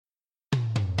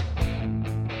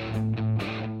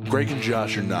Greg and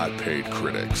Josh are not paid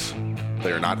critics.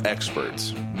 They are not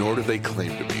experts, nor do they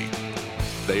claim to be.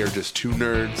 They are just two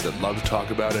nerds that love to talk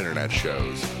about internet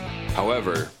shows.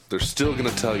 However, they're still going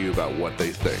to tell you about what they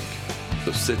think.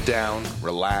 So sit down,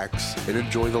 relax, and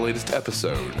enjoy the latest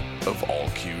episode of All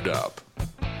Queued Up.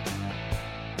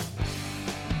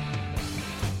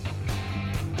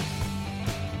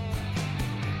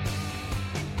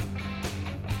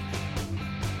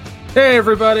 Hey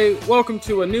everybody, welcome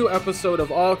to a new episode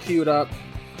of All Queued Up.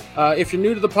 If you're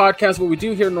new to the podcast, what we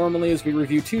do here normally is we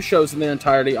review two shows in their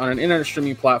entirety on an internet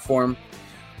streaming platform.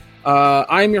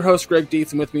 I'm your host, Greg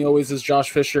Dietz, and with me always is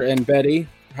Josh Fisher and Betty.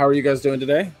 How are you guys doing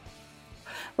today?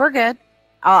 We're good.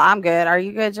 Oh, I'm good. Are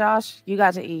you good, Josh? You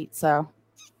got to eat, so.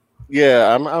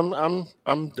 Yeah,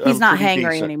 He's not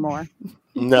hangry anymore.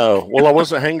 No, well, I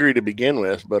wasn't hangry to begin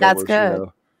with, but that's I was, good. You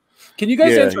know, Can you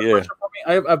guys answer a question for me?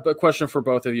 I have a question for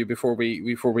both of you before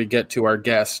we get to our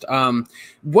guest.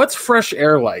 What's fresh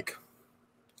air like?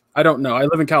 I don't know. I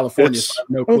live in California, so I have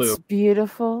no clue. It's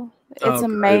beautiful. It's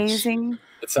amazing.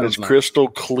 It's crystal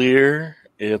clear.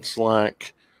 It's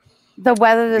like the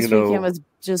weather this weekend was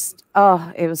just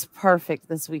it was perfect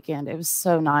this weekend. It was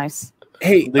so nice.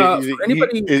 Hey, for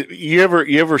anybody, you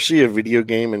ever see a video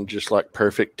game in just like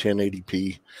perfect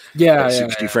 1080p? Yeah,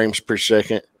 60 frames per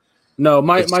second. No,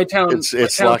 my town.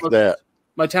 It's like that.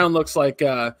 My town looks like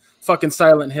fucking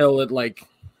Silent Hill. It like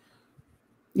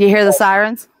you hear the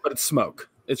sirens, but it's smoke.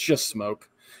 It's just smoke.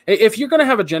 Hey, if you're gonna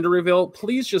have a gender reveal,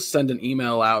 please just send an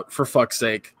email out for fuck's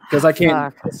sake, because I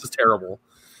can't. This is terrible.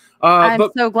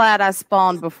 I'm so glad I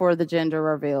spawned before the gender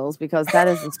reveals, because that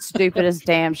is the stupidest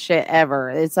damn shit ever.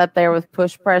 It's up there with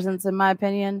push presents, in my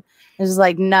opinion. It's just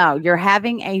like, no, you're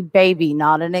having a baby,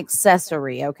 not an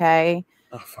accessory, okay?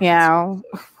 Oh, you know,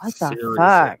 what the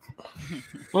fuck?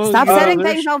 Well, stop setting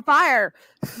things on fire.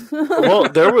 Well,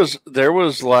 there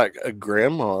was like a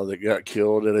grandma that got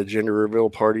killed at a gender reveal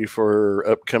party for her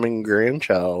upcoming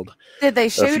grandchild. Did they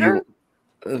shoot her?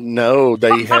 No,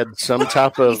 they had some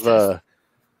type of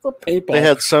they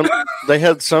had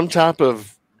some type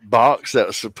of box that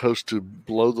was supposed to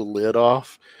blow the lid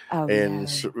off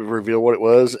reveal what it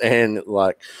was, and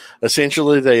like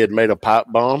essentially they had made a pipe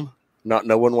bomb, not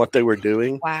knowing what they were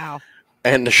doing. Wow.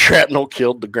 And the shrapnel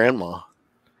killed the grandma.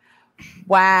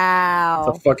 Wow.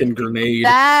 It's a fucking grenade.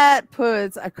 That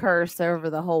puts a curse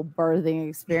over the whole birthing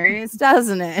experience,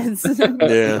 doesn't it?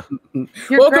 Yeah.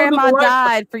 Your grandma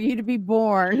died for you to be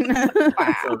born.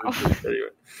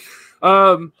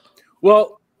 Wow.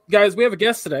 Well, guys, we have a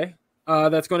guest today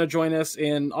that's going to join us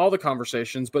in all the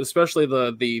conversations, but especially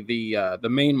the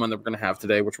main one that we're going to have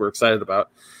today, which we're excited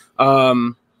about.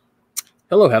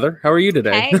 Hello, Heather. How are you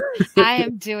today? Hey, I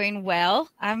am doing well.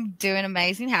 I'm doing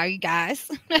amazing. How are you guys?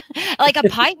 Like a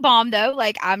pipe bomb, though.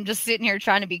 Like I'm just sitting here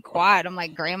trying to be quiet. I'm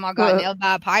like, Grandma got nailed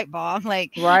by a pipe bomb.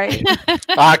 Like, right?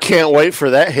 I can't wait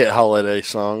for that hit holiday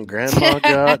song. Grandma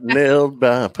got nailed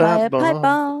by a pipe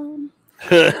bomb.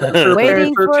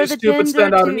 Waiting for the stupid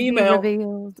send out an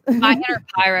email. My inner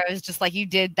pyro is just like, you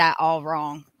did that all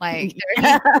wrong. Like, you did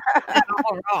that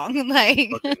all wrong.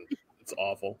 Like. It's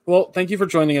awful. Well, thank you for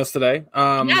joining us today.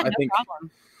 No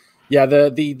problem. Yeah,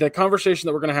 the conversation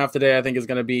that we're going to have today, I think, is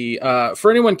going to be for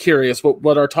anyone curious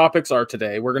what our topics are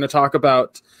today. We're going to talk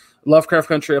about Lovecraft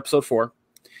Country episode 4,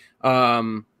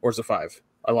 or is it 5?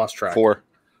 I lost track. 4.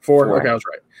 Okay, I was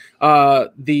right.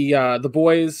 The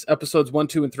Boys episodes 1,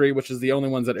 2, and 3, which is the only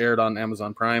ones that aired on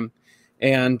Amazon Prime,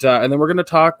 and then we're going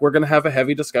to have a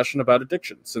heavy discussion about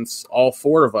addiction, since all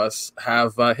 4 of us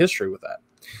have history with that.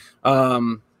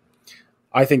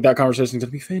 I think that conversation is going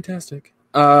to be fantastic.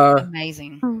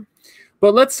 Amazing.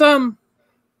 But let's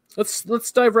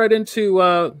dive right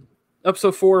into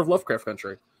episode 4 of Lovecraft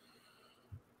Country.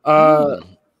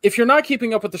 If you're not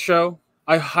keeping up with the show,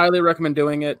 I highly recommend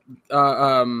doing it.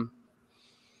 HBO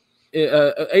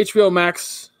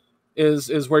Max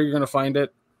is where you're going to find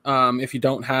it if you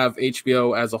don't have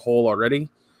HBO as a whole already.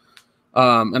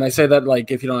 And I say that like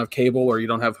if you don't have cable or you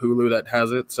don't have Hulu that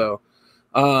has it. So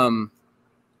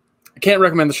I can't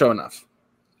recommend the show enough.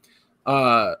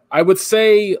 I would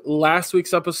say last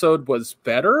week's episode was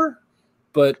better,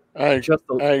 but I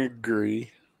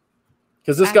agree.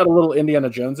 Because this got a little Indiana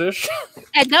Jones-ish.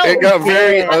 It got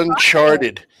very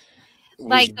Uncharted.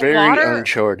 Like very water,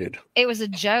 Uncharted. It was a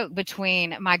joke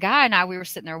between my guy and I. We were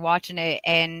sitting there watching it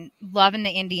and loving the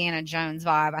Indiana Jones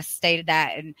vibe. I stated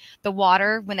that. And the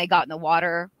water, when they got in the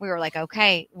water, we were like,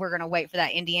 okay, we're going to wait for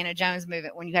that Indiana Jones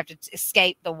movement when you have to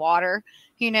escape the water,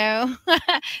 you know?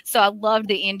 So I loved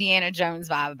the Indiana Jones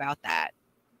vibe about that.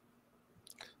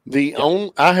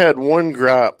 I had one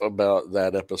gripe about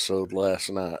that episode last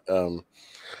night.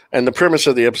 And the premise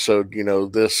of the episode,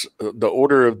 the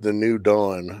Order of the New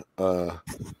Dawn,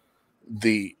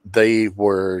 they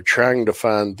were trying to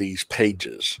find these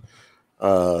pages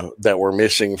that were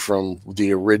missing from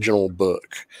the original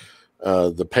book.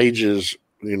 The pages,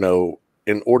 in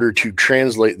order to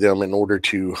translate them, in order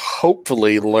to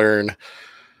hopefully learn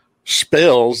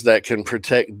spells that can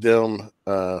protect them,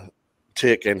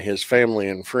 Tick and his family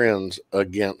and friends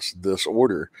against this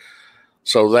order.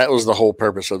 So that was the whole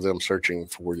purpose of them searching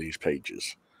for these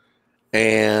pages.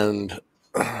 And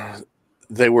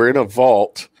they were in a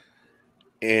vault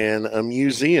in a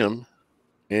museum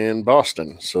in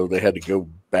Boston. So they had to go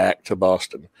back to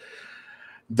Boston.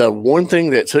 The one thing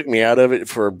that took me out of it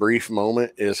for a brief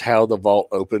moment is how the vault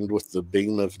opened with the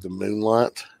beam of the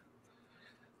moonlight.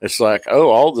 It's like,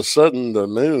 all of a sudden the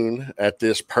moon at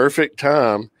this perfect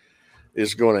time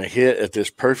is going to hit at this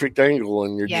perfect angle,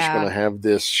 and you're just going to have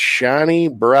this shiny,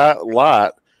 bright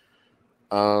light.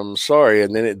 Sorry,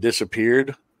 and then it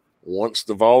disappeared once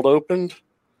the vault opened.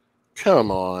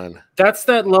 Come on. That's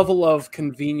that level of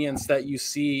convenience that you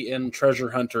see in treasure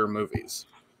hunter movies.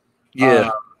 Yeah.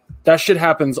 That shit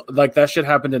happens, that shit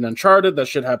happened in Uncharted, that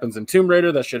shit happens in Tomb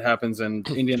Raider, that shit happens in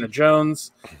Indiana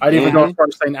Jones. I'd even go as far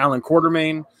as saying Alan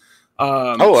Quartermain.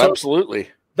 Absolutely.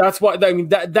 That's why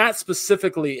that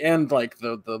specifically, and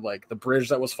the bridge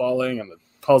that was falling and the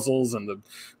puzzles and the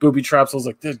booby traps. I was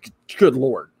like, good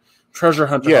lord, treasure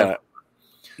hunter.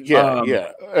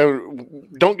 Yeah.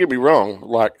 Don't get me wrong.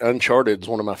 Like, Uncharted is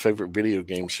one of my favorite video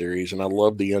game series, and I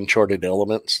love the Uncharted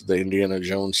elements, the Indiana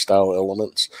Jones style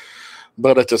elements.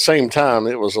 But at the same time,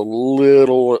 it was a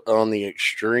little on the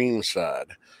extreme side.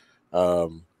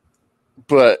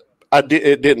 But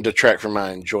it didn't detract from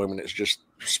my enjoyment. It's just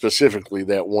specifically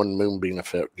that one moonbeam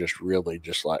effect,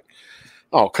 just like,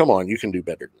 oh, come on, you can do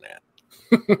better than that.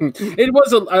 It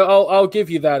was I'll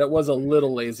give you that. It was a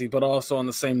little lazy, but also on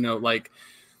the same note,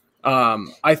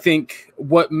 I think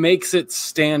what makes it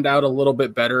stand out a little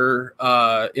bit better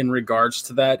in regards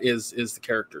to that is the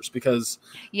characters, because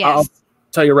I'll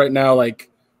tell you right now,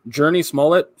 Journey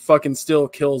Smollett fucking still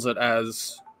kills it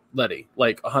as Letty,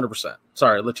 100%.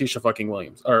 Sorry, Letitia fucking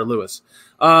Williams or Lewis.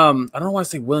 I don't know why I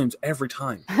say Williams every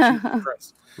time.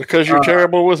 Because you're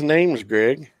terrible with names,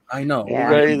 Greg. I know.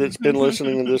 Everybody that's been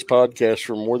listening to this podcast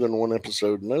for more than one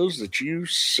episode knows that you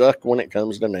suck when it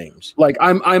comes to names.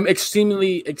 I'm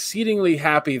exceedingly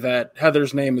happy that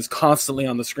Heather's name is constantly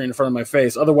on the screen in front of my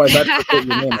face. Otherwise, I'd forget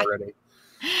your name already.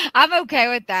 I'm okay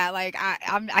with that.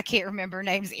 I can't remember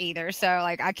names either, so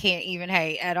I can't even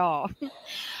hate at all.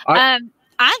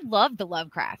 I love the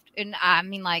Lovecraft, and I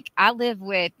mean, I live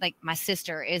with my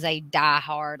sister is a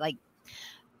diehard,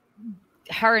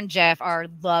 her and Jeff are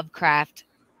Lovecraft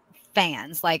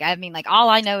fans. All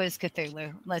I know is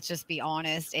Cthulhu. Let's just be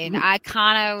honest, and I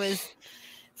kind of was.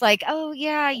 It's oh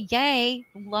yeah, yay,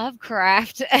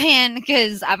 Lovecraft, and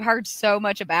because I've heard so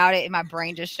much about it, and my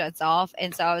brain just shuts off,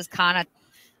 and so I was kind of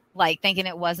thinking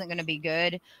it wasn't going to be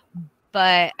good,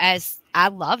 but as I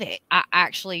love it, I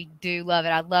actually do love it.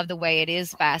 I love the way it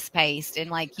is fast paced, and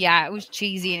it was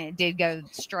cheesy, and it did go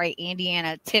straight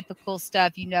Indiana typical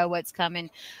stuff. You know what's coming,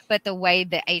 but the way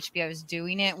that HBO is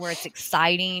doing it, where it's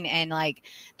exciting and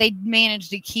they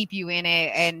managed to keep you in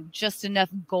it, and just enough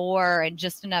gore and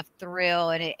just enough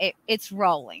thrill, and it's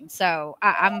rolling. So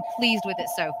I'm pleased with it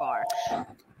so far.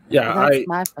 Yeah, that's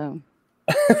my phone.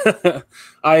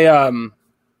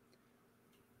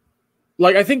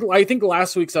 I think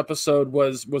last week's episode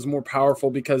was more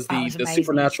powerful because the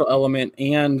supernatural element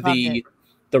and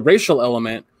the racial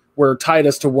element were tied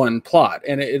us to one plot,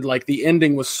 and it the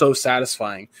ending was so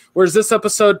satisfying. Whereas this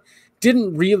episode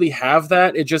didn't really have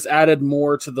that. It just added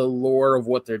more to the lore of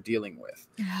what they're dealing with.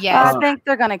 Yeah, I think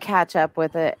they're going to catch up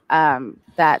with it.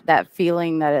 That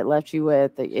feeling that it left you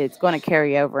with, it's going to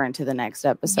carry over into the next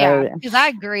episode. Yeah, because I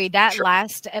agree that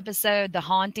last episode, the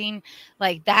haunting,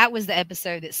 that was the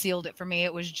episode that sealed it for me.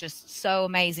 It was just so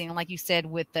amazing, and like you said,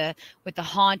 with the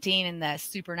haunting and the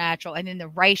supernatural, and then the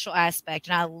racial aspect.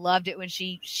 And I loved it when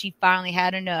she finally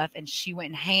had enough and she went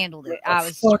and handled it. I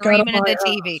was screaming at the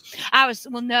TV. I was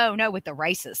no with the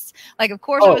racists. Of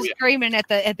course, I was screaming at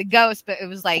the ghost, but it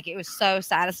was it was so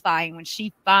satisfying when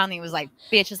she finally was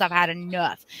bitches, I've had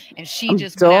enough. And she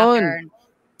just went out there and,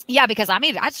 because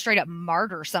I'd straight up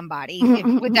murder somebody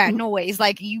with that noise.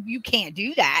 You can't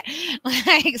do that.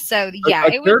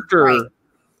 It was great.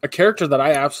 A character that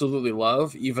I absolutely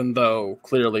love, even though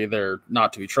clearly they're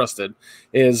not to be trusted,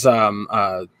 is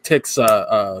Tick's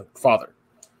father.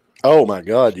 Oh my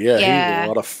God, yeah, he's a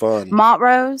lot of fun.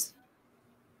 Montrose.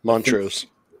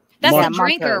 That's the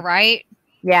drinker, right?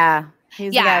 Yeah.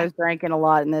 He's the guy who's drinking a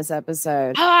lot in this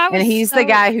episode. Oh, and he's the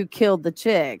guy who killed the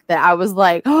chick that I was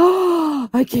like, oh,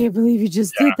 I can't believe you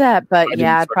just did that. But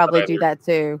I'd probably do that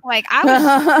too. Like, I was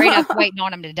straight up waiting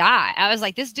on him to die. I was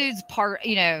like, this dude's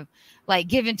like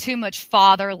giving too much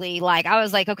fatherly. Like, I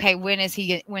was like, okay, when's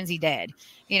he dead?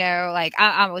 Like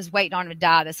I was waiting on him to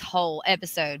die this whole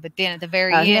episode. But then at the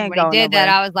very end, when he did that,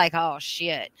 I was like, oh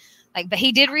shit. Like, but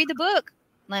he did read the book.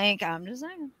 Like, I'm just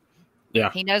saying. Yeah.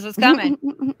 He knows what's coming.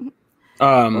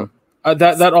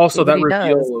 That also that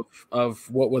reveal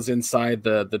of what was inside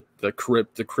the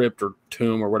crypt or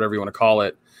tomb or whatever you want to call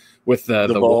it with the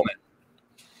woman.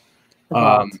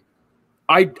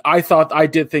 I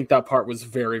did think that part was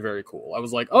very, very cool. I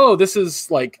was like, oh, this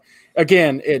is like,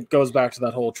 again, it goes back to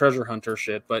that whole treasure hunter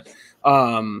shit, but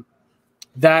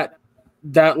that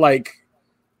like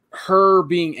her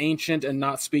being ancient and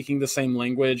not speaking the same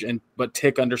language but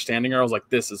Tick understanding her, I was like,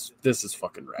 this is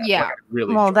fucking rad. Yeah. Like,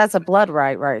 really. Well, that's a blood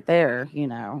right there,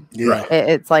 Yeah.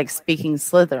 It's like speaking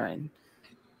Slytherin.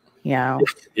 Yeah.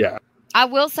 I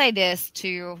will say this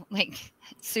too, like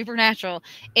Supernatural,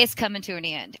 it's coming to an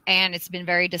end and it's been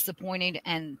very disappointing.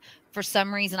 And for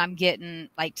some reason I'm getting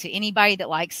like, to anybody that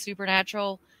likes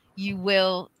Supernatural, you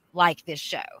will like this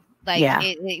show.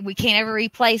 Like we can't ever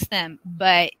replace them,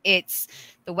 but it's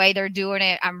the way they're doing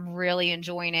it. I'm really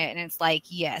enjoying it. And it's like,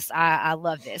 yes, I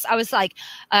love this. I was like,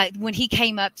 when he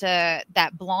came up to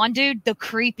that blonde dude, the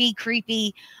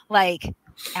creepy, like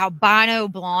albino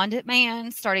blonde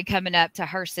man started coming up to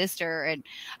her sister. And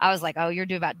I was like, oh, you're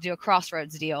about to do a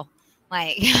Crossroads deal.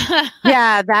 Like,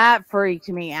 yeah, that freaked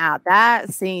me out.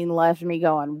 That scene left me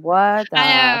going, what the fuck?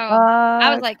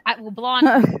 I was like,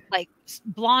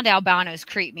 blonde albinos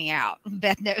creep me out.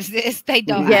 Beth knows this. They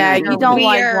don't. Yeah, you don't weird.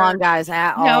 Like blonde guys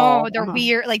at all. No, they're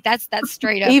weird. Like that's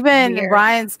straight up. Even weird.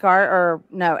 Eric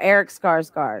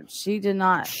Skarsgård. She did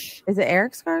not. Is it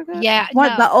Eric Skarsgård? Yeah,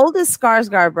 the oldest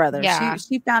Skarsgård brother. Yeah.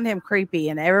 She found him creepy,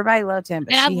 and everybody loved him.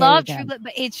 But and I love True Blood,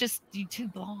 but it's just you too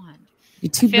blonde. You're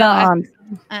too blonde.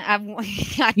 I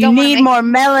you need more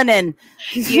melanin.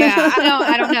 Yeah,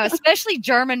 I don't know. Especially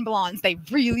German blondes, they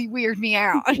really weird me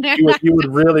out. you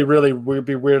would really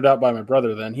be weirded out by my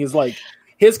brother. Then he's like,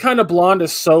 his kind of blonde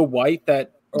is so white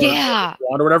that blonde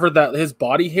or whatever, that his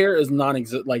body hair is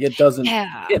non-existent. Like it doesn't. You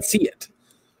can't see it.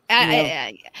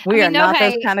 We are not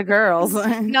those kind of girls.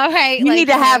 No hate. You need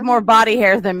to have more body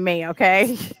hair than me,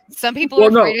 okay? Some people are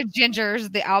afraid of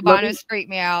gingers. The albinos freak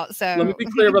me out. So let me be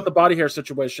clear about the body hair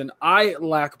situation. I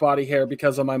lack body hair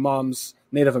because of my mom's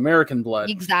Native American blood.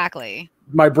 Exactly.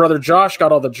 My brother Josh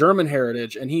got all the German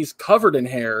heritage, and he's covered in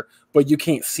hair, but you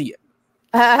can't see it.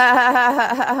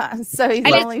 So he's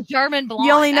only German blonde.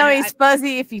 You only know he's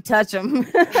fuzzy if you touch him.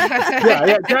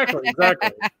 yeah, exactly.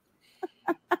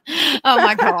 Oh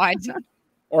my god.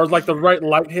 Or like the right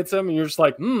light hits him and you're just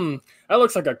like, that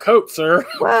looks like a coat, sir.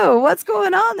 Whoa, what's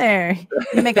going on there?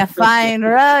 You make a fine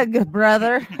rug,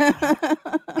 brother.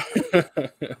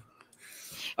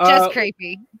 Just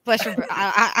creepy. Bless your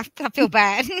I feel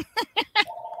bad.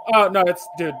 Oh no, it's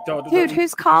dude, Dude,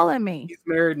 who's calling me? He's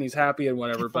married and he's happy and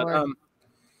whatever. But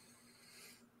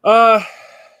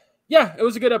yeah, it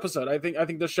was a good episode. I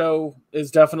think the show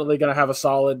is definitely gonna have a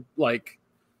solid like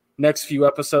next few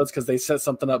episodes because they set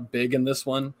something up big in this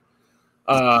one.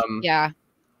 Yeah,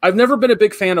 I've never been a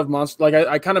big fan of Monster. Like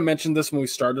I kind of mentioned this when we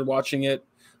started watching it.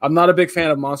 I'm not a big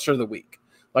fan of Monster of the Week.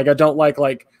 Like I don't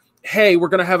like, hey, we're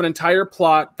gonna have an entire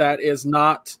plot that is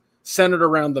not centered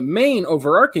around the main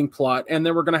overarching plot, and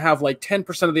then we're gonna have like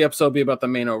 10% of the episode be about the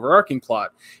main overarching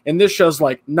plot. And this show's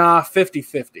like,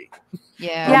 50-50.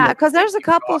 Yeah, because there's a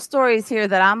couple stories here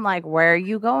that I'm like, where are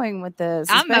you going with this?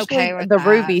 I'm okay with the that.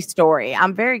 Ruby story.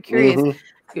 I'm very curious.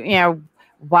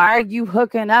 Why are you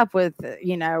hooking up with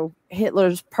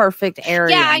Hitler's perfect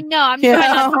area? Yeah, I know. I'm trying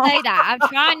not to say that. I'm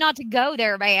trying not to go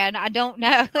there, man. I don't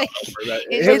know. Like,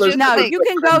 you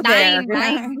can go there.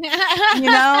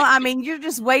 I mean, you're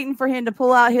just waiting for him to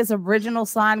pull out his original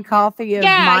signed copy of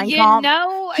Mein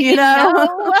Kampf. You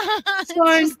know,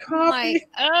 signed copy.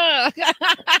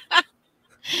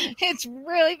 It's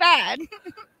really bad.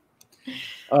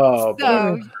 Oh,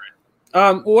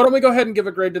 why don't we go ahead and give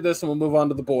a grade to this, and we'll move on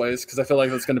to the boys because I feel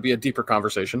like that's going to be a deeper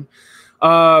conversation.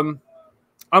 I'm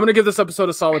going to give this episode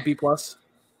a solid B+.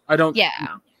 I don't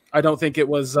think it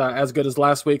was as good as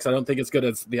last week's. I don't think it's good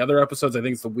as the other episodes. I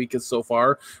think it's the weakest so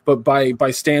far. But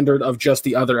by standard of just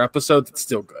the other episodes, it's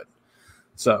still good.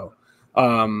 So,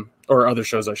 or other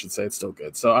shows, I should say, it's still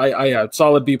good. So I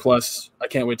solid B+. I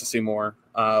can't wait to see more.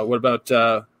 What about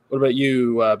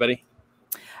you, Betty?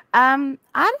 I'd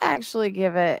actually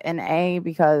give it an A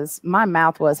because my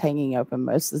mouth was hanging open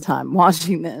most of the time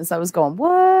watching this. I was going,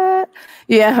 what?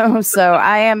 So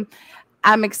I am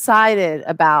I'm excited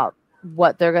about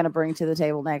what they're going to bring to the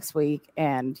table next week,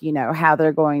 and how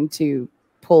they're going to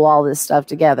pull all this stuff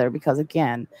together. Because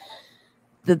again,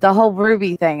 the whole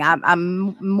Ruby thing,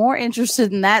 I'm more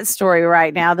interested in that story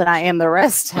right now than I am the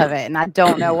rest of it, and I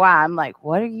don't know why. I'm like,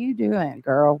 what are you doing,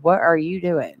 girl? What are you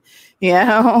doing?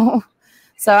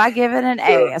 So I give it an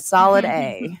A, a solid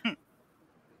A.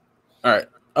 All right.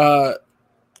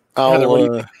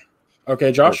 Heather,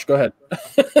 okay, Josh, go ahead.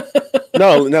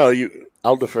 No,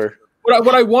 I'll defer.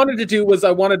 What I wanted to do was I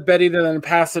wanted Betty to then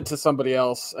pass it to somebody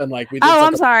else, and we.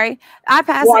 I'm sorry. I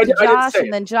passed it to Josh,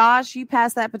 and then Josh, you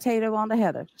pass that potato on to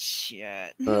Heather.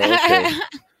 Shit. Okay.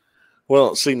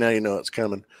 Well, see, now you know it's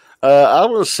coming. I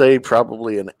will say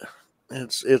probably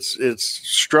it's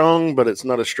strong, but it's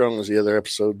not as strong as the other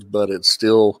episodes. But it's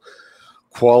still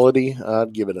quality.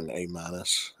 I'd give it an A-.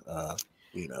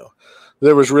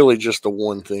 There was really just the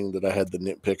one thing that I had the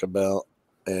nitpick about,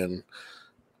 and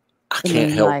I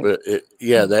can't help it.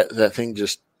 That thing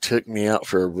just took me out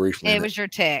for a brief minute. It was your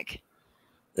tick.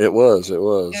 It was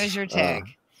your tick.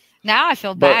 Now I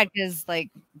feel bad because I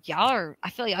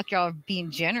feel like y'all are being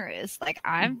generous.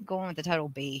 I'm going with the total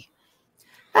B.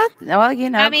 Well, I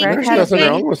mean, there's nothing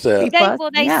wrong with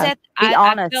that.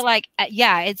 I feel like,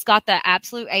 it's got the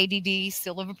absolute ADD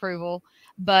seal of approval,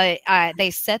 but they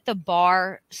set the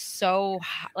bar so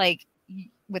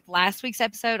with last week's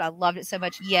episode, I loved it so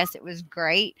much. Yes, it was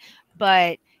great,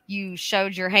 but you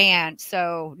showed your hand.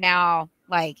 So now,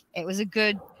 it was a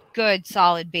good,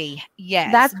 solid B.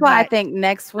 Yes. That's why I think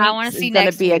next week is going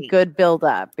to be a good build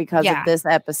up because of this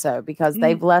episode, because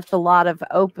they've left a lot of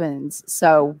opens.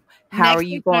 So how are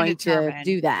you going to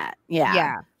do that? Yeah.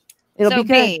 Yeah. It'll be good.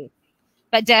 B,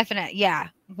 but definite. Yeah.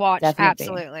 Watch.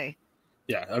 Absolutely.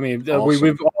 Yeah, I mean,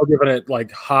 we've all given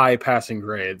it high passing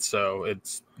grades, so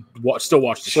it's still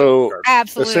watch the show. So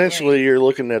absolutely, essentially, you're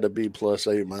looking at a B+, A-.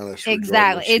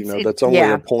 Exactly, that's only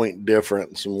a point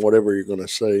difference, and whatever you're going to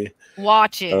say,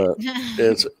 watch it.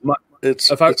 It's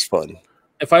fun.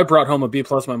 If I brought home a B+,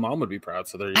 my mom would be proud.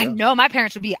 So there you go. I know my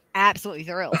parents would be absolutely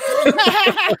thrilled.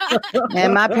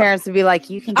 And my parents would be like,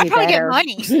 "You can do I'd probably better." Get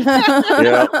money.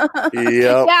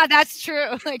 Yeah, yeah, that's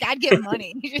true. I'd get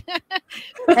money.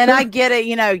 And I get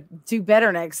it. Do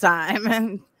better next time.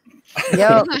 And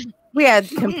we had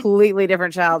completely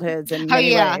different childhoods in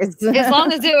many ways. As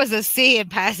long as it was a C in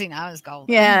passing, I was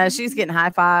golden. Yeah, she's getting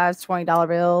high fives, $20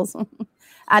 bills.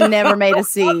 I never made a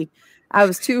C. I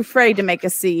was too afraid to make a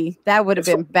C. That would have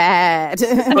been bad. You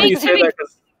say that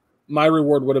because my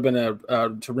reward would have been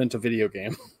to rent a video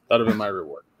game. That would have been my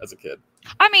reward as a kid.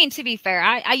 I mean, to be fair,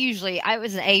 I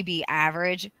was an AB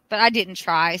average, but I didn't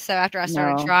try. So after I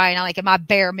started trying, my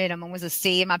bare minimum was a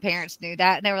C, and my parents knew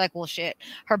that, and they were like, "Well, shit,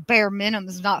 her bare minimum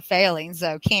is not failing,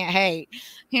 so can't hate."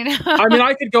 I mean,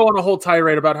 I could go on a whole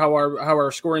tirade about how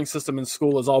our scoring system in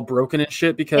school is all broken and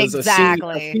shit because a C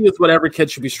is what every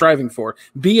kid should be striving for.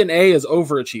 B and A is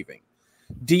overachieving.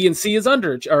 D and C is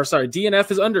D and F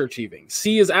is underachieving.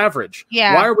 C is average.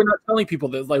 Yeah. Why are we not telling people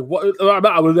this?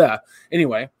 What?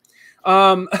 Anyway.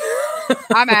 I'm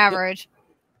average.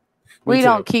 We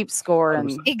don't keep score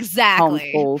in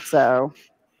exactly homeschool, so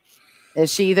if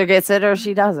she either gets it or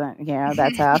she doesn't.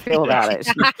 That's how I feel about it.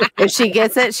 If she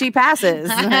gets it, she passes.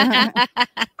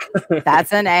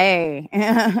 That's an A.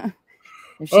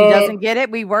 If she doesn't get it,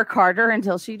 we work harder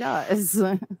until she does.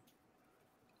 All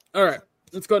right,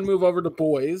 let's go ahead and move over to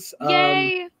boys.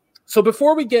 Yay! So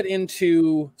before we get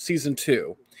into season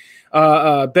 2.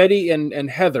 Betty and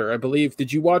Heather, I believe,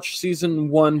 did you watch season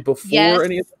 1 before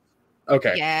any of that?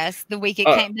 Okay. Yes, the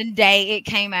day it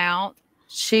came out.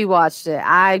 She watched it.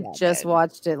 I just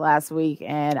watched it last week,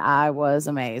 and I was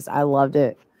amazed. I loved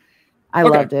it. I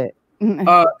loved it.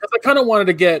 I kind of wanted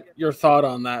to get your thought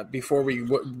on that before we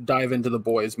dive into the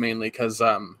boys, mainly because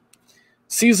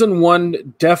season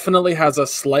 1 definitely has a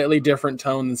slightly different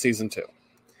tone than season 2.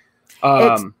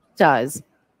 It does.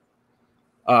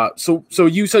 So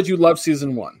you said you loved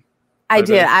season 1. I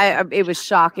did. It was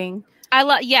shocking. I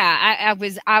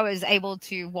was able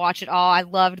to watch it all. I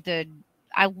loved the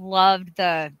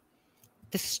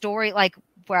story,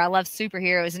 where I love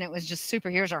superheroes, and it was just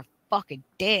superheroes are fucking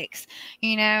dicks,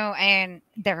 and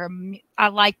I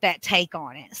like that take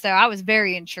on it. So I was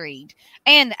very intrigued.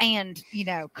 And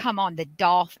come on, the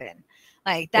dolphin.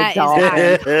 That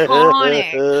is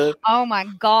iconic. Oh my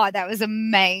God, that was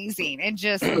amazing. And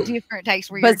just different takes.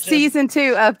 But season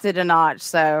 2 upped it a notch.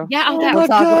 So yeah, we'll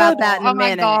talk about that in a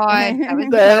minute.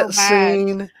 God, that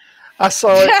scene, I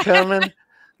saw it coming.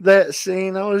 That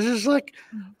scene, I was just like,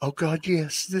 "Oh God,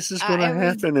 yes, this is going to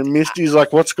happen." And Misty's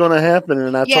like, "What's going to happen?"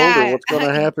 And I told her what's going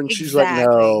to happen. She's like,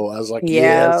 "No." I was like,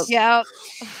 "Yes." Yep.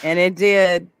 And it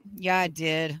did. Yeah, I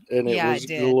did. And it was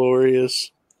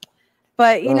glorious.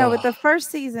 But, with the first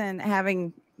season,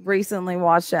 having recently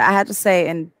watched it, I had to say,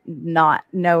 and not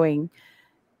knowing,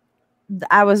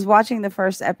 I was watching the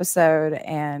first episode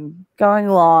and going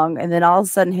along, and then all of a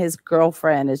sudden his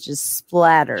girlfriend is just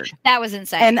splattered. That was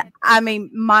insane. And I mean,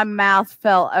 my mouth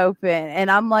fell open, and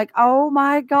I'm like, oh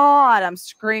my God, I'm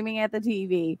screaming at the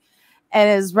TV. And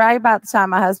it was right about the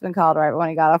time my husband called right when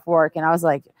he got off work. And I was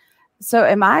like, so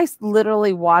am I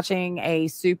literally watching a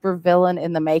super villain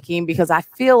in the making? Because I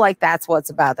feel like that's what's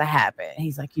about to happen.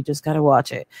 He's like, you just got to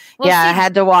watch it. Well, I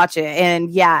had to watch it.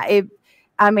 And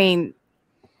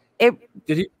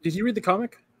did you read the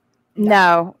comic?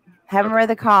 No, haven't read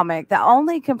the comic. The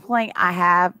only complaint I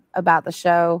have about the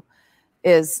show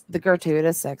is the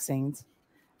gratuitous sex scenes.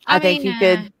 I think you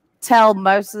could tell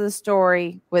most of the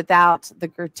story without the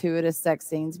gratuitous sex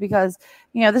scenes, because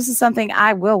this is something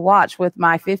I will watch with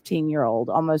my 15-year-old,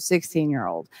 almost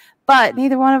 16-year-old. But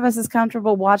neither one of us is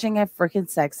comfortable watching a freaking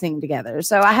sex scene together.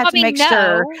 So I have to make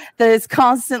sure that it's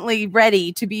constantly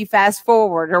ready to be fast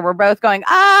forward, or we're both going,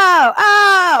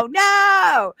 oh,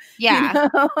 no. Yeah.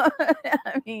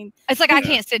 I mean, it's like I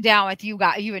can't sit down with you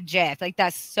and Jeff. Like,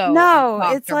 that's so no,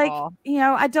 it's like,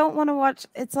 I don't want to watch.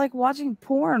 It's like watching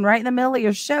porn right in the middle of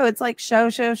your show. It's like show,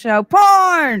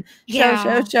 porn,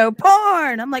 show,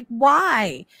 porn. I'm like,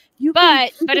 why?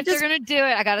 But if they're going to do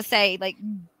it, I got to say, like,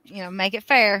 make it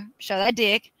fair. Show that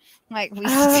dick. Like, we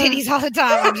see titties all the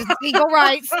time. I'm just equal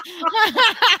rights.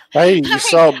 Hey, you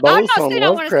saw both on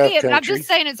Lovecraft Country. But I'm just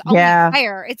saying it's only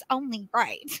fair. It's only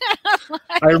right.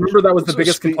 I remember that was the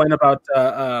biggest complaint about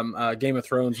Game of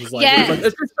Thrones. Was like,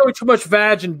 it's just showing too much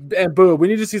vag and boob. We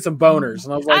need to see some boners.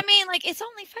 And I was like, it's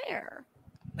only fair.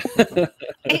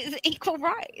 It's equal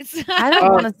rights. I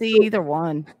don't want to see either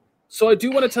one. So I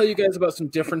do want to tell you guys about some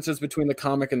differences between the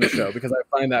comic and the show, because I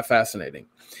find that fascinating.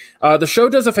 The show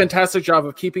does a fantastic job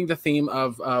of keeping the theme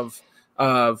of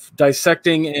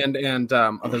dissecting and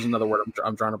there's another word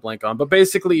I'm drawing a blank on, but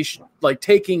basically like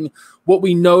taking what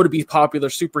we know to be popular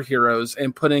superheroes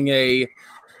and putting a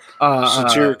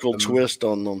satirical twist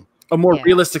on them, a more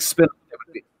realistic spin.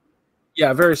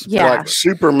 Yeah, very like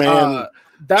Superman.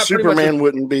 Superman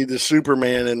wouldn't be the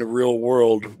Superman in the real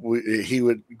world.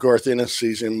 Garth Ennis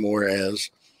sees him more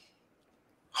as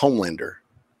Homelander.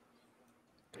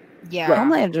 Yeah,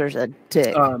 Homelander's a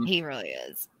dick. He really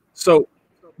is. So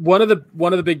one of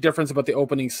the big differences about the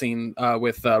opening scene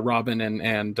with Robin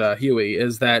and Huey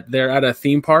is that they're at a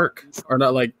theme park, or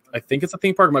not, like, I think it's a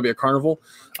theme park, it might be a carnival,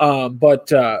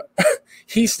 but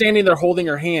he's standing there holding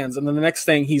her hands, and then the next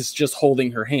thing he's just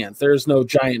holding her hands. There's no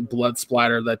giant blood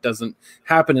splatter that doesn't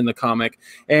happen in the comic,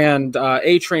 and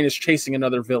A-Train is chasing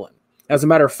another villain. As a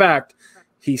matter of fact,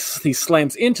 he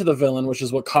slams into the villain, which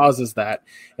is what causes that,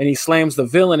 and he slams the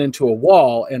villain into a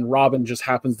wall, and Robin just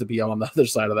happens to be on the other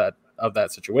side of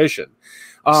that situation.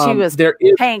 She was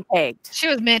pancaked. She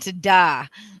was meant to die.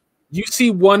 You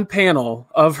see one panel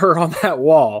of her on that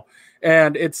wall,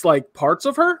 and it's like parts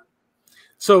of her.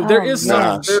 So there's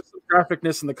some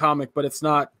graphicness in the comic, but it's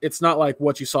not like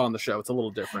what you saw on the show. It's a little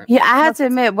different. Yeah, I have to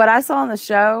admit, what I saw on the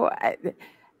show,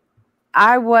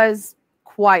 I was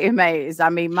quite amazed. I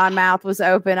mean, my mouth was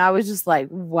open. I was just like,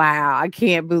 wow, I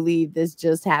can't believe this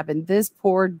just happened. This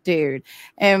poor dude.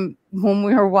 And when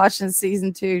we were watching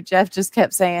season 2, Jeff just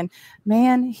kept saying,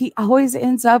 man, he always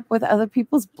ends up with other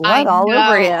people's blood all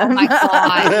over him. Oh my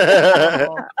God.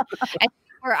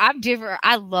 I'm different.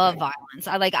 I love violence.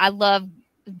 I love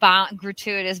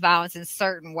gratuitous violence in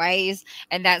certain ways,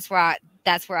 and that's where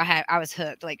I was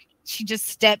hooked. Like, she just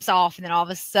steps off, and then all of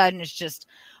a sudden it's just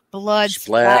blood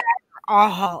splatter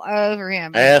all over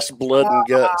him, ass, blood, and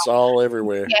guts all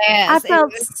everywhere. Yes, I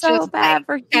felt so bad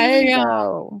for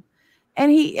him.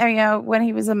 And he, when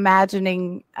he was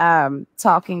imagining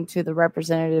talking to the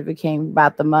representative who came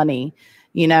about the money,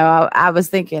 I was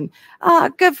thinking,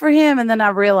 good for him. And then I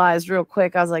realized real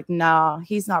quick, I was like, no,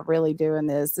 he's not really doing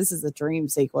this. This is a dream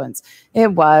sequence.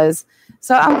 It was.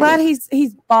 So I'm glad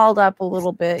he's balled up a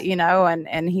little bit,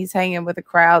 and he's hanging with the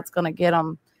crowd. It's going to get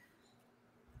him.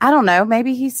 I don't know.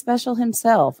 Maybe he's special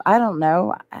himself. I don't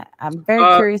know. I'm very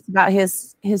curious about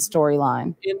his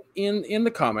storyline. In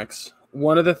the comics,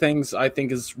 one of the things I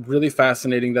think is really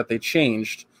fascinating that they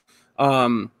changed,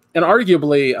 and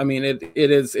arguably, I mean,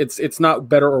 it's not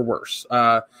better or worse.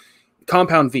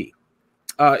 Compound V.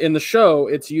 In the show,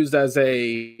 it's used as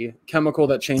a chemical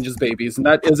that changes babies, and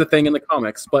that is a thing in the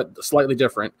comics, but slightly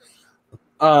different.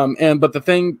 But the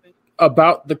thing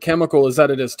about the chemical is that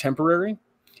it is temporary.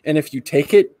 And if you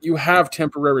take it, you have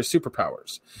temporary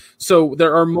superpowers. So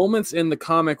there are moments in the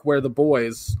comic where the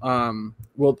boys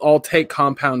will all take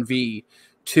Compound V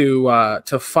to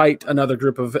fight another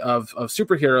group of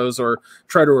superheroes or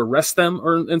try to arrest them,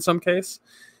 or in some case.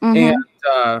 And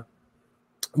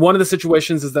one of the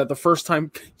situations is that the first time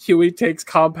Huey takes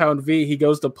Compound V, he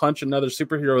goes to punch another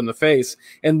superhero in the face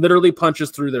and literally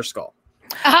punches through their skull.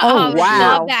 Oh,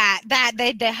 wow. Love that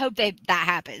they hope that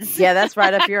happens. Yeah, that's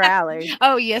right up your alley.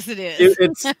 Oh, yes, it is.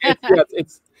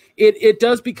 It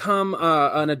does become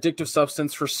an addictive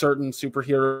substance for certain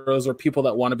superheroes or people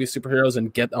that want to be superheroes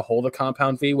and get a hold of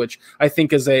Compound V, which I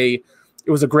think was a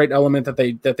great element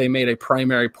that they made a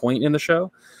primary point in the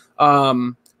show.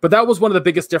 But that was one of the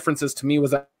biggest differences to me, was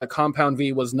that Compound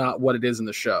V was not what it is in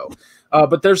the show.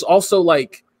 But there's also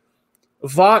like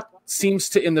Vought seems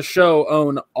to in the show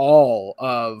own all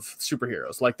of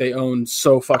superheroes. Like they own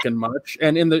so fucking much.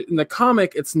 And in the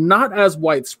comic, it's not as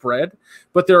widespread,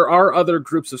 but there are other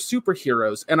groups of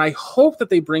superheroes. And I hope that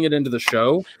they bring it into the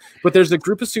show. But there's a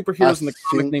group of superheroes in the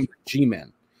comic named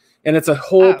G-Men. And it's a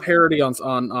whole parody on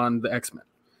the X-Men.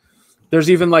 There's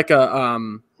even like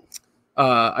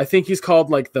I think he's called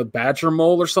like the Badger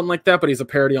Mole or something like that, but he's a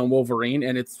parody on Wolverine,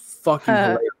 and it's fucking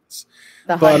hilarious.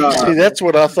 See, that's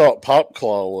what I thought Pop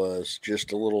Claw was,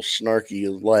 just a little snarky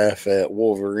laugh at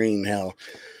Wolverine, how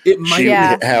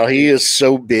he is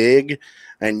so big,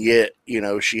 and yet,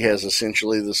 she has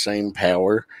essentially the same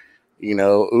power.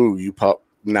 You pop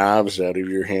knives out of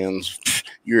your hands,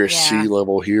 you're a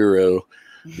C-level hero,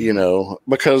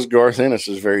 because Garth Ennis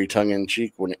is very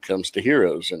tongue-in-cheek when it comes to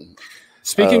heroes. And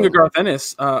speaking of Garth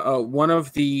Ennis, one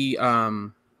of the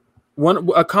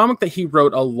a comic that he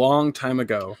wrote a long time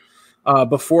ago,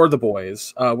 before The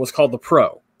Boys, was called The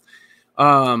Pro,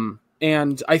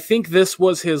 and I think this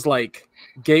was his like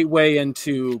gateway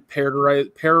into doing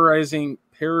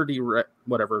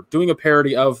a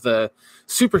parody of the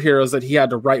superheroes that he had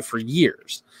to write for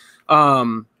years.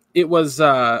 It was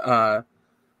a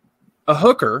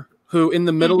hooker who, in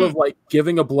the middle of like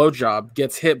giving a blowjob,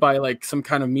 gets hit by like some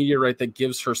kind of meteorite that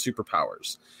gives her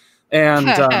superpowers, and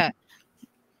like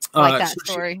that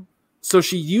story. So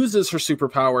she uses her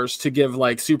superpowers to give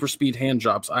like super speed hand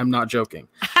jobs. I'm not joking.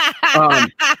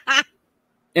 And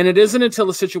it isn't until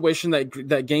a situation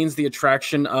that gains the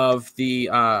attraction of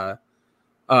the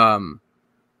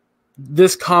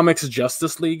this comics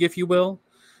Justice League, if you will,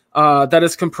 that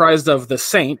is comprised of the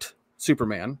Saint,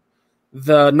 Superman,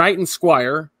 the Knight and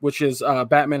Squire, which is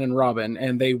Batman and Robin,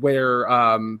 and they wear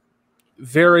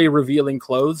very revealing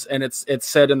clothes, and it's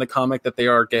said in the comic that they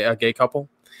are a gay couple.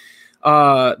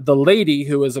 The Lady,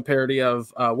 who is a parody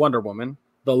of Wonder Woman,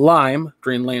 the Lime,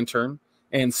 Green Lantern,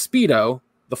 and Speedo,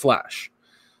 the Flash.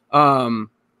 And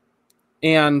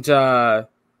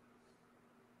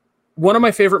one of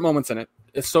my favorite moments in it,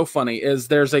 it's so funny, is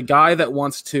there's a guy that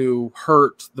wants to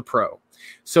hurt the Pro.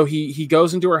 So he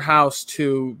goes into her house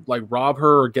to like rob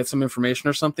her or get some information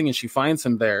or something, and she finds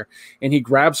him there, and he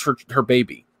grabs her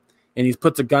baby, and he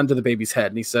puts a gun to the baby's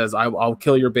head, and he says, I'll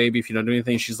kill your baby if you don't do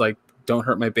anything. She's like, don't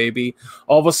hurt my baby.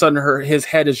 All of a sudden his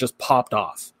head is just popped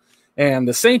off, and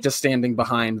the Saint is standing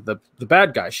behind the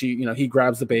bad guy. He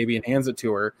grabs the baby and hands it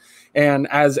to her, and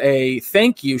as a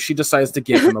thank you, she decides to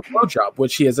give him a blowjob,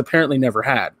 which he has apparently never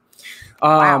had.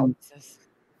 Wow.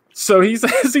 So he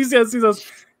says,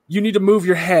 you need to move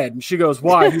your head. And she goes,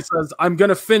 why? He says, I'm going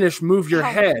to finish. Move your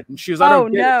head. And she goes, I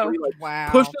don't get it.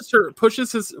 So he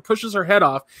pushes her head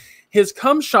off. His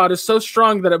cum shot is so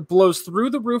strong that it blows through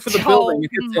the roof of the building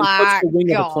and puts the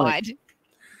wing of the plane.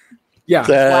 Yeah.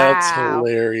 That's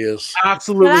hilarious.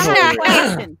 Absolutely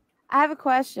hilarious. I have a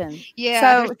question.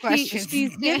 Yeah. So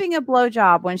she's giving a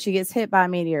blowjob when she gets hit by a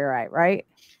meteorite, right?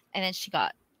 And then she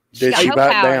got bite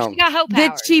down? She got hope Did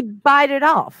powers. she bite it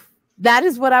off? That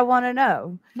is what I want to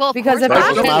know. Well, because if I'm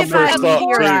I hit by a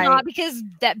meteorite, not because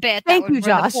that bet Thank that you, would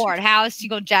run the Josh. courthouse, she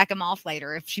gonna jack him off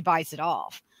later if she bites it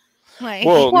off. Like,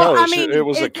 no, I mean, it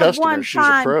was a it's customer. She's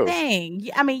a pro. thing.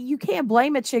 I mean, you can't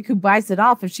blame a chick who bites it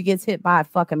off if she gets hit by a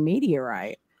fucking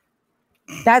meteorite.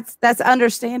 That's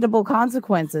understandable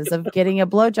consequences of getting a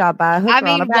blowjob by a hooker I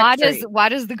mean, on a back street. why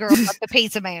does the girl fuck the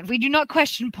pizza man? We do not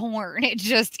question porn. It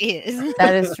just is.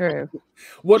 That is true.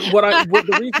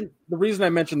 The reason I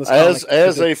mentioned this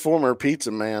as a former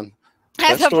pizza man,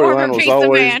 that storyline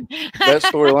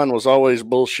was always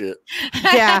bullshit.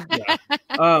 Yeah.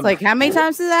 It's like, how many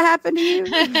times did that happen to you?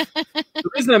 The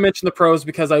reason I mentioned the Pro is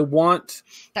because I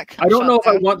don't know if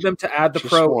I want them to add the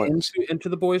Pro into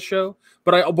the Boys show,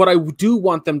 but what I do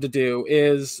want them to do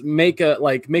is make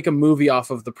a movie off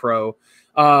of the Pro,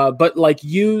 but like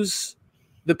use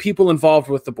the people involved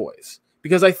with the Boys,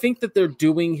 because I think that they're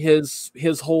doing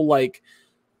his whole like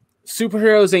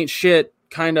superheroes ain't shit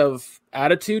kind of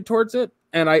attitude towards it,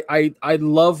 and I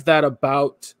love that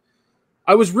about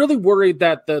I was really worried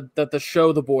that the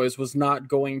show The Boys was not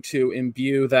going to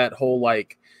imbue that whole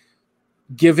like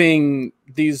giving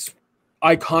these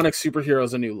iconic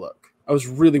superheroes a new look. I was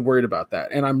really worried about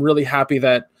that, and I'm really happy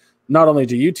that not only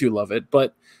do you two love it,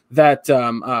 but that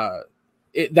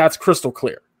that's crystal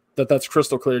clear. That's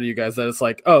crystal clear to you guys that it's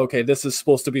like, oh, okay, this is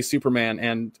supposed to be Superman,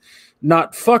 and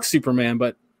not fuck Superman,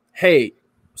 but hey,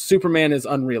 Superman is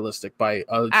unrealistic by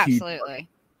a absolutely. Huge.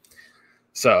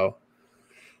 So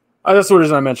that's the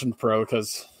reason I mentioned Pro,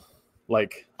 because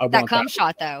like I that want cum that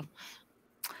shot though.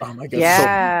 Oh my god!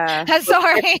 Yeah, I'm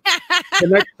sorry. The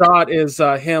next shot is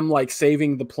him like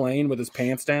saving the plane with his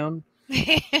pants down.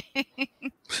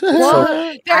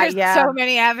 Well, there's so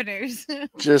many avenues.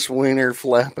 Just wiener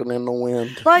flapping in the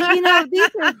wind. But you know,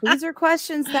 these are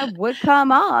questions that would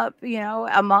come up, you know,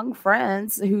 among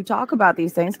friends who talk about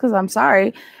these things. Because I'm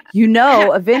sorry, you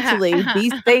know, eventually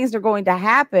these things are going to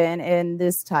happen in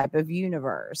this type of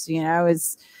universe. You know,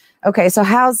 is okay. So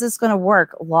how's this going to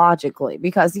work logically?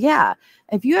 Because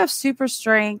if you have super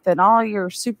strength and all your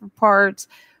super parts,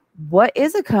 what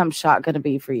is a cum shot going to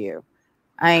be for you?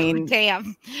 I mean,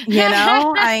 damn. You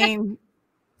know, I mean,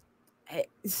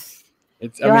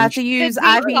 you'll have to use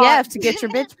IVF to get your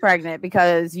bitch pregnant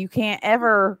because you can't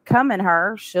ever come in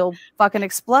her. She'll fucking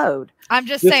explode. I'm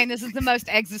just saying this is the most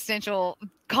existential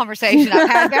conversation I've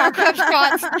had about cum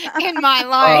shots in my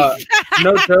life.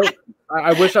 No joke.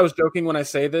 I wish I was joking when I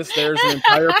say this. There's an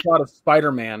entire plot of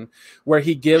Spider-Man where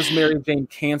he gives Mary Jane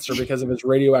cancer because of his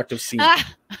radioactive semen.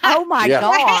 Oh my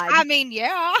god! I mean,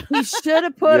 yeah, he should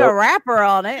have put a wrapper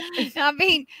on it. I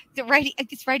mean,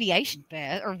 it's radiation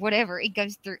bed or whatever. It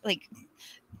goes through, like,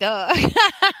 duh.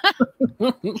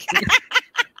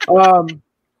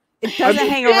 It doesn't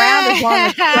hang around as long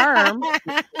as sperm.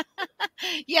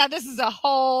 Yeah, this is a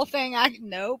whole thing.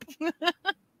 Nope.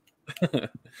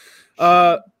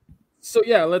 So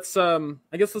yeah, let's I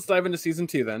guess let's dive into season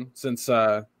 2 then, since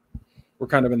we're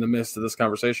kind of in the midst of this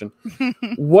conversation.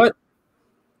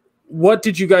 What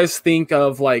did you guys think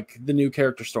of like the new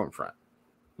character Stormfront?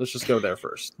 Let's just go there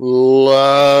first.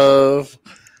 Love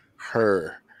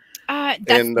her. That's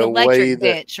and the electric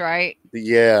bitch, right?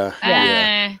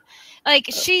 Yeah. Like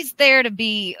she's there to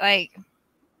be like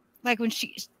when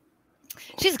she's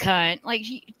a cunt.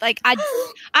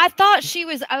 I thought she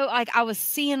was. I was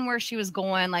seeing where she was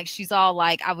going. Like she's all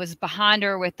like, I was behind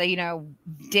her with the,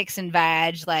 dicks and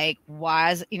vag. Like,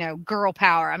 why is, girl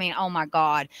power? I mean, oh my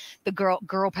god, the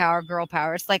girl power.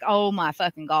 It's like, oh my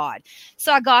fucking god.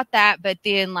 So I got that, but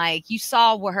then like you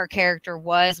saw what her character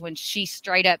was when she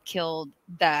straight up killed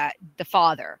the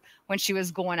father when she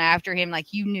was going after him.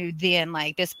 Like you knew then,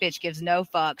 like this bitch gives no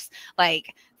fucks.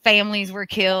 Like. Families were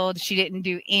killed. She didn't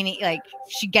do any,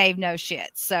 she gave no shit.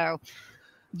 So,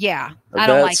 yeah, I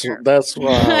don't like her. That's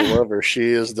why I love her. She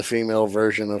is the female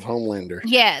version of Homelander.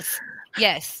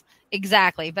 Yes,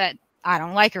 exactly. But I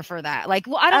don't like her for that. Like,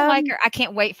 well, I don't like her. I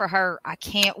can't wait for her. I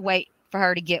can't wait for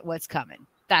her to get what's coming.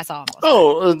 That's all.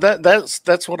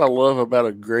 That's what I love about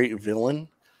a great villain.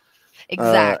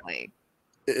 Exactly.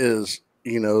 Is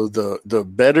the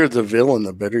better the villain,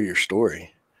 the better your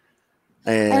story.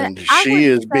 And she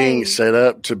is being set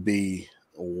up to be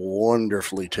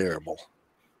wonderfully terrible.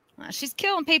 She's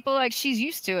killing people like she's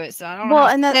used to it. So I don't know.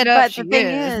 Well, but the thing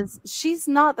is, she's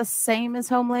not the same as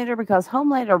Homelander because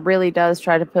Homelander really does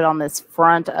try to put on this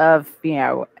front of,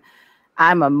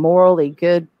 I'm a morally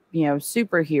good,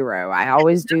 superhero. I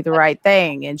always do the right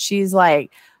thing. And she's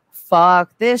like,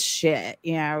 fuck this shit.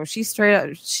 She's straight up.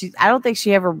 I don't think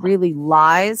she ever really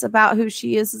lies about who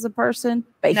she is as a person,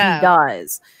 but he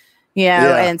does.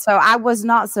 And so I was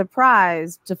not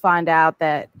surprised to find out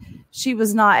that she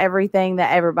was not everything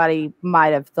that everybody might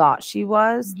have thought she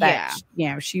was. That,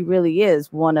 she really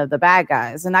is one of the bad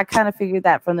guys. And I kind of figured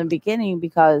that from the beginning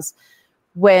because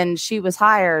when she was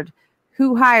hired,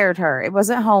 who hired her? It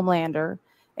wasn't Homelander.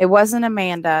 It wasn't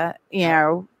Amanda,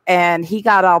 and he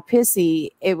got all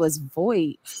pissy. It was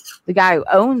Voight, the guy who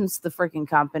owns the freaking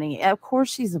company. And of course,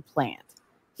 she's a plant.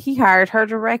 He hired her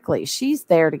directly. She's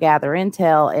there to gather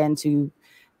intel and to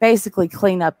basically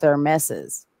clean up their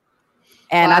messes.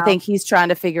 And I think he's trying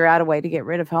to figure out a way to get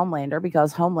rid of Homelander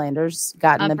because Homelander's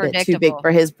gotten a bit too big for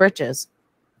his britches.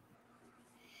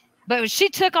 But she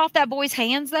took off that boy's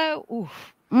hands, though.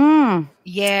 Oof.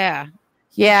 Yeah.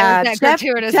 Yeah. Jeff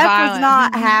was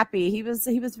not happy. He was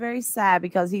very sad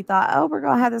because he thought, oh, we're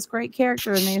going to have this great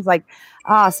character. And he's like,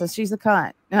 so she's a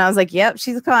cunt. And I was like, yep,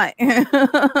 she's a cunt.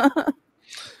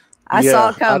 I saw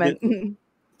it coming.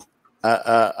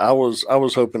 I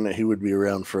was hoping that he would be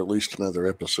around for at least another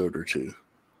episode or 2.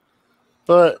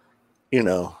 But,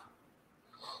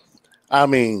 I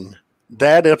mean,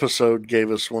 that episode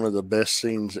gave us one of the best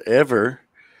scenes ever.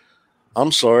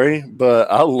 I'm sorry,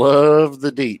 but I love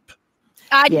the Deep.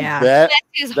 That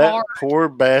poor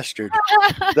bastard.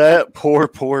 That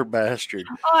poor bastard.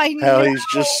 How he's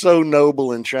just so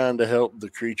noble and trying to help the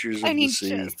creatures of the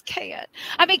sea. And he just can't.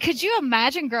 I mean, could you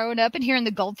imagine growing up and hearing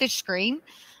the goldfish scream?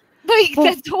 Like,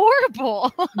 that's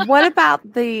horrible. What about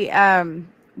the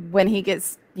when he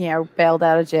gets, bailed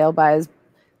out of jail by his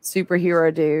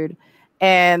superhero dude,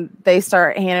 and they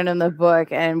start handing him the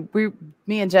book, and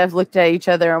me and Jeff looked at each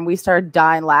other and we started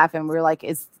dying laughing. We were like,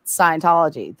 it's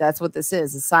Scientology. That's what this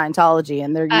is. It's Scientology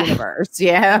in their universe.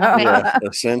 Yeah,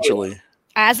 essentially.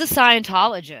 As a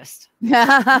Scientologist,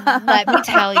 let me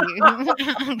tell you.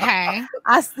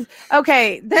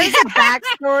 Okay. There's a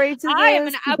backstory to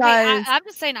this. I'm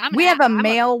just saying. We have a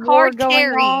male war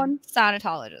going on.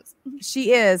 Scientologist.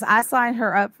 She is. I signed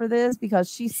her up for this because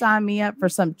she signed me up for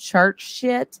some church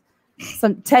shit,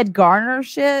 some Ted Garner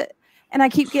shit. And I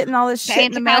keep getting all this shit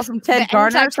in the mail from Ted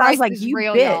Garner. So I was like, you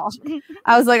bitch. Y'all.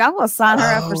 I was like, I'm going to sign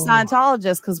her up for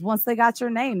Scientologists because once they got your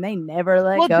name, they never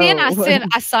let go. Well, then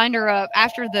I signed her up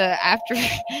after the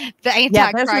Antichrist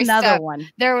there's another stuff. One.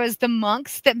 There was the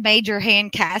monks that made your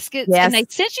hand caskets. Yes. And they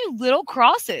sent you little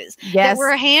crosses that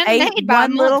were handmade by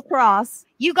one little cross.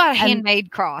 You got a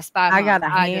handmade cross by I got a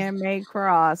handmade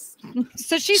cross.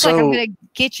 So she's like, I'm going to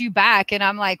get you back. And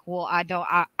I'm like, well,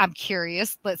 I'm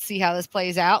curious. Let's see how this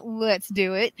plays out. Let's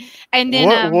do it. And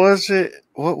then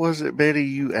what was it, Betty?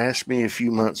 You asked me a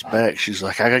few months back. She's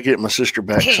like, I got to get my sister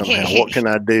back somehow. What can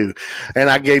I do?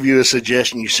 And I gave you a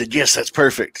suggestion. You said, yes, that's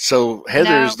perfect. So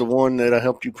Heather is the one that I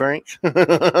helped you prank.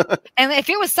 And if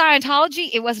it was Scientology,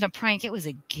 it wasn't a prank. It was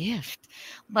a gift.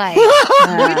 Like, we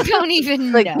don't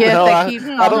even know. The gift that keeps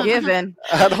on giving.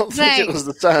 I don't think it was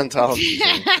the Scientology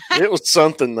thing. It was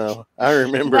something, though. I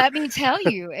remember. Let me tell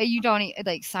you, you don't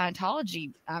like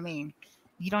Scientology. I mean,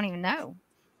 you don't even know.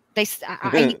 They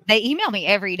email me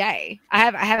every day. I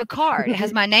have a card. It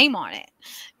has my name on it.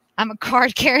 I'm a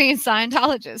card carrying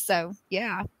Scientologist. So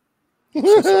yeah.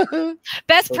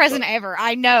 Best present ever.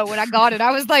 I know when I got it,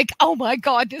 I was like, oh my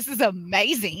God, this is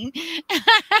amazing.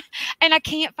 And I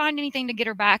can't find anything to get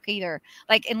her back either.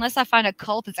 Like, unless I find a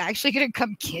cult that's actually going to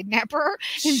come kidnap her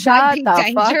and Shut the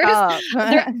dangerous.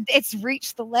 Fuck up. It's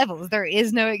reached the levels. There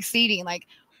is no exceeding. Like,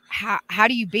 how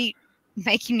do you beat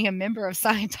making me a member of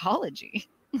Scientology?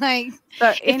 Like,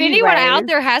 if anyone out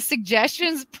there has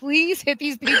suggestions, please hit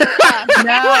these people up.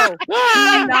 No,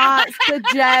 do not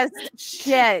suggest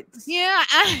shit. Yeah,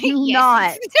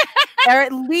 not. Or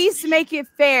at least make it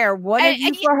fair. One of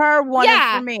you for her, one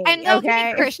for me. And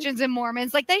okay, Christians and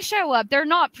Mormons, like, they show up. They're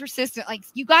not persistent. Like,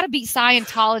 you got to beat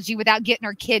Scientology without getting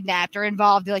her kidnapped or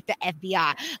involved in, like, the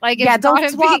FBI. Like, don't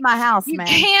swap my house, man.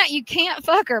 You can't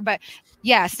fuck her. But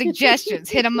yeah, suggestions.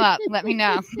 Hit them up. Let me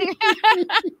know.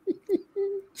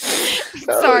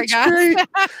 Sorry, guys.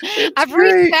 I've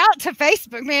reached out to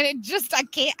Facebook, man. I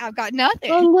can't. I've got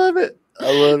nothing. I love it.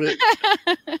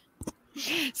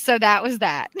 So that was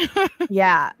that.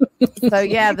 Yeah. So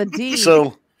yeah, the Deep.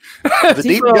 So the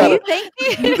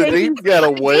Deep got a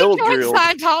whale drill.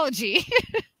 Scientology.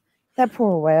 That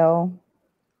poor whale.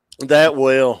 That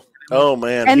whale. Oh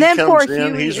man. And then poor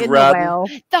Huey he's in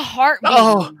riding. The heart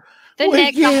beating.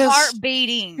 The heart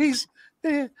beating.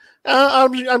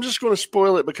 I'm just going to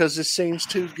spoil it because this scene's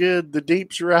too good. The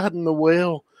Deep's riding the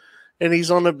whale, and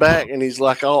he's on the back, and he's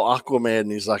like all Aquaman,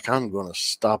 and he's like, I'm going to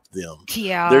stop them.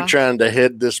 Yeah. They're trying to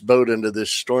head this boat into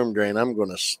this storm drain. I'm going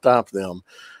to stop them.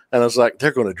 And I was like,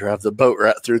 they're going to drive the boat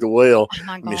right through the whale. Oh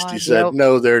my God, Misty said,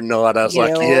 no, they're not. I was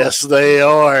like, yes, they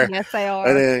are. Yes, they are.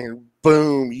 And then,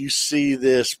 boom, you see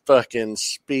this fucking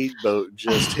speedboat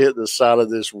just hit the side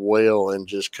of this whale and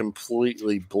just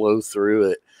completely blow through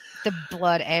it. The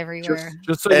blood everywhere.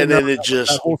 Just so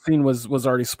that whole scene was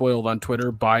already spoiled on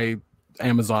Twitter by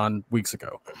Amazon weeks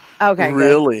ago. Okay,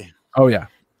 really? Good. Oh yeah.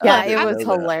 Yeah, it was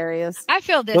hilarious. I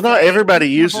feel this. Well, not everybody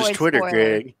uses Twitter,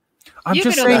 Greg. I'm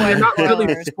just saying you're not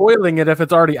really spoiling it if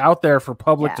it's already out there for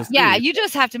public to see. Yeah, you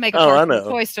just have to make a personal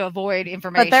choice to avoid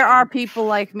information. But there are people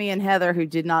like me and Heather who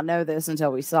did not know this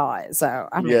until we saw it. So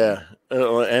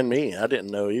and me, I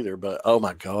didn't know either. But oh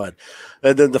my God!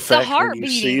 And then the fact when you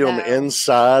see them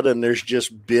inside and there's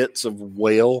just bits of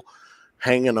whale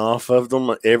hanging off of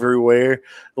them everywhere,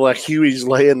 like Huey's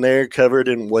laying there covered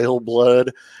in whale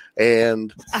blood.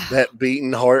 And that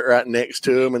beating heart right next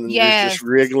to him, and there's just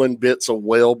wriggling bits of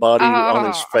whale body on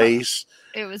his face.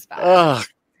 It was bad. Oh,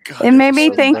 God, it made me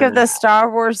think of the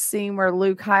Star Wars scene where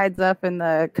Luke hides up in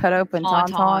the cut open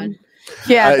tauntaun.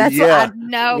 Yeah, that's what I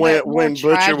know. When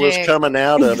Butcher was coming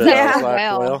out of it,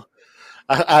 I was like,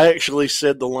 I actually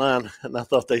said the line, and I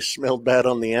thought they smelled bad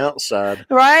on the outside.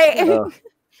 Right? At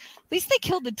least they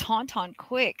killed the Tauntaun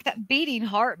quick. That beating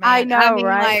heart, man. I know,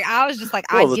 right? Like, I was just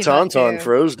like, well, the Tauntaun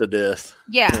froze to death.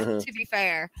 Yeah, to be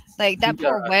fair. Like, that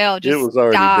poor whale just it was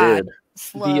already died dead.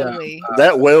 slowly.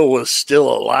 That whale was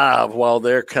still alive while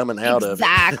they're coming out of it.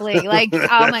 Exactly. Like,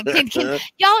 I'm like,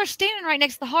 y'all are standing right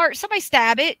next to the heart. Somebody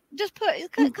stab it. Just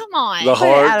come on. The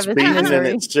heart's beating and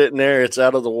it's sitting there. It's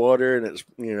out of the water and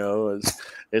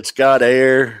it's got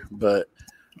air, but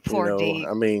poor Deep.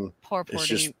 I mean, poor it's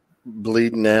just Deep.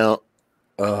 bleeding out.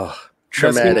 Oh,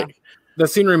 traumatic. That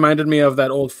scene reminded me of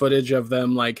that old footage of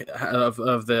them, like of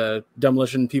the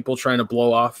demolition people trying to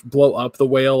blow up the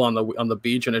whale on the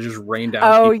beach, and it just rained down.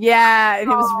 Oh yeah,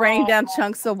 and it was raining down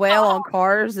chunks of whale on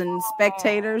cars and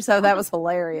spectators. So that was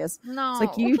hilarious. No, it's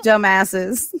like, you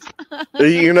dumbasses.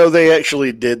 They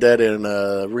actually did that in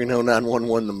Reno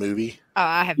 911, the movie. Oh,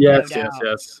 I have yes.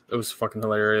 It was fucking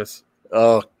hilarious.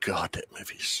 Oh god, that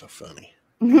movie's so funny.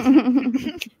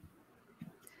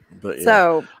 But yeah,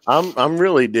 so I'm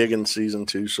really digging season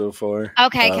 2 so far.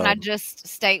 Okay, can I just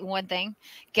state one thing?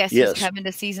 Guess who's coming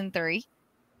to season 3?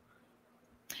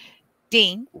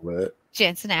 Dean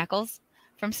Jensen Ackles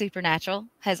from Supernatural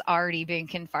has already been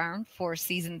confirmed for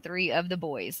season 3 of The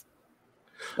Boys.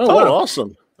 Oh,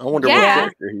 awesome! I wonder what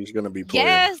character he's going to be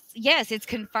playing. Yes, it's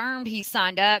confirmed he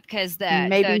signed up because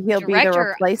maybe he'll be the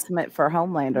replacement for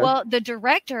Homelander. Well, the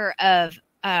director of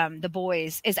The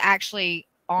Boys is actually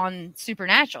on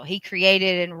Supernatural. He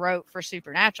created and wrote for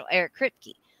Supernatural, Eric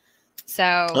Kripke.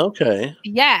 So okay,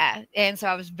 yeah, and so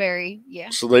I was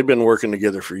So they've been working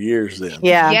together for years, then.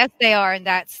 Yeah, yes, they are, and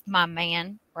that's my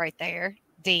man right there,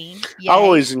 Dean. Yay. I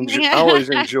always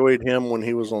enjoyed him when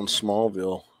he was on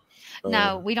Smallville.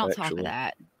 No, we don't talk of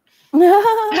that. we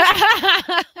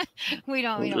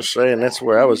don't. I'm just saying that's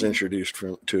where I was introduced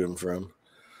to him from.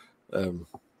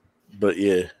 But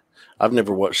yeah, I've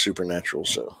never watched Supernatural,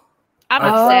 so. I'm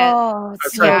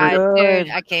upset. Dude,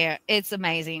 I can't. It's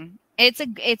amazing. It's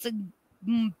a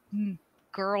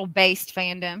girl-based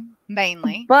fandom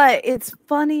mainly, but it's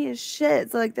funny as shit.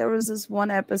 It's like there was this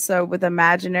one episode with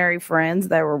imaginary friends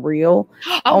that were real.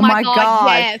 Oh my god!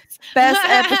 Yes. Best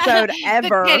episode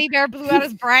ever. The teddy bear blew out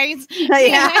his brains.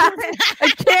 Yeah, I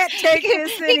can't take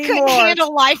this anymore. He couldn't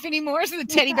handle life anymore, so the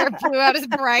teddy bear blew out his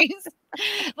brains.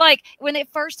 Like when it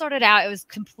first started out, it was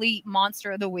complete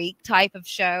monster of the week type of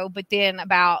show, but then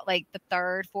about like the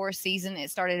 3rd, 4th season,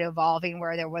 it started evolving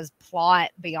where there was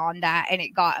plot beyond that, and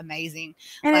it got amazing.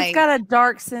 And it's got a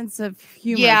dark sense of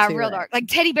humor. Yeah, real dark. Like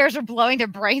teddy bears are blowing their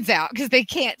brains out because they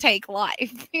can't take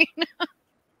life.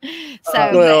 So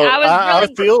I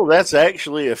feel that's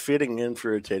actually a fitting in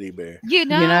for a teddy bear.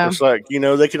 It's like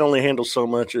they can only handle so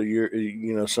much of your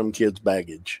some kid's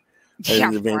baggage.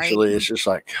 And eventually it's just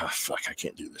like, oh, fuck, I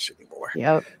can't do this anymore.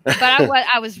 Yep. But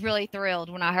I was really thrilled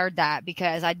when I heard that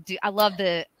because I love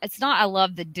the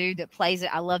dude that plays it.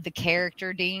 I love the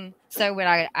character, Dean. So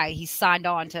when he signed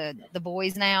on to The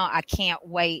Boys now, I can't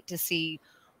wait to see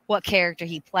what character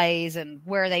he plays and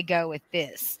where they go with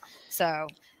this. So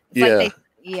I'm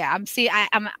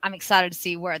excited to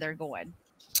see where they're going.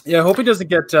 Yeah, I hope he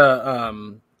doesn't get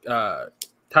typecast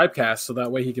so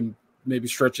that way he can maybe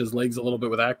stretch his legs a little bit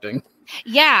with acting.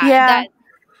 Yeah.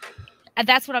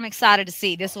 That's what I'm excited to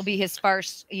see. This will be his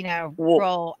first,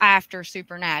 role after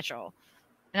Supernatural.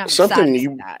 And I'm excited to see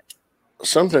that.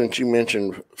 Something that you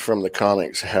mentioned from the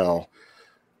comics, how,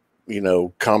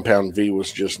 Compound V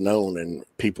was just known and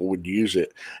people would use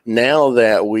it. Now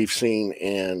that we've seen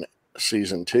in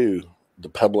season 2, the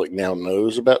public now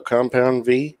knows about Compound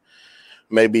V.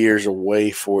 Maybe there's a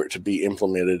way for it to be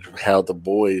implemented how The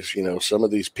Boys, some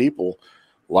of these people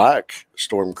like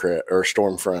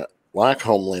Stormfront, like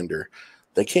Homelander,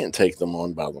 they can't take them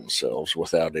on by themselves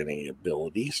without any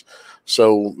abilities.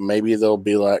 So maybe they'll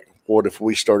be like, what if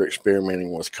we start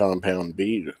experimenting with Compound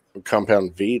V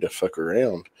to fuck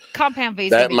around? Compound V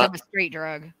is going to become a street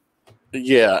drug.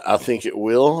 Yeah, I think it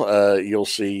will. You'll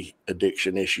see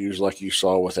addiction issues like you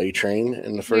saw with A-Train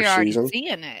in the first season.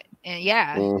 Seeing it. And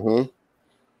yeah. Mm-hmm.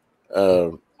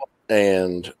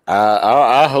 And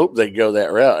I hope they go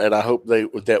that route, and I hope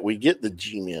that we get the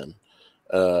G-Men,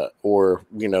 or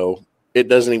it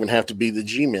doesn't even have to be the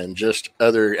G-Men, just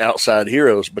other outside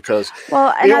heroes, because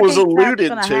it was alluded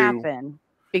to. Happen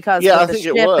because of the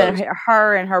ship and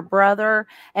her and her brother,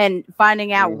 and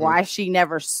finding out why she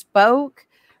never spoke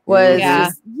was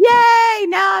just, yay!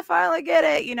 Now I finally get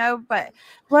it, But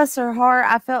bless her heart,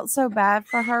 I felt so bad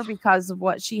for her because of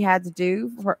what she had to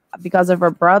do because of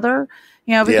her brother.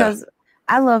 Because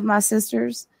I love my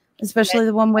sisters, especially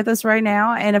the one with us right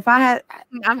now. And if I had,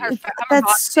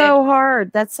 that's so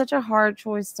hard. That's such a hard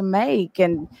choice to make.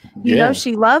 And you know,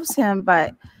 she loves him,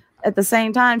 but at the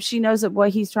same time, she knows that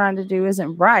what he's trying to do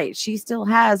isn't right. She still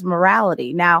has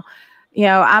morality. Now, you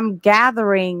know, I'm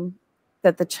gathering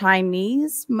that the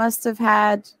Chinese must have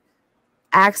had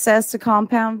access to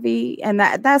Compound V, and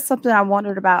that's something I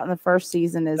wondered about in the first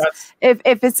season. Is if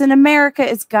it's in America,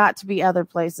 it's got to be other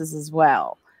places as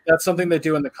well. That's something they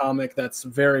do in the comic that's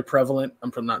very prevalent.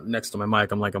 I'm from not next to my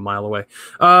mic. I'm like a mile away.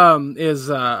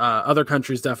 Other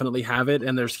countries definitely have it,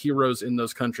 and there's heroes in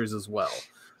those countries as well.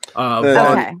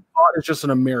 Vought is just an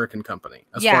American company.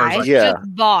 As far as just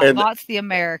Vought. Vaught's the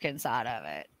American side of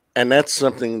it. And that's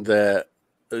something that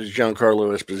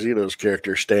Giancarlo Esposito's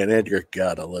character, Stan Edgar,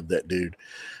 God, I love that dude.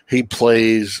 He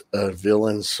plays a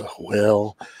villain so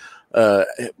well.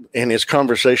 In his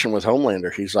conversation with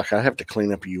Homelander, he's like, I have to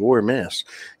clean up your mess.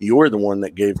 You're the one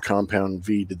that gave Compound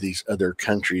V to these other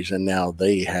countries, and now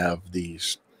they have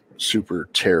these super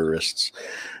terrorists.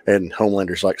 And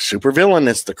Homelander's like, super villain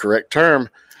is the correct term.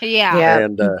 Yeah.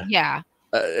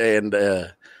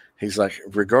 And he's like,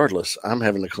 regardless, I'm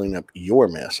having to clean up your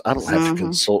mess. I don't have to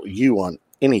consult you on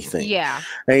anything. Yeah.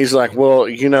 And he's like, well,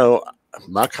 you know,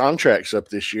 my contract's up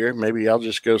this year. Maybe I'll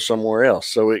just go somewhere else.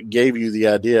 So it gave you the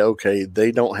idea, okay,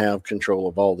 they don't have control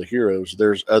of all the heroes.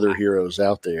 There's other heroes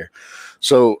out there.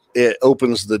 So it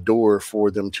opens the door for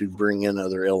them to bring in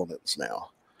other elements now.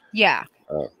 Yeah.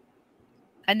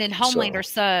 And then Homelander's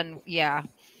son,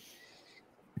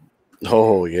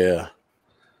 Oh, yeah.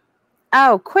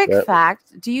 Oh, quick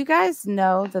fact. Do you guys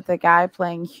know that the guy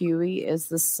playing Huey is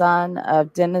the son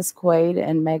of Dennis Quaid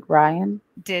and Meg Ryan?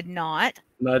 Did not.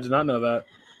 No, I did not know that.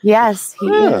 Yes, he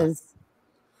is.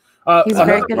 He's a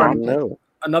very good actor.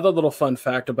 Another little fun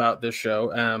fact about this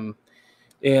show.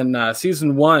 In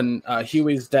season 1,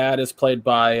 Huey's dad is played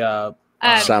by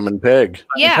Simon Pegg.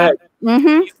 Yeah.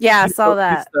 Mm-hmm. Yeah, I saw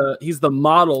that. He's the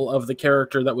model of the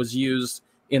character that was used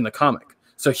in the comic.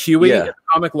 So Huey in the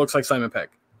comic looks like Simon Pegg.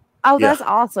 Oh, that's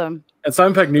awesome. And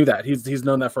Simon Pegg knew that. He's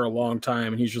known that for a long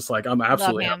time, and he's just like, I'm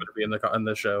absolutely happy to be in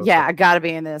the show. Yeah, I gotta be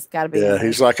in this.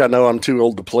 He's like, I know I'm too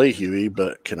old to play Huey,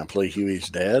 but can I play Huey's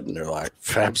dad? And they're like,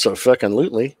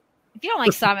 absolutely. If you don't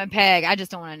like Simon Pegg, I just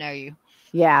don't want to know you.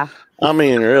 Yeah. I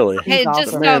mean, really. Hey,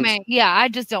 just know me. Yeah, I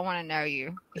just don't want to know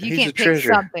you. If you can't pick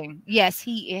something. Yes,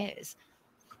 he is.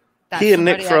 He and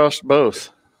Nick Frost both.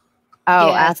 Oh,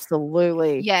 yes.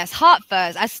 Absolutely. Yes, Hot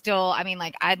Fuzz. I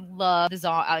love the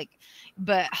zombie,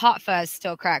 but Hot Fuzz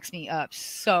still cracks me up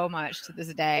so much to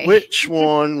this day. Which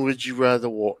one would you rather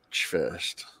watch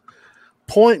first?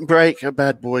 Point Break or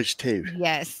Bad Boys 2?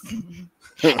 Yes.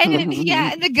 And then,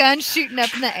 and the gun shooting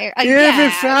up in the air. You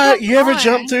ever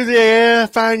jump through the air,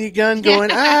 find your gun going,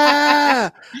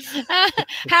 ah?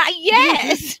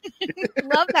 Yes.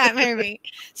 Love that movie.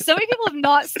 So many people have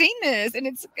not seen this, and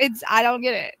it's I don't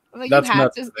get it. Like, you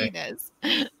have to see this.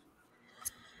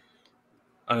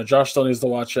 Josh still needs to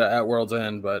watch At World's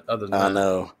End, but other than that. I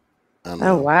know.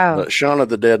 Oh, wow. But Shaun of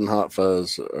the Dead and Hot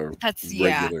Fuzz are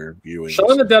regular viewing.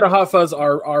 Shaun of the Dead and Hot Fuzz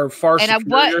are far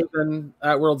superior than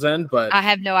At World's End, but I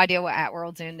have no idea what At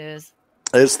World's End is.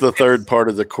 It's the third part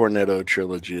of the Cornetto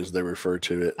trilogy, as they refer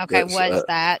to it. Okay, what's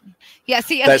that? Yeah,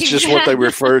 see, that's just what they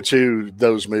refer to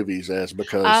those movies as,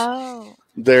 because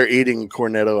they're eating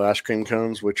Cornetto ice cream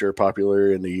cones, which are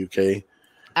popular in the UK.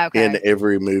 Okay. In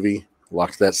every movie.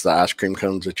 Like, that's the ice cream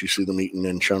cones that you see them eating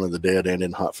in Shaun of the Dead and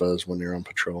in Hot Fuzz when they're on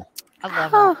patrol. I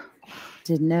love it.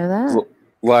 Didn't know that.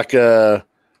 Like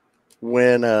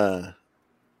when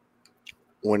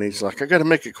he's like, I got to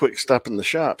make a quick stop in the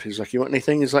shop. He's like, you want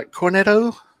anything? He's like,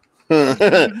 Cornetto?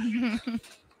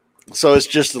 So it's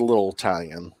just a little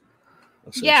tie-in.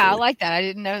 Yeah, I like that. I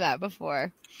didn't know that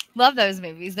before. Love those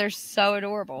movies. They're so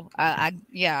adorable.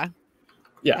 Yeah.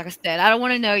 Like I said, I don't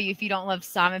want to know you if you don't love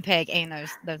Simon Pegg and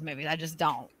those movies. I just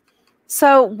don't.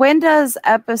 So when does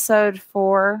episode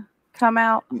 4 come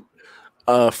out?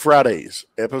 Fridays.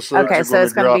 Episodes are so going it's to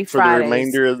drop for Fridays. the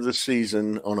remainder of the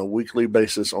season on a weekly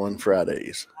basis on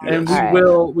Fridays. And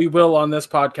we will on this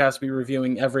podcast be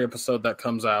reviewing every episode that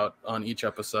comes out on each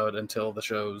episode until the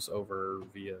show's over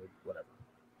via whatever.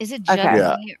 Is it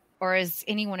just me, or is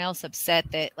anyone else upset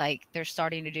that like they're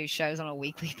starting to do shows on a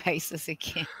weekly basis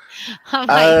again?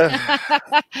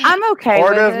 I'm okay.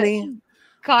 Part of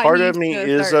me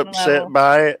is upset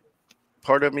by it.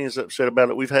 Part of me is upset about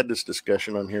it. We've had this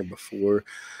discussion on here before.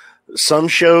 Some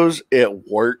shows, it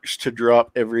works to drop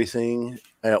everything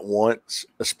at once,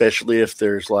 especially if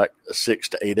there's like a 6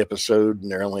 to 8 episode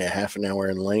and they're only a half an hour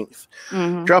in length.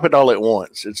 Mm-hmm. Drop it all at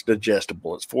once. It's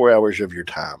digestible. It's 4 hours of your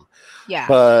time. Yeah.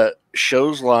 But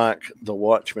shows like The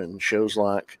Watchmen, shows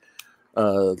like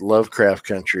Lovecraft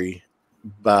Country,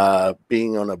 by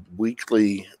being on a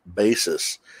weekly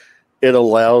basis, it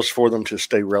allows for them to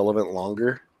stay relevant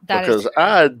longer. Because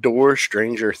I adore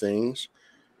Stranger Things,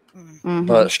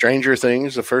 but Stranger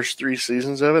Things, the first 3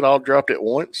 seasons of it, all dropped at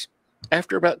once.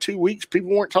 After about 2 weeks,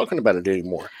 people weren't talking about it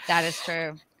anymore. That is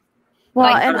true.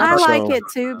 Well, and I like it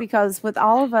too, because with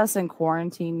all of us in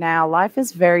quarantine now, life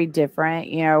is very different.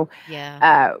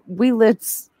 We lived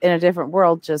in a different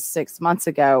world just 6 months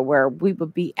ago, where we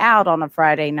would be out on a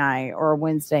Friday night or a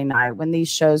Wednesday night when these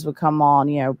shows would come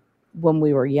on, when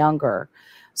we were younger.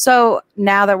 So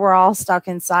now that we're all stuck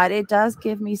inside, it does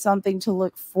give me something to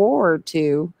look forward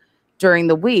to during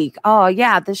the week. Oh,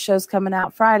 yeah, this show's coming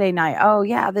out Friday night. Oh,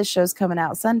 yeah, this show's coming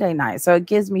out Sunday night. So it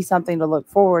gives me something to look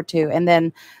forward to. And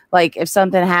then, like, if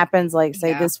something happens, like,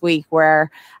 say, this week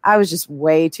where I was just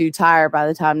way too tired by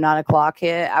the time 9 o'clock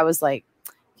hit, I was like,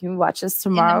 can we watch this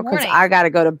tomorrow? Because I got to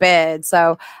go to bed.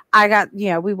 So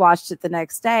we watched it the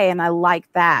next day. And I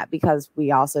like that, because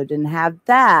we also didn't have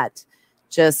that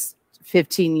just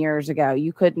 15 years ago.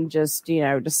 You couldn't just,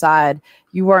 decide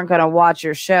you weren't going to watch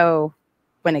your show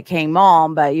when it came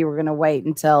on, but you were going to wait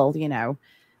until,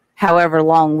 however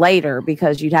long later,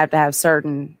 because you'd have to have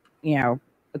certain,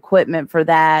 equipment for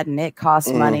that, and it costs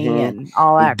money and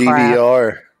all that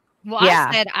DVR. crap. Well,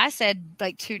 yeah. I said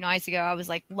like 2 nights ago, I was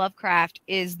like, Lovecraft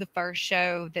is the first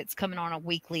show that's coming on a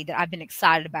weekly that I've been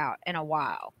excited about in a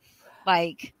while.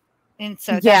 And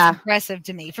so that's impressive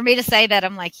to me. For me to say that,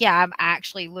 I'm like, yeah, I'm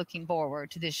actually looking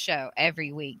forward to this show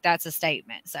every week. That's a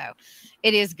statement. So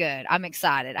it is good. I'm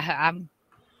excited. I'm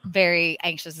very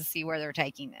anxious to see where they're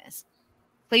taking this.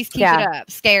 Please keep it up.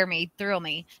 Scare me. Thrill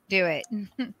me. Do it.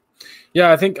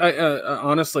 Yeah, I think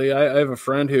honestly, I have a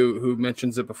friend who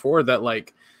mentions it before, that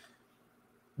like,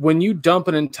 when you dump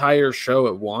an entire show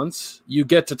at once, you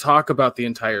get to talk about the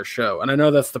entire show. And I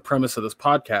know that's the premise of this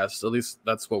podcast. At least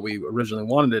that's what we originally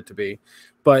wanted it to be.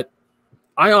 But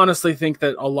I honestly think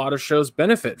that a lot of shows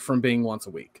benefit from being once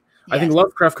a week. Yes. I think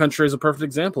Lovecraft Country is a perfect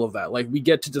example of that. Like, we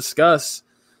get to discuss,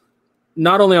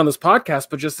 not only on this podcast,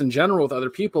 but just in general with other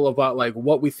people, about like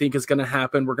what we think is going to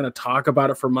happen. We're going to talk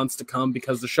about it for months to come,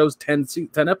 because the show's 10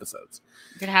 episodes.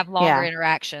 You're going to have longer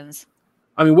interactions.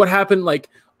 I mean, what happened? Like,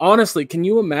 honestly, can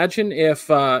you imagine if,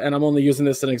 and I'm only using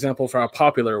this as an example for how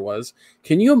popular it was,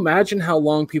 can you imagine how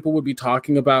long people would be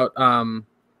talking about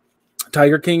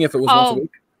Tiger King if it was once a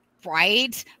week?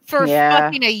 Right? For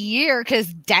fucking a year,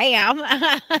 because damn.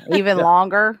 Even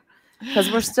longer?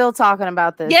 Because we're still talking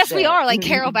about this. Yes, we are. Like,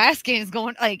 Carol Baskin is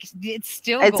going, like, it's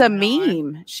a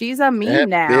meme. On. She's a meme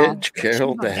now. Bitch,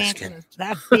 Carol Baskin.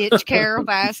 That bitch, Carol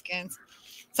Baskin.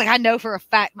 It's like, I know for a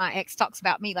fact my ex talks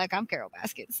about me like I'm Carol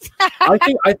Baskins. I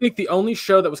think the only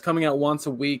show that was coming out once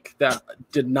a week that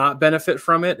did not benefit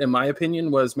from it, in my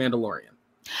opinion, was Mandalorian.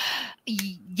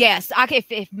 Yes,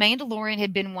 if Mandalorian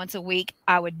had been once a week,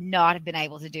 I would not have been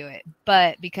able to do it.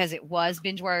 But because it was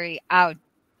binge-worthy, I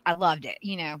loved it.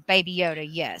 Baby Yoda,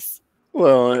 yes.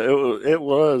 Well, it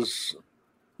was.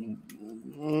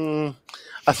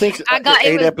 I think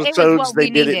 8 episodes, they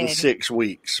did it in 6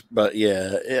 weeks. But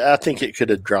yeah, I think it could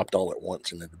have dropped all at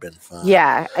once and it'd have been fine.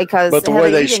 Yeah, because but the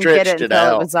way they stretched it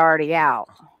out, it was already out.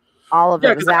 All of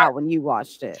it was out when you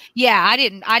watched it. Yeah, I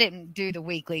didn't do the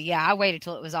weekly. Yeah, I waited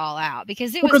till it was all out,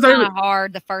 because it was kind of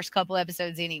hard the first couple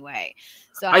episodes anyway.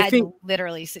 So I had to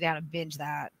literally sit down and binge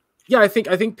that. Yeah, I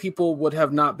think people would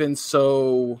have not been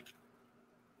so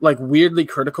like weirdly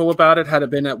critical about it had it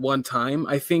been at one time.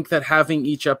 I think that having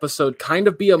each episode kind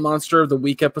of be a Monster of the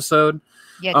Week episode.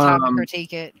 Yeah, time to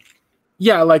critique it.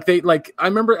 Yeah, I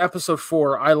remember episode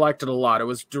 4. I liked it a lot. It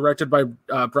was directed by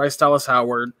Bryce Dallas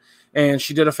Howard, and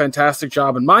she did a fantastic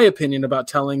job, in my opinion, about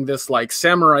telling this like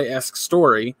samurai-esque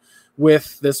story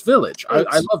with this village.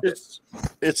 I loved it.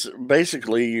 It's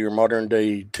basically your modern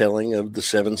day telling of the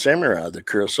Seven Samurai, the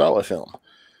Kurosawa film,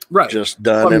 right? Just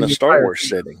done in a Star Wars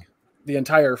setting. The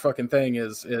entire fucking thing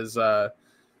is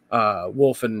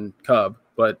wolf and cub,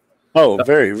 but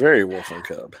very, very wolf and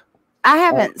cub. I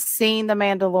haven't seen The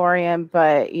Mandalorian,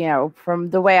 but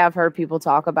from the way I've heard people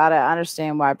talk about it, I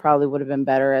understand why it probably would have been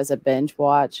better as a binge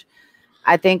watch.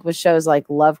 I think with shows like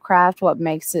Lovecraft, what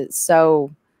makes it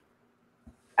so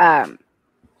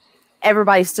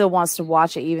everybody still wants to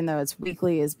watch it, even though it's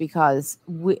weekly, is because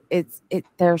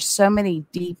there's so many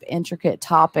deep, intricate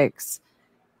topics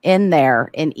in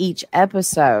there in each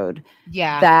episode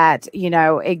that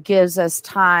it gives us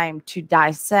time to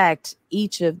dissect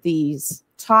each of these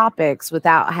topics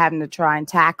without having to try and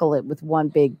tackle it with one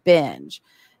big binge.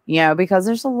 because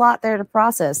there's a lot there to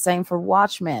process. Same for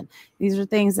Watchmen. These are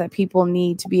things that people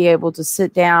need to be able to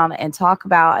sit down and talk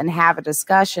about and have a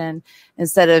discussion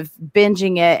instead of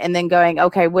binging it and then going,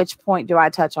 okay, which point do I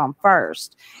touch on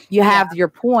first? You have your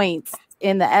points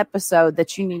in the episode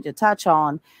that you need to touch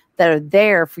on that are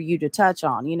there for you to touch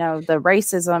on. The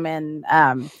racism in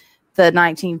the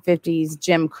 1950s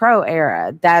Jim Crow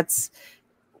era,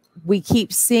 we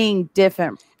keep seeing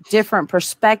different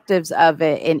perspectives of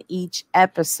it in each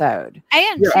episode.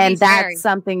 And that's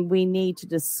something we need to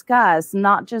discuss,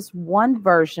 not just one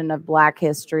version of Black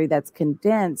history that's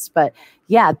condensed, but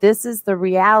this is the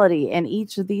reality. And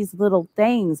each of these little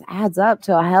things adds up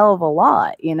to a hell of a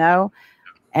lot,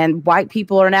 and white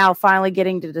people are now finally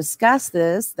getting to discuss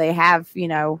this. They have,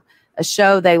 a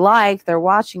show they like, they're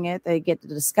watching it, they get to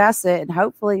discuss it, and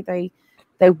hopefully they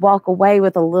walk away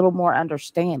with a little more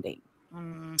understanding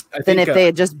than if they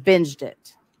had just binged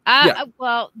it.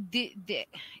 Well,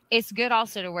 it's good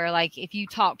also to where, like, if you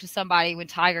talk to somebody with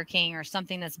Tiger King or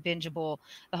something that's bingeable,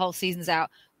 the whole season's out,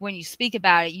 when you speak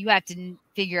about it, you have to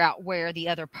figure out where the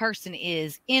other person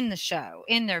is in the show,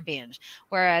 in their binge.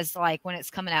 Whereas, like, when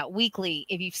it's coming out weekly,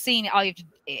 if you've seen it,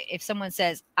 if someone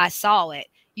says, I saw it,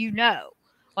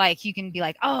 like, you can be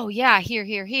like, oh yeah,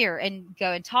 here, and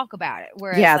go and talk about it.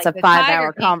 Whereas, it's a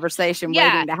 5-hour conversation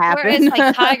waiting to happen. Whereas,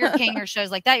 like, Tiger King or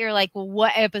shows like that, you're like, well,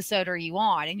 what episode are you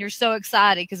on? And you're so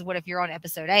excited because what if you're on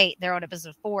episode 8, they're on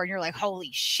episode 4, and you're like, holy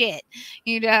shit,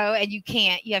 and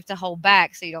you have to hold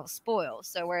back so you don't spoil.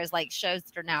 So whereas, like, shows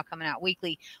that are now coming out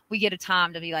weekly, we get a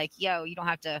time to be like, yo, you don't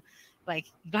have to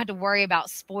worry about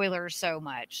spoilers so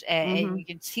much, and you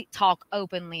can talk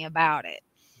openly about it.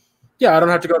 Yeah, I don't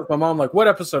have to go to my mom like, what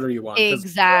episode are you on?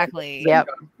 Exactly. Yep.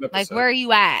 Like, where are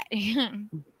you at?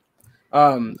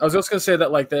 I was just going to say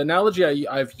that, like, the analogy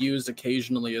I've used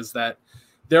occasionally is that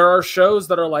there are shows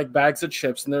that are like bags of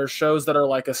chips, and there are shows that are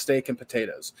like a steak and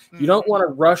potatoes. You don't want to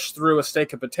rush through a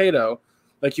steak and potato.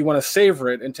 Like, you want to savor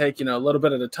it and take, a little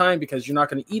bit at a time, because you're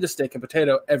not going to eat a steak and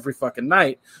potato every fucking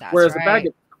night. Whereas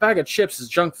a bag of chips is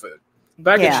junk food. A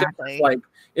bag of chips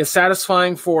is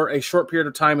satisfying for a short period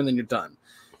of time, and then you're done.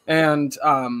 And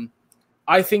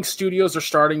I think studios are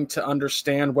starting to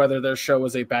understand whether their show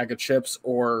is a bag of chips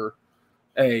or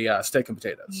a steak and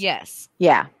potatoes. Yes.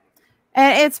 Yeah.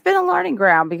 And it's been a learning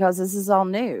ground because this is all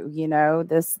new,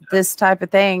 this type of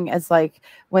thing. It's like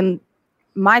when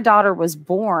my daughter was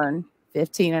born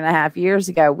 15 and a half years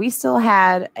ago, we still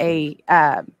had a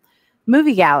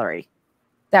movie gallery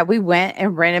that we went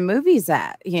and rented movies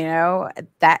at,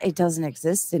 that it doesn't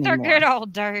exist anymore. They're good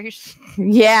old days.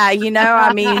 Yeah.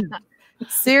 I mean,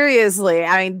 seriously,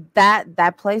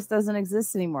 that place doesn't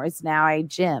exist anymore. It's now a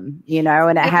gym,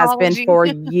 and it has been for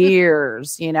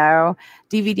years,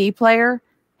 DVD player,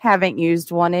 haven't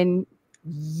used one in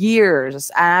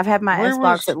years. And I've had my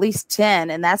Xbox at least 10,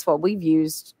 and that's what we've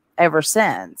used ever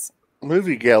since.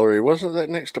 Movie gallery, wasn't that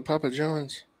next to Papa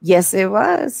John's? Yes, it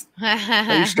was.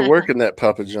 I used to work in that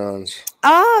Papa John's.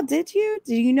 Oh, did you?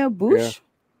 Do you know Bush?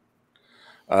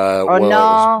 Yeah. Well,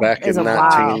 no, it was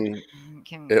back in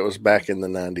It was back in the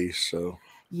 90s, so.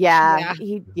 Yeah.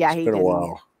 He been a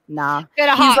while. Nah.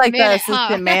 He's like the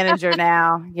assistant manager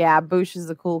now. Yeah, Bush is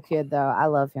a cool kid, though. I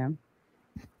love him.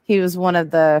 He was one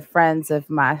of the friends of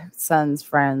my son's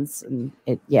friends, and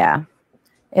it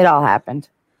all happened.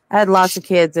 I had lots of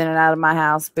kids in and out of my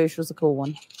house. Bush was a cool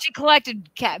one. She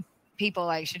collected cat people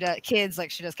like she does kids,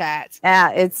 like she does cats.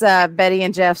 Yeah, it's Betty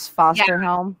and Jeff's foster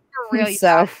home. Really,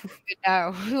 so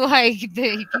like if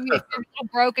you're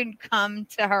broken, come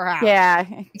to her house. Yeah,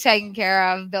 taken care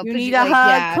of. They'll you need a hug.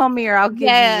 Yeah. Come here, I'll give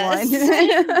you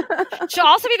one. She'll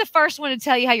also be the first one to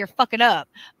tell you how you're fucking up.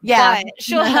 Yeah, but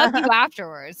she'll hug you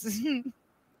afterwards.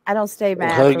 I don't stay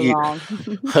mad for long.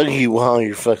 Hug you while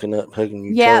you're fucking up, hugging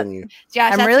you, telling you.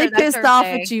 Josh, I'm really pissed off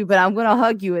at you, but I'm going to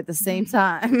hug you at the same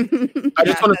time. I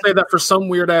just want to say that for some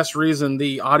weird ass reason,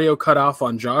 the audio cut off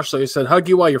on Josh, so he said, "Hug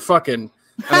you while you're fucking."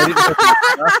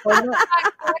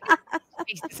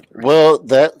 Well,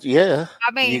 you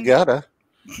gotta.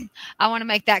 I want to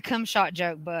make that cum shot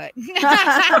joke, but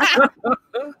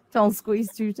don't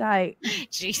squeeze too tight.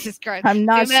 Jesus Christ, I'm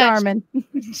not Charmin.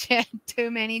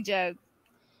 Too many jokes.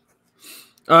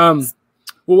 Well,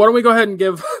 why don't we go ahead and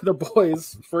give the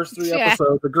boys first 3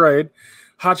 episodes a grade?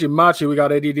 Hachi Machi, we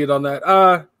got ADD'd on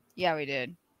that. Yeah, we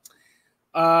did.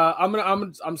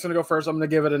 I'm just gonna go first. I'm gonna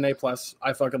give it an A+.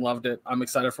 I fucking loved it. I'm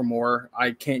excited for more.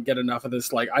 I can't get enough of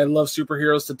this. Like, I love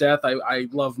superheroes to death. I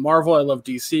love Marvel. I love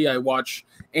DC. I watch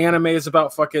animes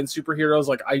about fucking superheroes.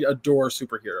 Like, I adore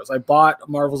superheroes. I bought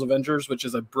Marvel's Avengers, which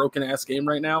is a broken ass game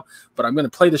right now, but I'm gonna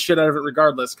play the shit out of it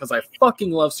regardless because I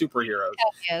fucking love superheroes.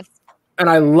 Yes. And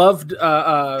I loved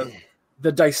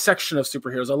the dissection of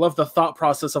superheroes. I love the thought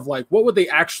process of like, what would they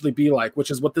actually be like,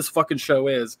 which is what this fucking show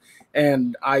is.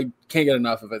 And I can't get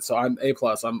enough of it. So I'm A+.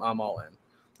 I'm all in.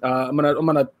 I'm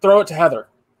gonna throw it to Heather.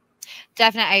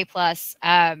 Definite A+.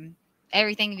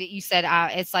 Everything that you said,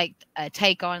 it's like a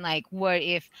take on like, what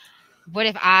if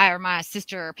I or my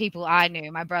sister or people I knew,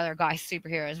 my brother, got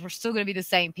superheroes? We're still going to be the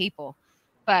same people,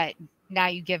 but now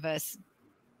you give us,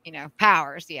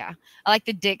 powers. Yeah, I like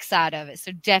the dick side of it.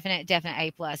 So definite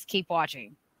A+. Keep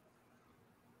watching.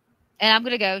 And I'm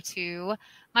going to go to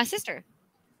my sister.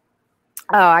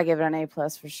 Oh, I give it an A+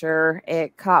 for sure.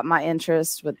 It caught my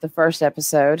interest with the first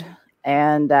episode,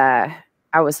 and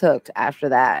I was hooked after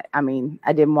that. I mean,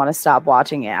 I didn't want to stop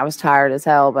watching it. I was tired as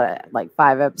hell, but like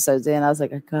 5 episodes in, I was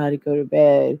like, I gotta go to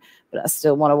bed, but I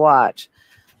still want to watch.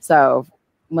 So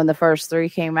when the first 3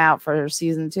 came out for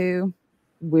season 2,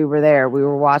 we were there. We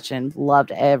were watching,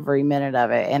 loved every minute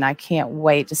of it, and I can't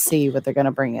wait to see what they're going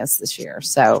to bring us this year.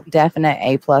 So definite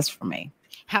A+ for me.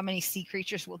 How many sea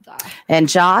creatures will die? And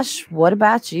Josh, what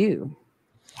about you?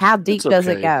 How deep does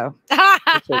it go?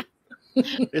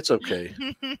 It's okay.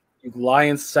 You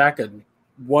lion sack of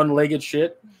one-legged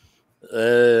shit.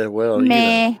 Well,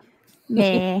 meh.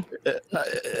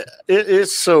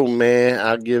 It's so meh.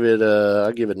 I give it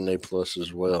an A+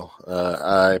 as well.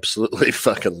 I absolutely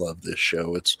fucking love this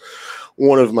show. It's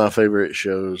one of my favorite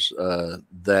shows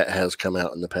that has come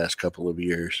out in the past couple of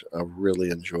years. I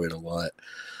really enjoy it a lot.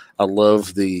 I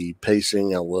love the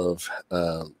pacing. I love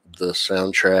the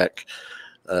soundtrack.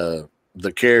 The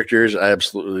characters. I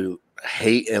absolutely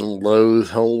hate and loathe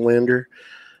Homelander.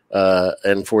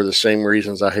 And for the same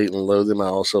reasons I hate and loathe him, I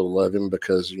also love him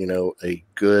because, a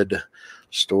good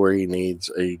story needs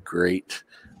a great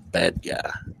bad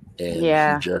guy. And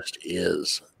he just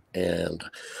is. And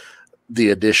the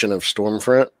addition of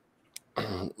Stormfront,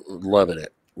 loving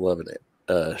it.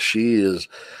 She is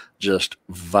just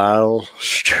vile,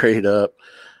 straight up,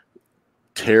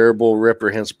 terrible,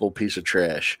 reprehensible piece of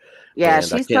trash. Yeah, and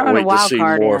she's throwing a wild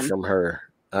card more in. from her.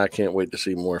 I can't wait to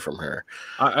see more from her.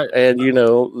 And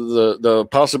the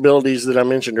possibilities that I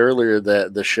mentioned earlier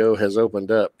that the show has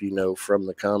opened up, from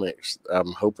the comics.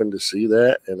 I'm hoping to see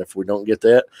that, and if we don't get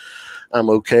that, I'm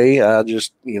okay. I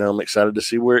just, I'm excited to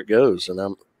see where it goes, and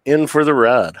I'm in for the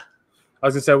ride. I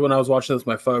was gonna say, when I was watching this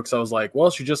with my folks, I was like, well,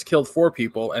 she just killed 4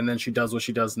 people, and then she does what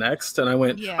she does next, and I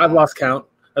went, I've lost count.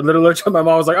 I literally looked at my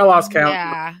mom, I was like, I lost count.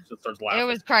 Yeah, it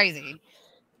was crazy.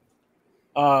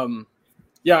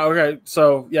 Yeah, okay.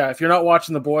 So, if you're not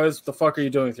watching The Boys, what the fuck are you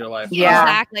doing with your life? Yeah.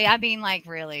 Exactly. I mean, like,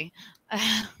 really.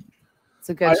 It's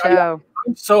a good show.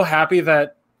 I'm so happy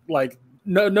that, like,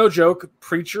 no joke,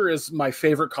 Preacher is my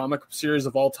favorite comic series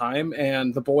of all time,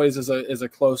 and The Boys is a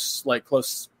close, no,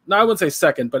 I wouldn't say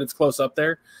second, but it's close up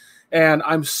there. And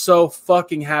I'm so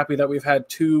fucking happy that we've had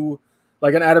 2,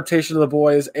 like, an adaptation of The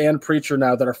Boys and Preacher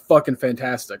now that are fucking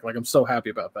fantastic. Like, I'm so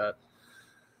happy about that.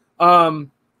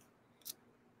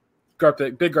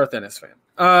 Big Garth Ennis fan.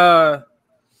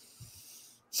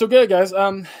 So good, guys.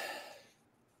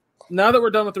 Now that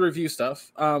we're done with the review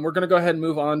stuff, we're going to go ahead and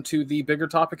move on to the bigger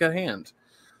topic at hand.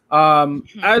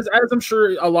 As I'm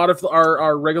sure a lot of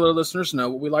our regular listeners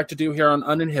know, what we like to do here on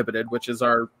Uninhibited, which is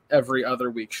our every other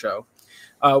week show,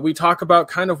 we talk about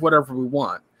kind of whatever we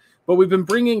want. But we've been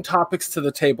bringing topics to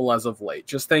the table as of late,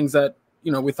 just things that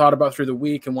we thought about through the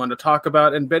week and wanted to talk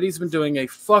about. And Betty's been doing a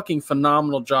fucking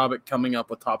phenomenal job at coming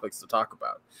up with topics to talk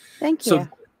about. Thank you. So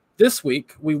this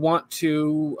week we want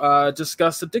to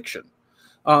discuss addiction,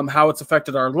 how it's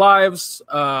affected our lives,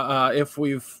 if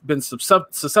we've been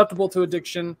susceptible to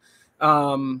addiction,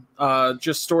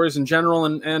 just stories in general,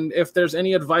 and if there's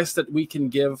any advice that we can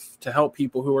give to help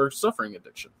people who are suffering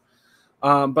addiction.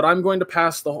 But I'm going to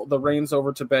pass the reins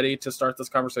over to Betty to start this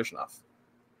conversation off.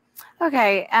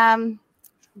 Okay.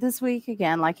 This week,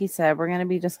 again, like you said, we're going to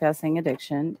be discussing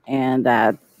addiction,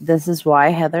 and this is why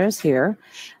Heather is here.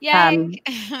 Yay.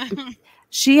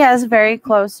 She has a very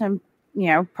close and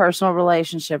personal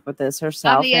relationship with this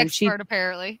herself. I'm the expert,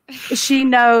 apparently. She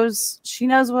knows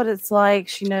what it's like.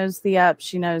 She knows the ups,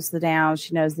 she knows the downs,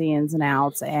 she knows the ins and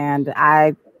outs, and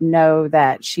I know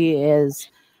that she is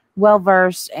well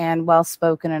versed and well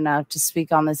spoken enough to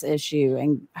speak on this issue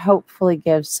and hopefully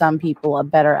give some people a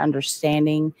better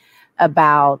understanding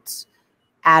about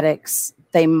addicts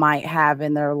they might have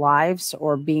in their lives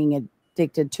or being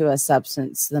addicted to a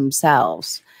substance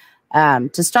themselves.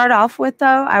 To start off with,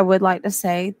 though, I would like to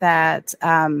say that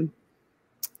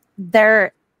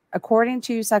according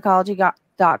to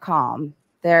psychology.com,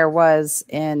 there was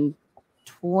in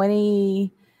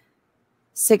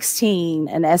 2016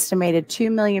 an estimated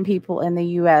 2 million people in the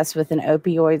U.S. with an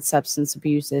opioid substance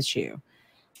abuse issue.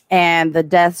 And the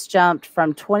deaths jumped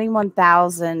from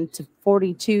 21,000 to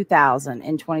 42,000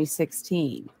 in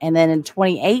 2016. And then in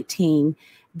 2018,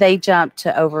 they jumped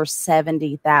to over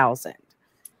 70,000.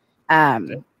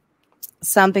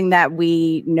 Something that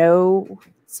we know,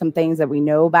 some things that we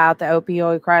know about the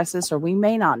opioid crisis, or we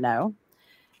may not know,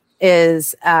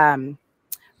 is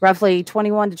roughly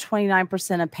 21 to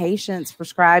 29% of patients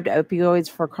prescribed opioids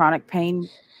for chronic pain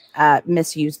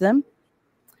misuse them.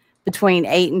 Between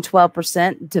 8 and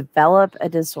 12% develop a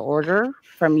disorder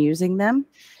from using them.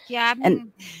 Yeah.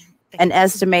 And an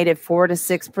estimated 4 to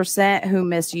 6% who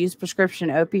misuse prescription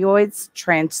opioids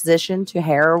transition to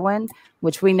heroin,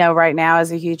 which we know right now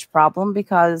is a huge problem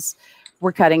because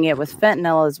we're cutting it with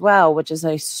fentanyl as well, which is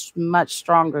a much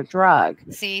stronger drug.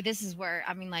 See, this is where,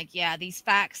 I mean, like, yeah, these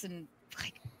facts and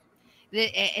like,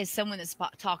 as someone that's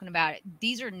talking about it,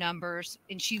 these are numbers,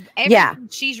 and everything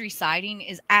she's reciting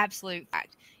is absolute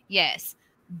fact. Yes.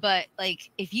 But like,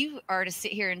 if you are to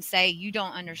sit here and say you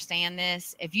don't understand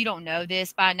this, if you don't know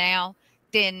this by now,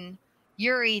 then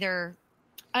you're either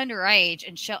underage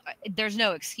and there's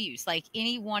no excuse. Like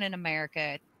anyone in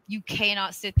America, you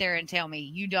cannot sit there and tell me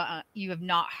you have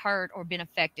not heard or been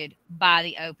affected by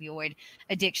the opioid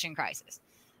addiction crisis.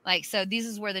 Like, so this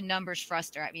is where the numbers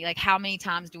frustrate me. Like, how many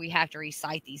times do we have to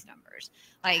recite these numbers?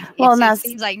 Like, it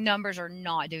seems like numbers are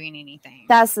not doing anything.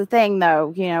 That's the thing,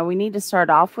 though. You know, we need to start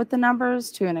off with the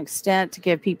numbers to an extent to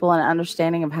give people an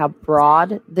understanding of how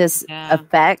broad this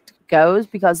effect goes,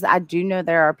 because I do know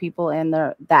there are people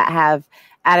that have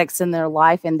addicts in their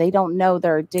life and they don't know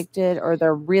they're addicted, or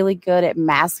they're really good at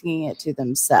masking it to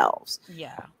themselves.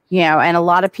 Yeah. You know, and a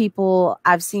lot of people,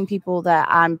 I've seen people that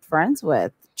I'm friends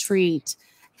with treat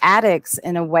addicts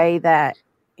in a way that,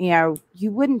 you know,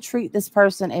 you wouldn't treat this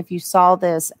person if you saw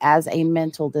this as a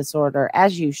mental disorder,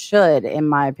 as you should, in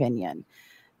my opinion.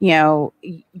 You know,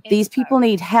 these people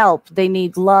need help. They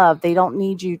need love. They don't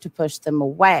need you to push them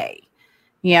away.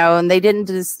 You know, and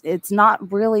it's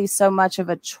not really so much of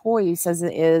a choice as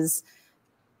it is.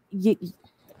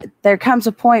 There comes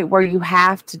a point where you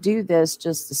have to do this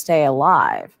just to stay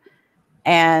alive.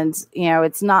 And, you know,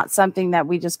 it's not something that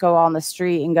we just go on the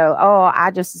street and go, oh, I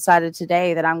just decided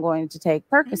today that I'm going to take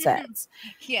Percocets.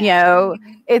 You know,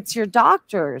 it's your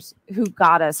doctors who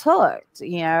got us hooked.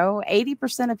 You know,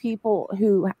 80% of people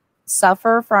who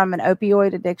suffer from an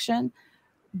opioid addiction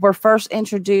were first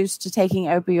introduced to taking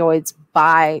opioids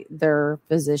by their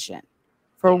physician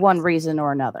for one reason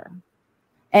or another.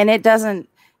 And it doesn't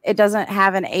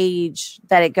have an age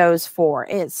that it goes for.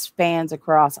 It spans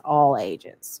across all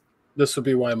ages. This would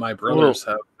be why my brothers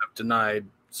have denied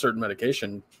certain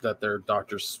medication that their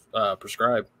doctors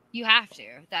prescribe. You have to.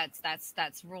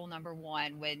 That's rule number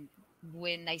one.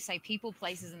 When they say people,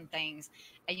 places, and things,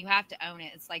 and you have to own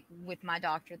it. It's like with my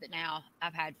doctor that now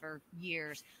I've had for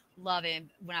years. Love him.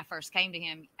 When I first came to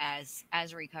him as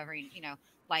a recovering, you know,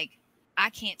 like I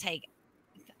can take,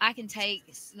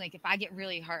 like if I get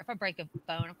really hurt, if I break a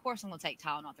bone, of course I'm going to take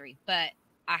Tylenol 3, but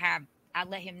I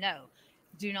let him know.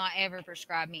 Do not ever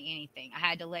prescribe me anything. I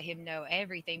had to let him know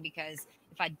everything, because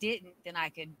if I didn't, then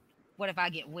what if I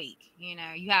get weak? You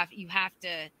know, you have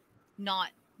to not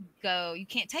go, you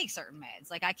can't take certain meds.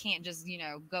 Like I can't just, you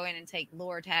know, go in and take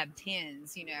Lortab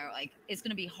 10s, you know, like it's going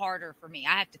to be harder for me.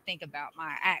 I have to think about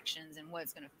my actions and what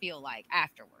it's going to feel like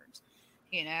afterwards,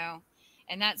 you know?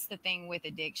 And that's the thing with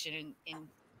addiction. And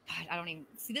God, I don't even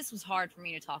see, this was hard for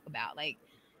me to talk about. Like,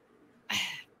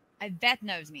 Beth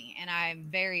knows me, and I'm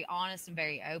very honest and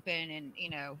very open, and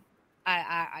you know,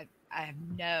 I have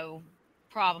no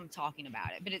problem talking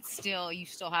about it. But it's still, you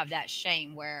still have that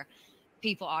shame where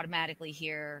people automatically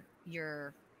hear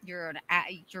your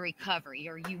recovery,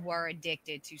 or you were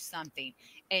addicted to something,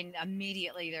 and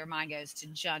immediately their mind goes to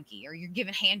junkie, or you're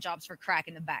giving hand jobs for crack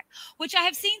in the back, which I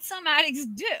have seen some addicts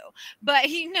do, but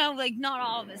you know, like not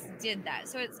all of us did that.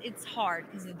 So it's hard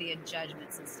because of the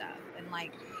judgments and stuff, and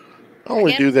like. I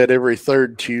only do that every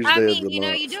third Tuesday of the month. You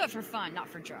know, you do it for fun, not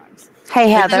for drugs.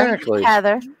 Hey, Heather. Exactly.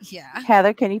 Heather. Yeah.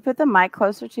 Heather, can you put the mic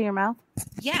closer to your mouth?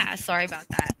 Yeah, sorry about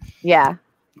that. Yeah.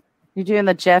 You're doing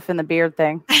the Jeff and the beard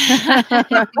thing.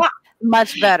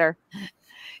 Much better.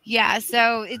 Yeah,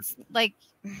 so it's like,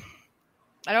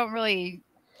 I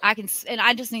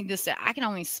just need this, I can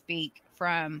only speak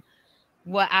from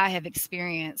what I have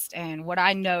experienced and what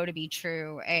I know to be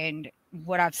true and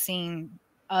what I've seen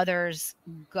others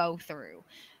go through.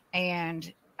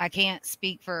 And I can't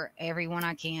speak for everyone.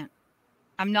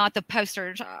 I I'm not the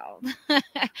poster child.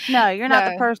 No, you're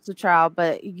not the poster child,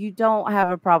 but you don't have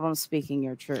a problem speaking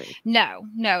your truth. No.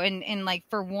 And like,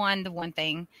 for one, the one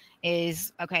thing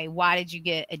is, okay, why did you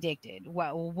get addicted?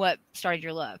 What started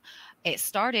your love? It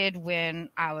started when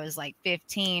I was like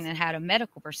 15 and had a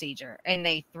medical procedure, and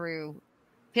they threw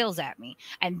pills at me.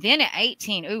 And then at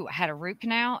 18, I had a root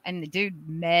canal, and the dude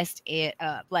messed it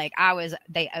up. Like,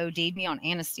 they OD'd me on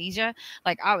anesthesia.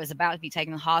 Like, I was about to be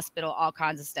taken to the hospital, all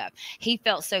kinds of stuff. He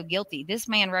felt so guilty. This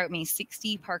man wrote me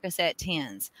 60 Percocet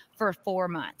 10s for 4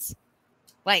 months.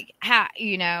 Like, how,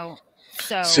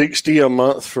 so 60 a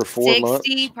month for 4 months?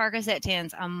 60 Percocet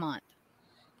 10s a month.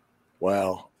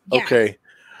 Wow. Yeah. Okay.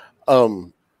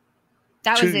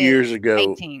 That 2 years ago,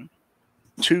 18.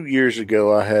 2 years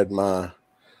ago, I had my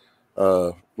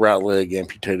right leg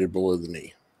amputated below the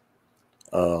knee.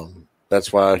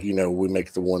 That's why, we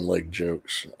make the one leg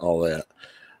jokes, all that.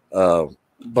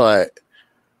 But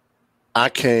I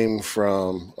come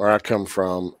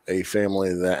from a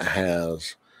family that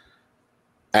has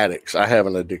addicts. I have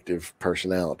an addictive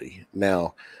personality.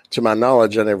 Now, to my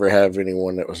knowledge, I never have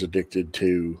anyone that was addicted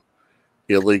to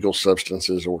illegal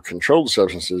substances or controlled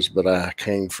substances, but I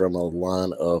came from a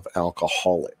line of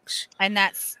alcoholics. And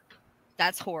that's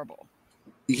horrible.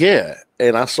 Yeah.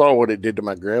 And I saw what it did to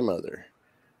my grandmother.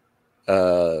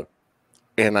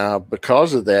 And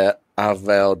because of that, I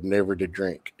vowed never to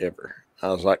drink ever. I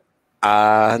was like,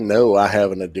 I know I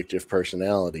have an addictive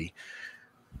personality.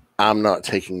 I'm not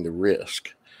taking the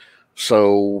risk.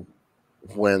 So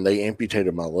when they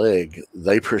amputated my leg,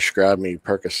 they prescribed me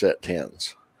Percocet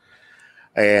 10s.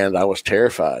 And I was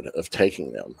terrified of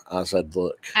taking them. I said,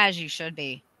 look. As you should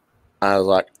be. I was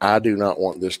like, I do not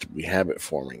want this to be habit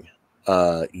forming.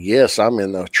 Yes, I'm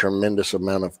in a tremendous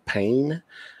amount of pain,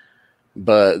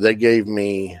 but they gave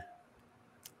me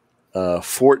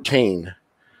 14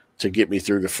 to get me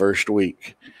through the first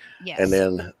week. Yes. And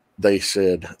then they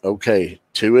said, okay,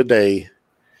 2 a day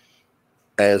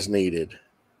as needed.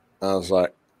 I was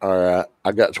like, all right.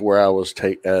 I got to where I was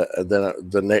then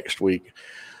the next week,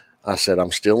 I said,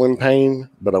 I'm still in pain,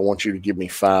 but I want you to give me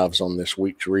 5s on this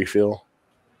week's refill.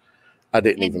 I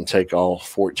didn't even take all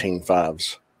 14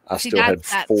 5s. I still had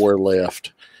 4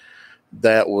 left.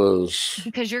 That was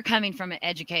because you're coming from an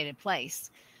educated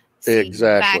place. See,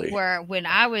 exactly. Back when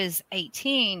I was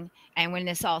 18 and when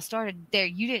this all started,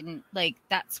 you didn't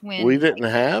that's when we didn't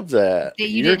have that.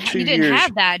 You didn't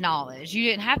have that knowledge. You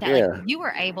didn't have that. Yeah. Like, you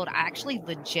were able to actually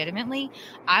legitimately.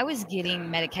 I was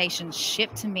getting medication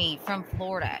shipped to me from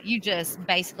Florida. You just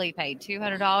basically paid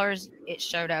 $200. It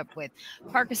showed up with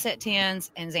Percocet 10s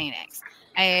and Xanax,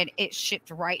 and it shipped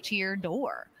right to your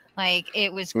door. Like,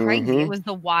 it was crazy. Mm-hmm. It was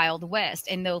the Wild West.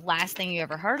 And the last thing you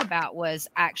ever heard about was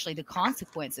actually the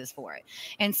consequences for it.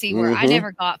 And see, where I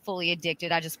never got fully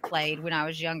addicted. I just played when I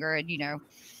was younger, and,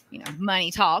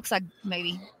 money talks. I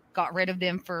maybe got rid of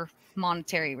them for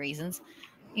monetary reasons,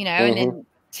 and in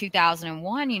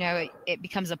 2001, it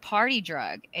becomes a party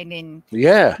drug. And then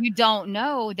you don't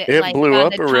know that it blew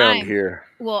up around here.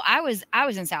 Well, I was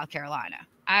in South Carolina.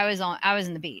 I was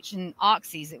in the beach, and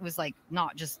Oxys, it was like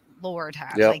not just Lord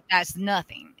has. Yep. Like, that's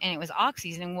nothing. And it was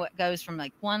Oxys, and what goes from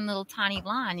like one little tiny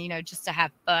line, just to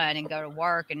have fun and go to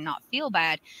work and not feel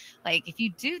bad. Like, if you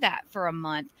do that for a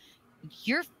month,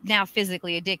 you're now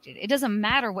physically addicted. It doesn't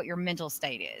matter what your mental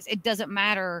state is. It doesn't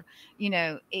matter,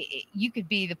 you could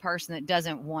be the person that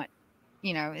doesn't want,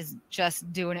 is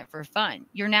just doing it for fun.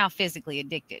 You're now physically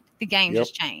addicted. The game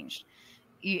just changed.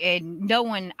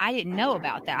 And I didn't know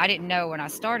about that. I didn't know when I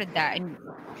started that, and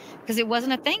because it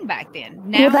wasn't a thing back then.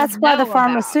 Now that's why the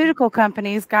pharmaceutical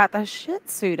companies got the shit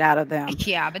suit out of them.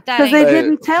 Yeah, but that because they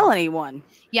didn't tell anyone.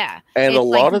 Yeah, and a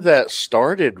lot of that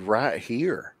started right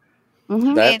here.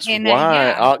 Mm-hmm. That's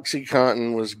why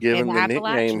OxyContin was given the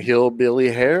nickname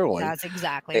Hillbilly Heroin. That's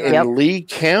exactly right. In Lee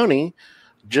County,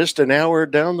 just an hour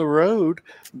down the road,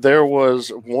 there was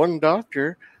one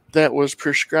doctor that was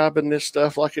prescribing this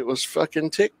stuff like it was fucking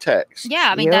Tic Tacs. Yeah,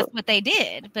 I mean, that's what they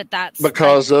did, but that's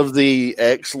because of the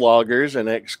ex-loggers and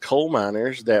ex-coal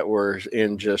miners that were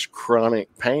in just chronic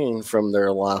pain from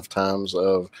their lifetimes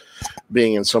of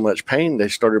being in so much pain. They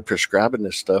started prescribing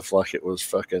this stuff like it was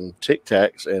fucking Tic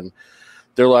Tacs, and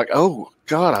they're like, oh,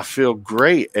 God, I feel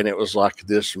great. And it was like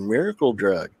this miracle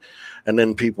drug. And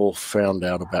then people found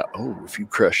out about, if you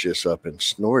crush this up and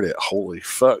snort it, holy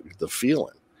fuck, the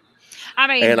feeling. I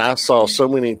mean, and I saw so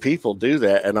many people do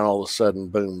that, and all of a sudden,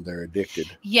 boom, they're addicted.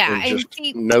 Yeah, in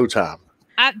just no time.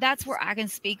 That's where I can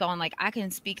speak on. Like,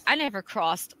 I never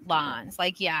crossed lines.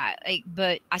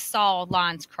 But I saw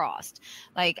lines crossed.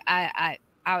 Like, I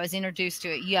was introduced to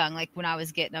it young. Like, when I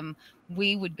was getting them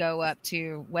we would go up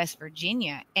to West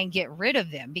Virginia and get rid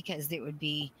of them because it would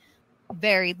be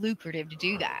very lucrative to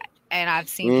do that. And I've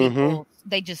seen people,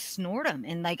 they just snort them.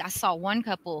 And like I saw one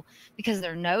couple, because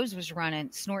their nose was running,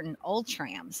 snorting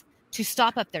Ultrams to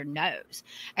stop up their nose.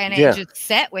 And it just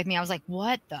set with me. I was like,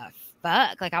 what the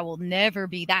fuck? Like, I will never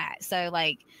be that. So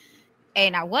like,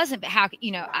 and I wasn't, but how,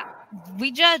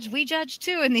 we judge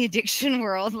too in the addiction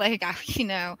world. Like,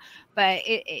 but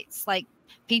it's like,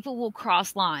 people will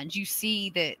cross lines. You see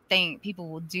that people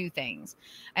will do things.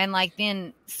 And like,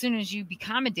 then as soon as you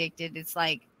become addicted, it's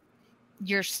like,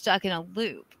 you're stuck in a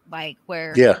loop, like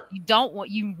where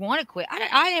you want to quit.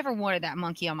 I never wanted that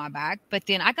monkey on my back, but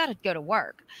then I got to go to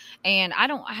work and I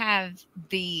don't have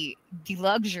the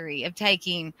luxury of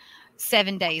taking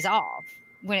 7 days off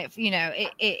when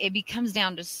it becomes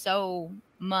down to so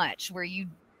much where you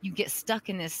get stuck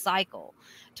in this cycle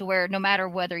to where no matter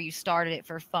whether you started it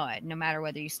for fun, no matter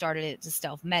whether you started it to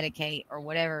self-medicate or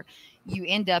whatever, you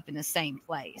end up in the same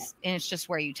place. And it's just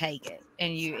where you take it.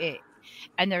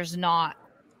 And there's not,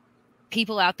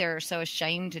 people out there are so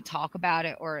ashamed to talk about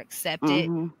it or accept it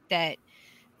that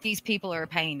these people are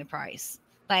paying the price.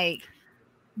 Like,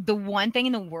 the one thing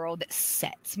in the world that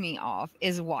sets me off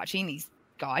is watching these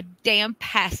goddamn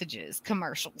Passages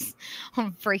commercials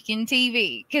on freaking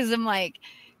TV. Because I'm like,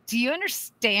 do you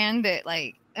understand that,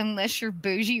 like, unless you're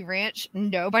bougie rich,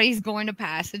 nobody's going to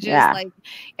Passages. Like,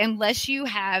 unless you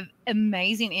have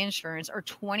amazing insurance or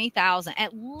 20,000,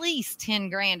 at least 10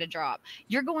 grand to drop,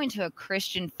 you're going to a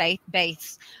Christian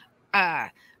faith-based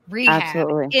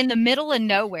rehab in the middle of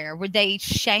nowhere where they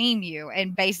shame you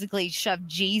and basically shove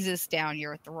Jesus down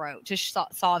your throat to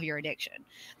solve your addiction.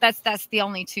 That's the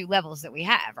only two levels that we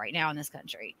have right now in this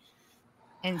country.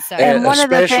 And so,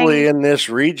 especially in this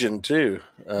region too,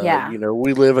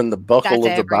 we live in the buckle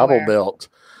of the Bible Belt.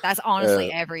 That's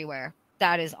honestly everywhere.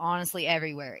 That is honestly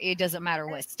everywhere. It doesn't matter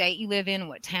what state you live in,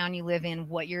 what town you live in,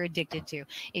 what you're addicted to.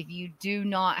 If you do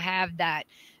not have that,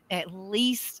 at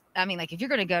least, I mean, like if you're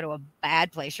going to go to a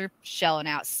bad place, you're shelling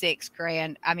out $6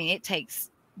 grand. I mean,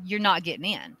 you're not getting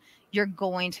in. You're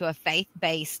going to a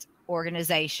faith-based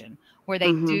organization where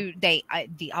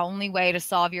the only way to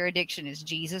solve your addiction is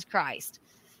Jesus Christ.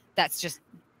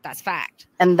 That's fact.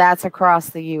 And that's across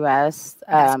the U.S.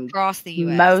 Across the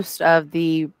U.S. Most of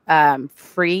the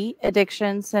free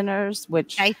addiction centers,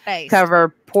 which faith-based,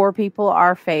 cover poor people,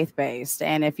 are faith-based.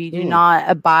 And if you do not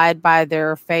abide by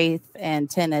their faith and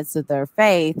tenets of their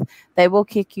faith, they will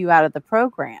kick you out of the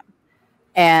program.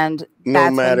 And no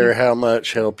matter how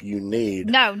much help you need.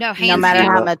 No matter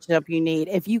how much help you need.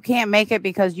 If you can't make it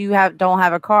because you don't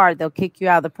have a card, they'll kick you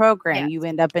out of the program. You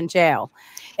end up in jail.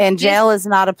 And jail is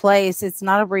not a place. It's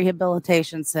not a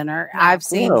rehabilitation center. I've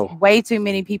seen way too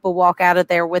many people walk out of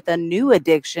there with a new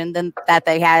addiction than that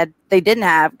they didn't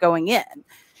have going in.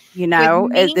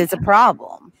 It's a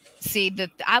problem. See,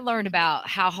 I learned about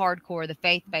how hardcore the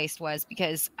faith-based was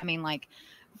because, I mean, like,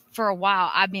 for a while,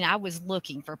 I mean, I was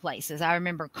looking for places. I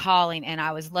remember calling, and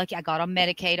I was lucky. I got on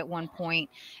Medicaid at one point,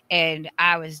 and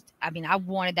I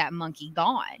wanted that monkey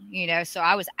gone, so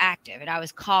I was active, and I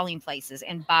was calling places.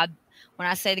 And when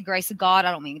I say the grace of God,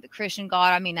 I don't mean the Christian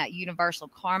God. I mean that universal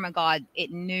karma God.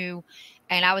 It knew,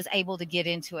 and I was able to get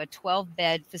into a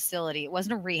 12-bed facility. It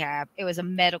wasn't a rehab. It was a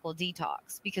medical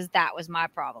detox because that was my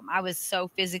problem. I was so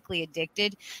physically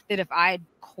addicted that if I had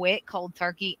quit cold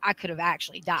turkey, I could have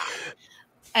actually died.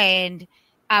 And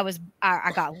I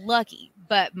got lucky,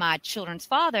 but my children's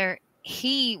father,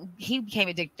 he became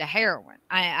addicted to heroin.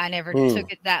 I never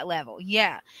took it that level.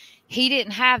 Yeah. He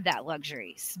didn't have that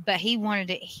luxury, but he wanted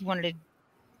to,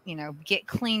 get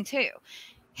clean too.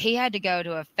 He had to go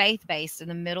to a faith-based in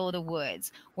the middle of the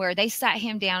woods where they sat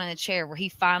him down in a chair where he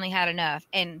finally had enough.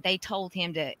 And they told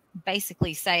him to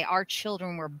basically say our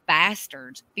children were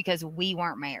bastards because we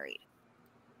weren't married.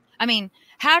 I mean,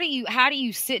 how do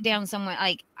you sit down someone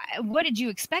like, what did you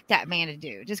expect that man to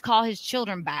do? Just call his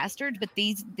children bastards? But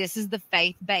this is the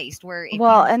faith based where.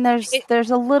 And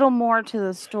there's a little more to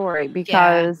the story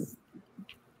because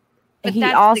he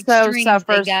also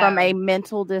suffers from a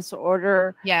mental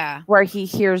disorder. Yeah. Where he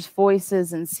hears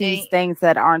voices and sees things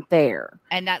that aren't there.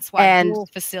 And that's why dual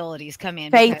facilities come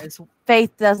in.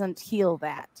 Faith doesn't heal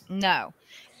that. No.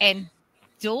 And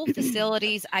dual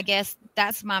facilities, I guess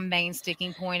that's my main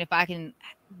sticking point. If I can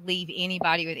leave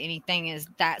anybody with anything, is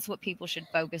that's what people should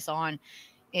focus on,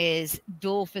 is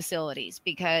dual facilities,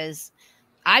 because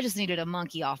I just needed a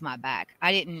monkey off my back.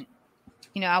 I didn't,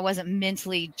 I wasn't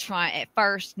mentally trying at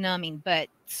first numbing, but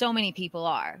so many people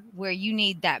are, where you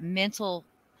need that mental,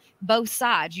 both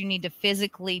sides. You need to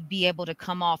physically be able to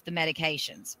come off the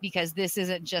medications, because this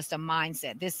isn't just a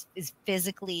mindset. This is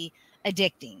physically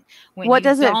addicting. What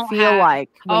does it feel like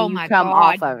when you come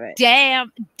off of it?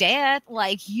 Damn, death!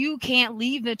 Like you can't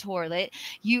leave the toilet.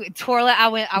 I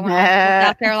went on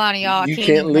South Carolina, y'all. You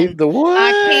can't leave the what?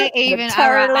 I can't even.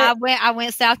 I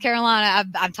went South Carolina.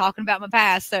 I'm talking about my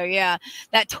past. So yeah,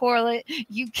 that toilet,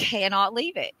 you cannot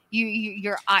leave it.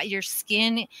 Your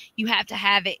skin, you have to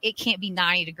have it. It can't be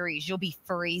 90 degrees. You'll be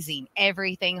freezing.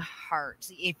 Everything hurts.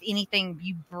 If anything,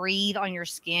 you breathe on your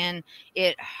skin,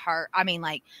 it hurt. I mean,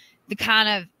 like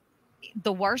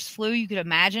the worst flu you could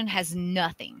imagine has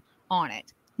nothing on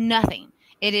it. Nothing.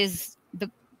 It is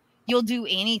you'll do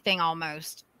anything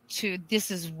almost to.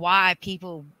 This is why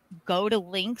people go to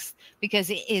lengths, because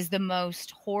it is the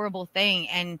most horrible thing,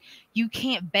 and you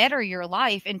can't better your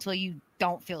life until you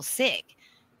don't feel sick.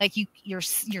 Like you're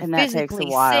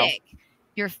physically sick.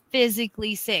 You're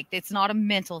physically sick. It's not a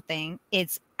mental thing.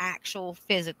 It's actual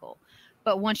physical.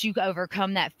 But once you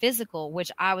overcome that physical,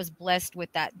 which I was blessed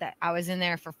with that I was in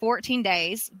there for 14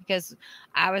 days because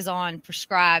I was on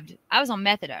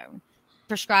methadone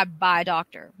prescribed by a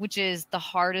doctor, which is the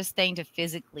hardest thing to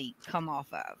physically come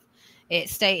off of. It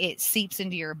seeps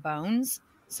into your bones.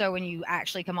 So when you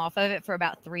actually come off of it for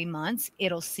about 3 months,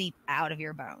 it'll seep out of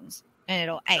your bones and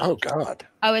it'll ache. Oh God.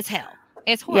 Oh, it's hell.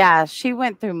 It's horrible. Yeah, she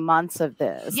went through months of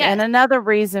this. Yes. And another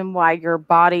reason why your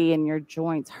body and your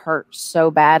joints hurt so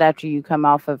bad after you come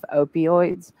off of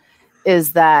opioids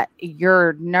is that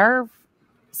your nerve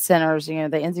centers, the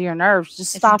ends of your nerves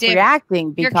just stop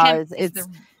reacting because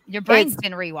your brain's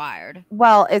been rewired.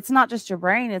 Well, it's not just your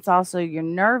brain, it's also your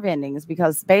nerve endings,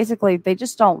 because basically they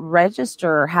just don't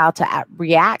register how to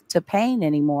react to pain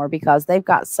anymore because they've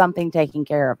got something taking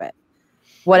care of it.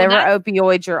 Whatever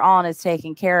opioid you're on is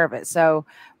taking care of it. So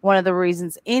one of the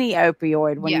reasons any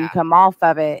opioid, when you come off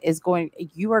of it,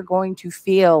 you are going to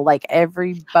feel like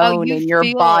every bone in your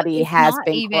body has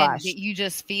been crushed. You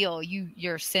just feel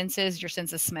your sense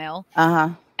of smell. Uh-huh.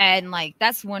 And like,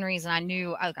 that's one reason I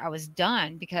knew I was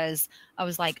done, because I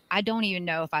was like, I don't even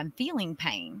know if I'm feeling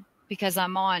pain because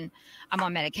I'm on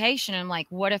medication. And I'm like,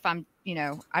 what if I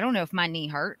don't know if my knee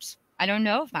hurts. I don't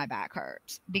know if my back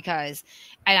hurts and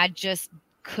I just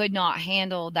could not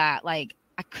handle that. Like,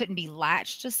 I couldn't be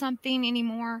latched to something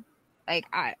anymore. Like,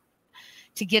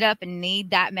 to get up and need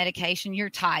that medication,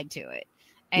 you're tied to it.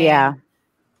 And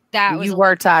you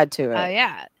were tied to it. Oh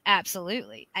yeah,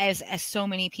 absolutely. As so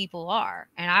many people are.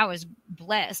 And I was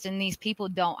blessed, and these people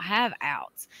don't have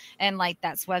outs. And like,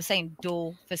 that's why I'm saying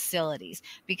dual facilities,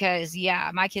 because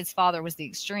my kid's father was the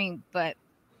extreme, but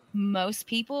most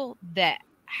people that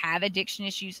have addiction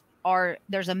issues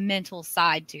there's a mental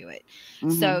side to it.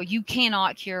 Mm-hmm. So you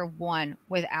cannot cure one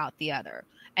without the other.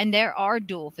 And there are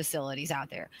dual facilities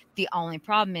out there. The only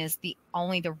problem is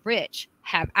only the rich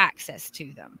have access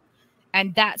to them.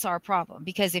 And that's our problem,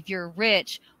 because if you're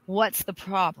rich, what's the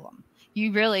problem?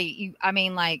 You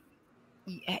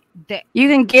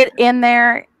can get in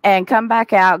there and come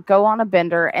back out, go on a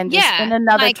bender, and just spend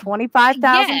another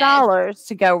 $25,000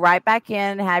 to go right back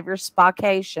in, have your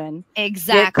spacation,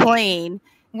 get clean,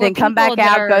 then come back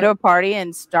out, go to a party,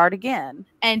 and start again.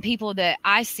 And people that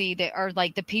I see that are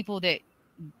like the people that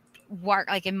work,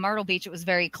 like in Myrtle Beach, it was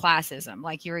very classism.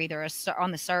 Like, you're either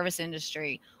on the service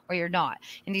industry or you're not.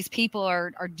 And these people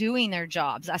are doing their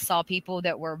jobs. I saw people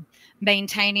that were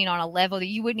maintaining on a level that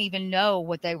you wouldn't even know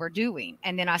what they were doing.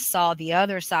 And then I saw the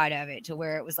other side of it, to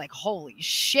where it was like, holy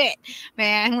shit,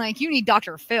 man. Like, you need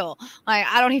Dr. Phil. Like,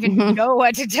 I don't even know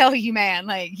what to tell you, man.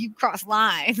 Like, you cross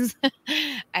lines.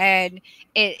 And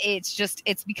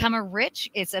it's become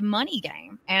it's a money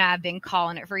game. And I've been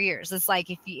calling it for years. It's like,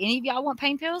 if any of y'all want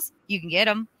pain pills, you can get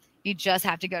them. You just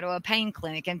have to go to a pain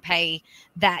clinic and pay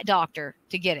that doctor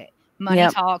to get it. Money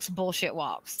talks, bullshit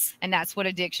walks. And that's what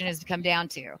addiction has come down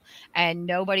to. And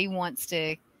nobody wants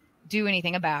to do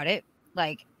anything about it.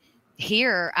 Like,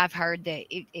 here, I've heard that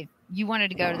if you wanted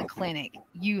to go to the clinic,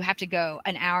 you have to go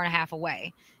an hour and a half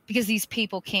away, because these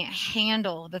people can't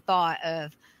handle the thought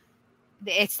of,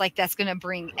 it's like that's going to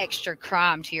bring extra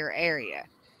crime to your area.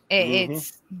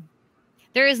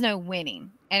 There is no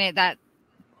winning. And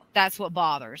that's what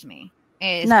bothers me.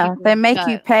 No, they make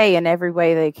you pay in every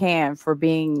way they can for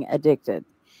being addicted.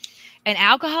 And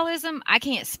alcoholism, I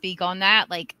can't speak on that,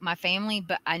 like my family,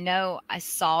 but I know I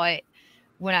saw it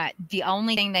the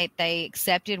only thing that they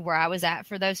accepted where I was at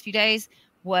for those few days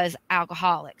was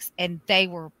alcoholics. And they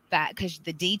were bad, because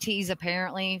the DTs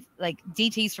apparently, like,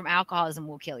 DTs from alcoholism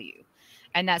will kill you.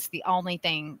 And that's the only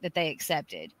thing that they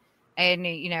accepted. And,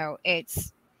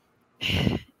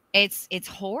 it's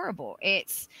horrible.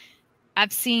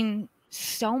 I've seen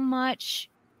so much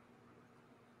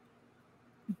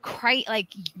like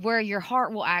where your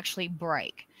heart will actually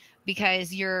break,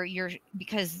 because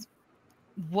because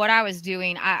what I was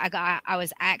doing, I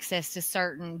was access to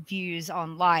certain views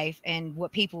on life and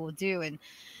what people will do, and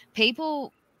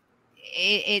people,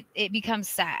 it becomes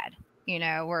sad, you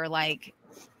know, where like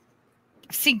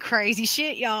I've seen crazy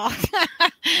shit, y'all,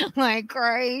 like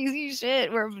crazy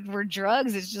shit where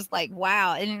drugs is just like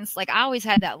wow, and it's like I always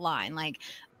had that line like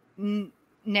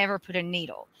never put a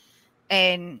needle,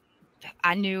 and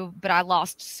I knew, but I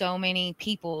lost so many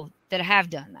people that have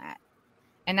done that.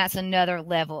 And that's another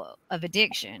level of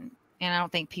addiction. And I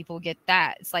don't think people get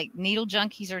that. It's like needle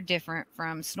junkies are different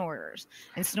from snorters,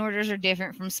 and snorters are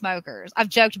different from smokers. I've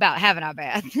joked about, haven't I,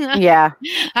 Beth? Yeah.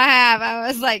 I have. I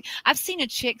was like, I've seen a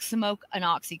chick smoke an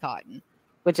Oxycontin.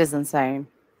 Which is insane.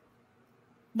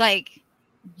 Like,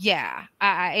 yeah,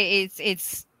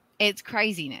 it's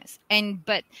craziness.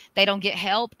 But they don't get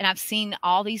help. And I've seen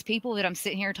all these people that I'm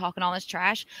sitting here talking all this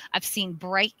trash. I've seen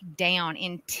break down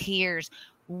in tears,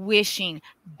 wishing,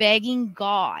 begging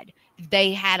God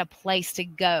they had a place to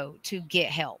go to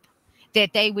get help,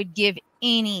 that they would give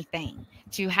anything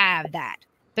to have that,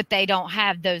 but they don't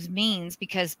have those means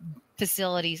because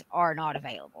facilities are not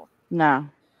available. No.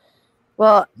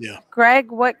 Well, yeah.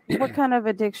 Greg, what kind of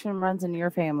addiction runs in your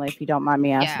family, if you don't mind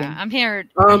me asking? Yeah, I'm here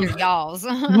y'all's.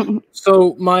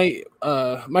 So my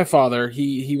father,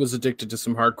 he was addicted to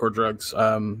some hardcore drugs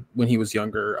when he was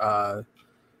younger.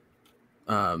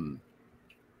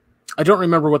 I don't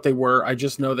remember what they were. I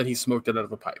just know that he smoked it out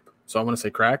of a pipe. So I want to say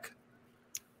crack.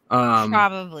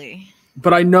 Probably.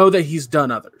 But I know that he's done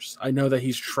others. I know that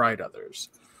he's tried others.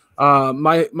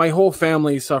 My whole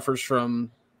family suffers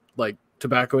from like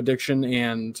tobacco addiction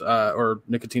and or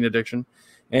nicotine addiction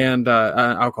and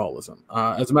alcoholism.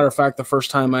 As a matter of fact, the first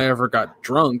time I ever got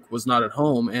drunk was not at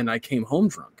home, and I came home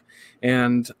drunk.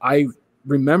 And I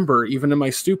remember, even in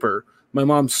my stupor, my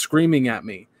mom screaming at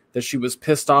me that she was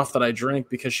pissed off that I drank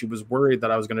because she was worried that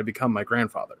I was going to become my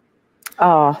grandfather.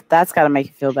 Oh, that's got to make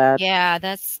you feel bad. Yeah,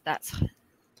 that's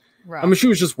rough. I mean, she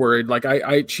was just worried. Like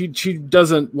she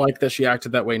doesn't like that she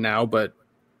acted that way now, but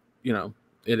you know,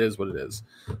 it is what it is.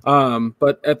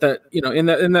 But at that, you know, in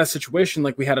that situation,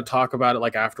 like we had to talk about it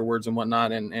like afterwards and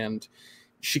whatnot. And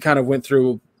she kind of went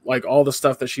through like all the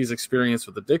stuff that she's experienced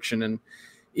with addiction. And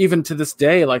even to this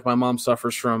day, like my mom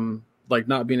suffers from like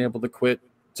not being able to quit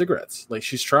cigarettes. Like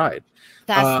she's tried.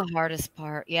 That's the hardest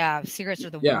part. Yeah, cigarettes are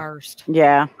the worst.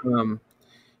 Yeah.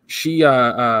 She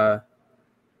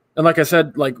and like I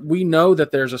said, like we know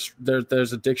that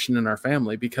there's addiction in our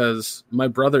family because my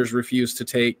brothers refuse to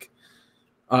take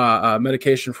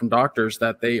medication from doctors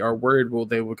that they are worried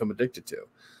they will become addicted to.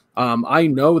 I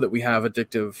know that we have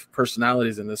addictive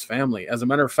personalities in this family. As a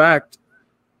matter of fact,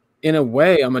 in a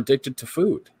way, I'm addicted to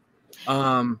food.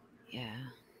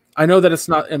 I know that it's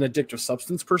not an addictive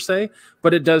substance per se,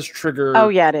 but it does trigger. Oh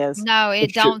yeah, it is. No,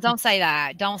 don't say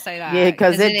that. Don't say that. Yeah,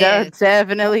 because it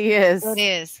definitely is. It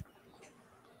is.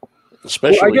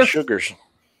 Especially sugars.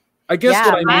 I guess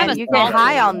what I mean, you get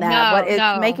high on that.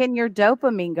 It's making your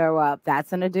dopamine go up.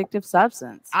 That's an addictive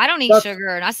substance. I don't eat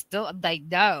sugar, and I still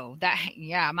know that.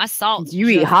 Yeah, my salt. You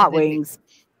eat hot wings.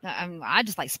 I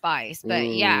just like spice, but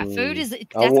yeah, food is.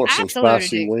 I want some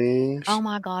spicy wings. Oh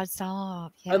my God,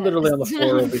 stop! Yes. I literally on the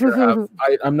floor over here.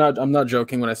 I'm not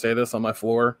joking when I say this. On my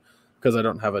floor, because I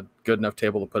don't have a good enough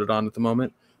table to put it on at the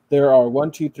moment. There are 1,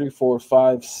 2, 3, 4,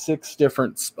 5, 6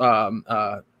 different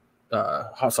hot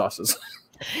sauces.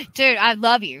 Dude, I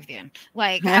love you then.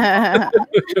 Like, like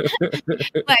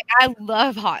I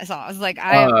love hot sauce. Like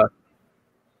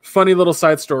funny little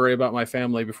side story about my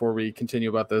family before we continue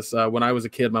about this. When I was a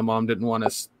kid, my mom didn't want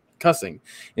us cussing,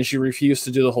 and she refused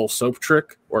to do the whole soap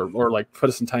trick or like put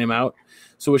us in timeout.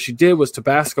 So what she did was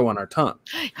Tabasco on our tongue.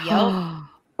 Yep.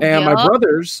 And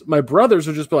my brothers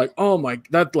would just be like, "Oh my!"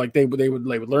 That like they would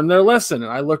learn their lesson.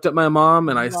 And I looked at my mom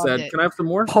and I said, "Can I have some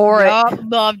more?" Pour it.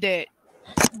 Loved it.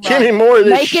 Give me more of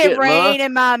this shit, Make it rain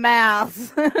in my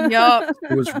mouth. Yup.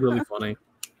 It was really funny.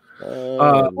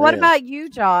 What about you,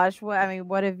 Josh?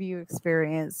 What have you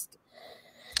experienced?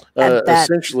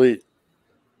 Essentially,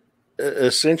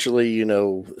 you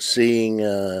know,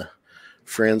 seeing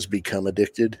friends become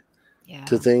addicted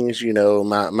to things. You know,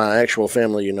 my actual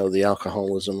family, you know, the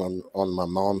alcoholism on my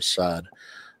mom's side,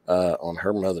 on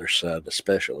her mother's side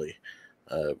especially,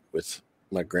 with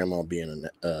my grandma being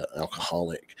an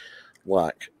alcoholic.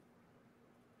 Like,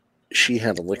 she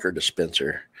had a liquor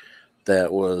dispenser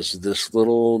that was this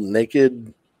little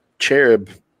naked cherub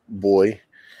boy,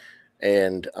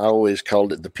 and I always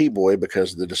called it the P-boy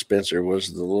because the dispenser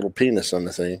was the little penis on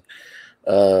the thing.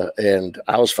 And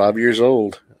I was 5 years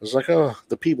old. I was like, "Oh,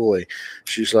 the P-boy."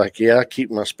 She's like, "Yeah, I keep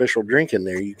my special drink in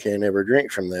there. You can't ever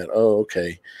drink from that." Oh,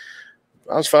 okay.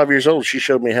 I was 5 years old. She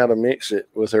showed me how to mix it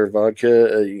with her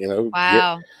vodka.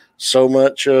 Wow. Get so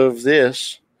much of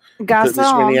this. Put this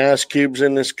many ice cubes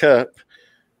in this cup.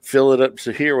 Fill it up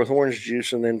to here with orange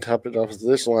juice, and then top it off with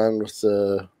this line with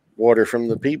water from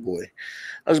the P-Boy.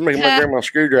 I was making my grandma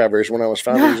screwdrivers when I was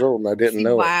 5 years old, and I didn't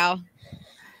know it. Wow.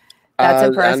 That's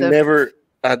impressive.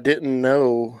 I didn't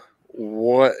know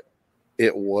what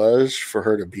it was for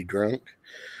her to be drunk.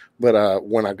 But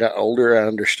when I got older, I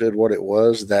understood what it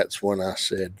was. That's when I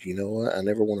said, you know what? I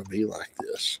never want to be like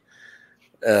this.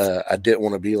 I didn't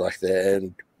want to be like that.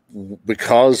 And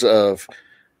because of,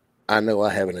 I know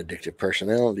I have an addictive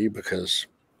personality because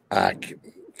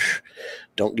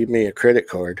don't give me a credit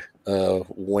card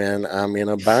when I'm in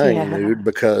a buying mood,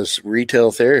 because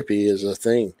retail therapy is a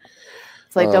thing.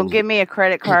 It's like, don't give me a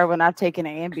credit card when I've taken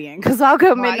Ambien, because I'll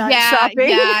go midnight shopping.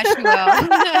 Yeah, she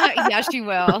will. Yeah, she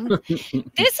will.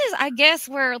 This is, I guess,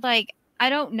 where, like, I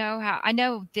don't know how. I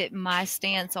know that my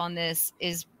stance on this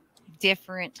is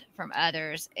different from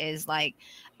others. Is like,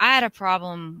 I had a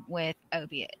problem with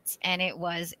opiates, and it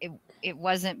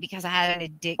wasn't because I had an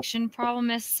addiction problem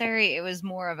necessarily. It was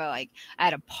more of a, like, I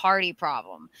had a party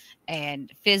problem and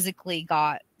physically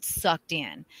got sucked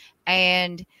in,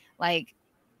 and like.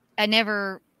 I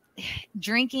never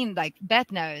drinking, like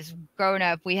Beth knows, growing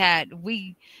up, we had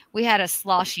a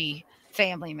sloshy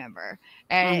family member.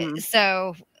 And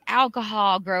so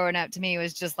alcohol growing up to me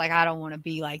was just like, I don't want to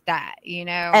be like that, you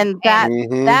know? And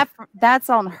that's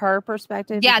on her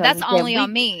perspective. Yeah, that's only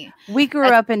on me. We grew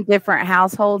up in different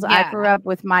households. Yeah. I grew up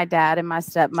with my dad and my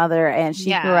stepmother, and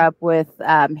she grew up with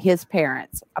his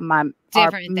parents,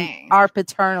 our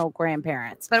paternal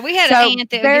grandparents. But we had an aunt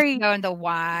that would just go into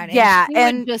wine.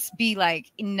 And would just be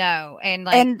like, no.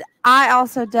 And I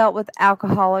also dealt with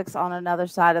alcoholics on another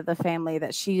side of the family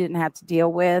that she didn't have to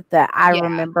deal with, that I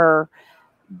remember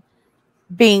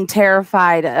being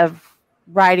terrified of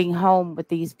riding home with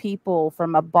these people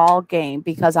from a ball game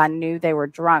because I knew they were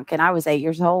drunk, and I was 8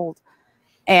 years old,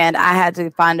 and I had to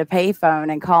find a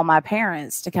payphone and call my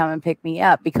parents to come and pick me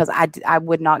up because I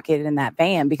would not get in that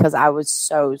van because I was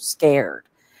so scared.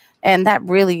 And that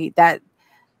really, that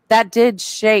did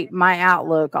shape my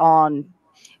outlook on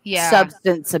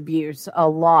substance abuse a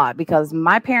lot, because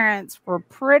my parents were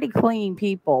pretty clean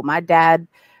people. My dad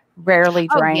rarely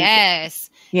drank.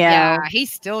 He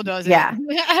still does it.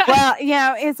 Well,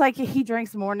 it's like he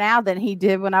drinks more now than he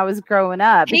did when I was growing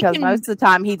up, because most of the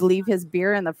time he'd leave his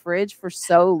beer in the fridge for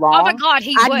so long. Oh my God,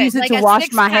 I'd use it to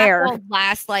wash my hair. Will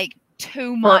last like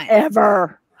 2 months.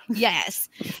 Forever. Yes.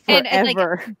 And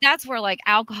like, that's where, like,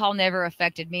 alcohol never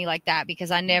affected me like that, because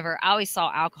I always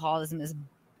saw alcoholism as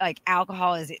like,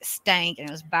 alcohol is, it stank and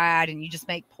it was bad and you just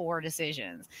make poor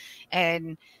decisions.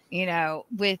 And,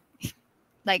 with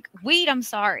like weed, I'm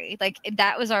sorry. Like,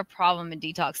 that was our problem in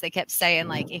detox. They kept saying,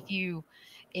 like, if you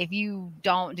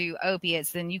don't do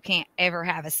opiates, then you can't ever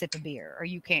have a sip of beer, or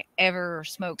you can't ever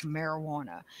smoke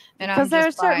marijuana. And because there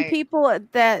are certain people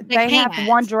that they have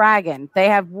one dragon. They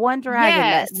have one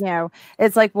dragon that,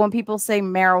 it's like when people say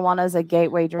marijuana is a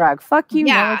gateway drug. Fuck you.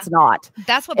 No, it's not.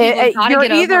 That's what people you're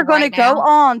either going to go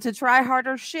on to try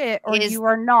harder shit, or you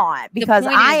are not, because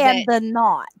I am the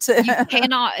not. You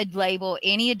cannot label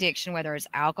any addiction, whether it's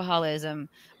alcoholism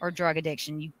or drug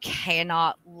addiction. You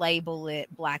cannot label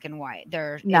it black and white.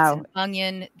 It's an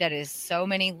onion that is so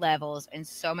many levels and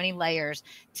so many layers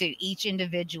to each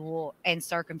individual and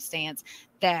circumstance,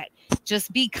 that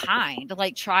just be kind.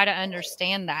 Like, try to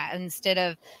understand that, instead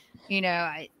of,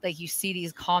 like, you see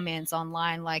these comments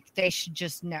online, like, they should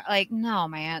just know. Like, no,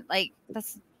 man, like,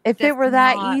 if it were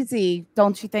that easy,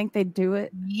 don't you think they'd do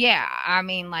it? Yeah, I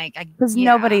mean, like, because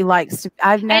nobody likes to.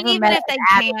 I've never met an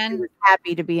addict who's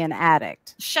happy to be an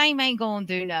addict. Shame ain't gonna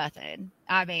do nothing.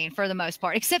 I mean, for the most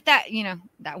part, except that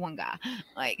that one guy.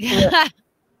 Like,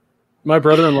 my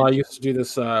brother-in-law used to do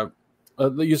this.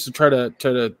 Used to try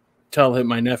to tell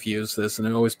my nephews this, and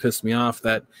it always pissed me off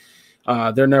that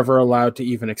they're never allowed to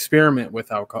even experiment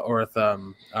with alcohol or with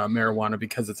marijuana,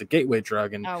 because it's a gateway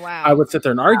drug. And I would sit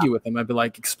there and argue with him. I'd be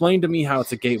like, explain to me how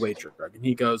it's a gateway drug. And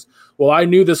he goes, well, I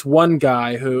knew this one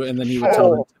guy who, and then he would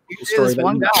tell the story.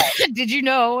 Did you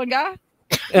know one guy?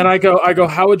 And I go,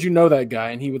 how would you know that guy?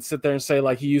 And he would sit there and say,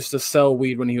 like, he used to sell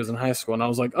weed when he was in high school. And I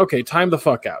was like, okay, time the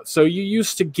fuck out. So you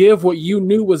used to give what you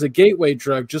knew was a gateway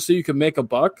drug just so you could make a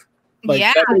buck? Like,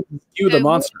 that makes you the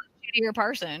monster. Shittier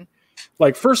person.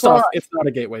 Like, first off, it's not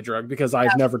a gateway drug, because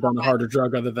I've never done a harder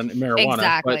drug other than marijuana.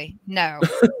 Exactly. No.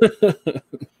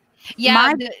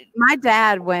 My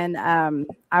dad, when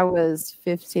I was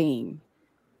 15,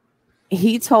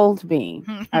 he told me,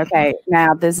 okay,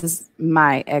 now this is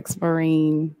my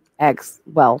ex-Marine,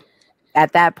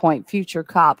 at that point, future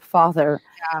cop father,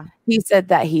 he said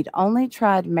that he'd only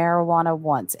tried marijuana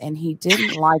once and he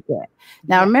didn't like it.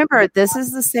 Now, remember, this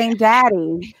is the same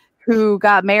daddy who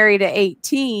got married at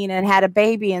 18 and had a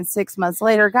baby, and 6 months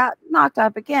later got knocked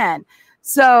up again.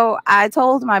 So I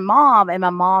told my mom, and my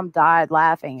mom died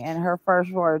laughing. And her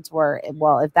first words were,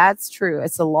 well, if that's true,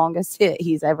 it's the longest hit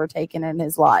he's ever taken in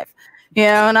his life. You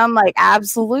know, and I'm like,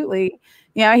 absolutely.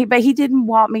 You know, but he didn't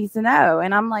want me to know.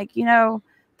 And I'm like, you know,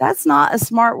 that's not a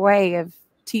smart way of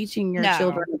teaching your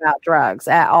children about drugs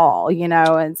at all. You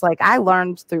know, and it's like I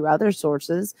learned through other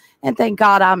sources, and thank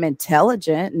God I'm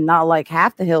intelligent and not like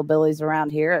half the hillbillies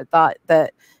around here thought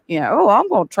that, you know, oh, I'm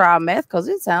going to try meth because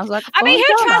it sounds like I mean,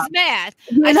 who tries meth?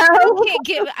 You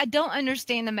know? I don't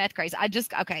understand the meth craze.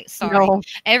 Sorry. No.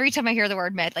 Every time I hear the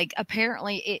word meth, like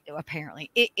apparently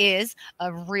it is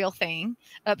a real thing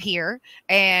up here,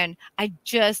 and I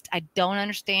don't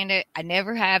understand it. I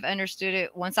never have understood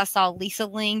it. Once I saw Lisa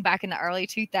Ling back in the early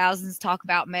 2000s talk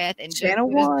about meth, and Channel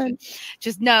One.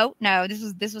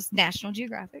 This was National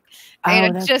Geographic,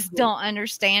 and I just don't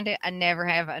understand it. I never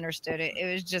have understood it.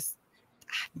 It was just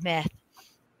meth.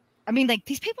 I mean, like,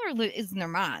 these people are losing their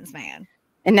minds, man.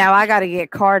 And now I got to get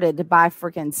carded to buy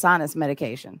freaking sinus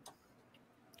medication.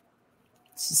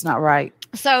 It's just not right.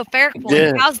 So, fair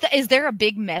point. Is there a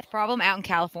big meth problem out in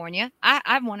California?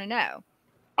 I want to know.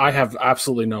 I have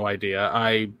absolutely no idea.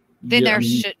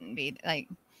 Shouldn't be. Like,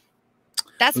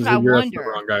 that's what I wonder. The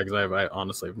wrong guy, because I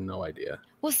honestly have no idea.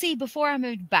 Well, see, before I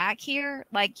moved back here,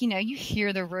 like, you know, you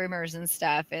hear the rumors and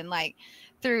stuff, and like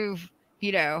through,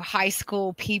 you know, high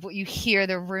school people, you hear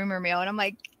the rumor mill, and I'm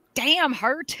like, damn,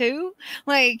 her too?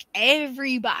 Like,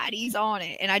 everybody's on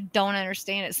it, and I don't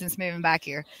understand it since moving back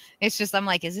here. It's just, I'm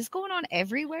like, is this going on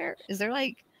everywhere? Is there,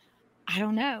 like, I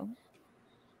don't know.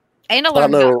 And I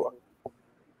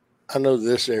know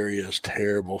this area is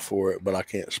terrible for it, but I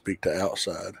can't speak to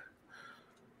outside.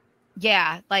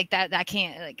 Yeah, like that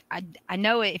can't, like, I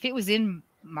know it, if it was in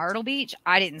Myrtle Beach,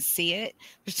 I didn't see it.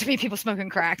 There's too many people smoking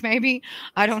crack, maybe.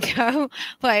 I don't know.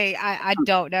 Like, I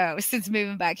don't know since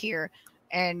moving back here.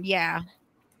 And yeah.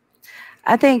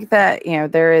 I think that, you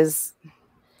know,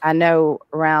 I know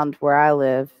around where I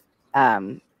live,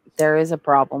 there is a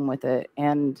problem with it.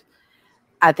 And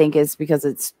I think it's because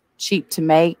it's cheap to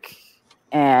make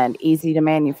and easy to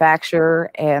manufacture.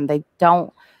 And they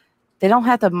don't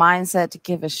have the mindset to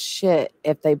give a shit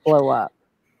if they blow up.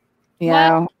 You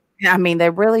know? I mean, they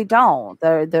really don't.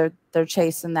 They're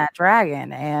chasing that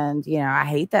dragon, and you know, I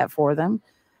hate that for them.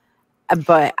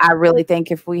 But I really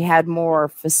think if we had more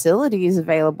facilities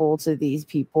available to these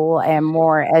people and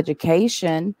more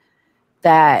education,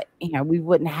 that, you know, we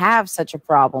wouldn't have such a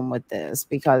problem with this.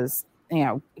 Because, you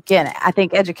know, again, I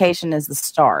think education is the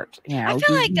start. You know, I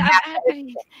feel like,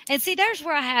 and see, there's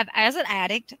where I have, as an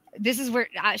addict, this is where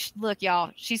look,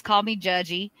 y'all, she's called me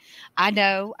judgy. I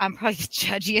know I'm probably the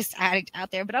judgiest addict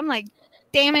out there, but I'm like,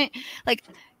 damn it. Like,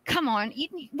 come on.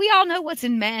 We all know what's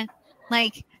in meth.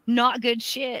 Like, not good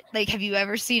shit. Like, have you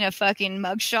ever seen a fucking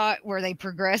mugshot where they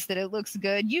progress that it looks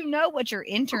good? You know what you're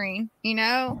entering, you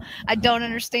know? I don't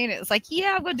understand it. It's like,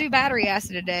 yeah, I'm going to do battery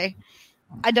acid today.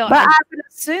 I don't. But I would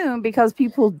assume, because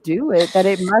people do it, that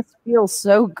it must feel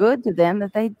so good to them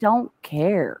that they don't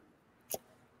care.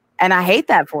 And I hate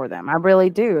that for them. I really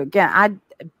do. Again,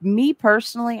 me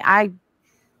personally, I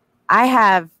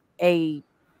have a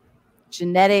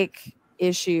genetic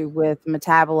issue with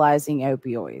metabolizing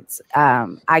opioids.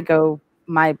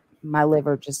 My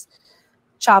liver just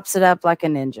chops it up like a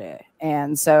ninja.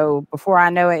 And so before I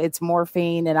know it, it's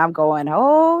morphine, and I'm going,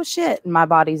 oh shit, and my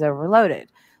body's overloaded.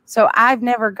 So I've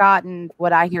never gotten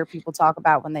what I hear people talk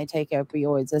about when they take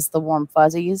opioids. It's the warm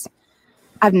fuzzies.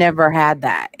 I've never had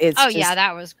that. Yeah,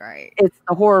 that was great. It's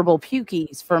the horrible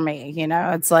pukies for me. You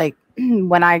know, it's like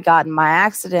when I got in my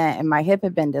accident and my hip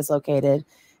had been dislocated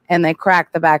and they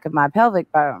cracked the back of my pelvic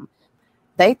bone,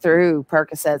 they threw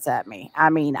Percocets at me. I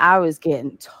mean, I was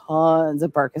getting tons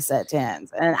of Percocet 10s,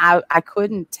 and I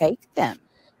couldn't take them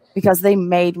because they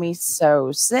made me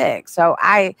so sick. So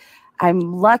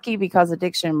I'm lucky because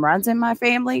addiction runs in my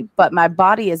family, but my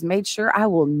body has made sure I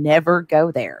will never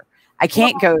go there. I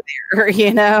can't go there,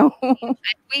 you know?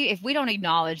 If we don't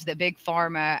acknowledge that big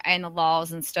pharma and the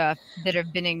laws and stuff that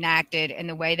have been enacted and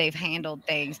the way they've handled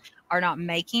things are not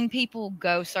making people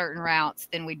go certain routes,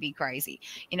 then we'd be crazy.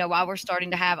 You know, while we're starting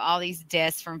to have all these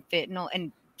deaths from fentanyl,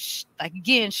 and like,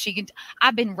 again,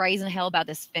 I've been raising hell about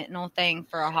this fentanyl thing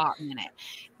for a hot minute,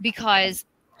 because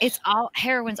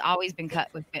heroin's always been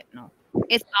cut with fentanyl.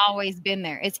 It's always been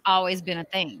there. It's always been a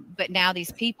thing. But now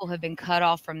these people have been cut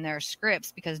off from their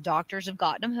scripts because doctors have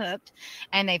gotten them hooked,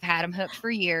 and they've had them hooked for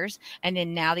years. And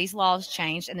then now these laws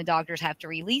changed, and the doctors have to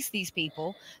release these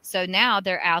people. So now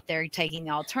they're out there taking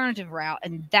the alternative route,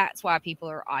 and that's why people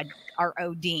are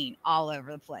ODing all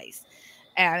over the place.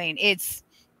 I mean, it's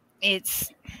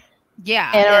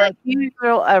yeah. And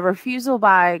a refusal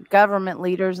by government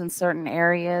leaders in certain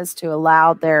areas to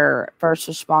allow their first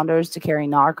responders to carry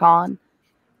Narcan,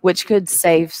 which could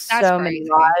save so many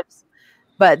lives.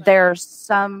 But there are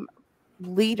some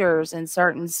leaders in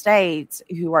certain states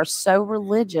who are so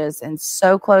religious and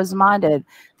so close-minded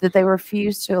that they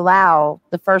refuse to allow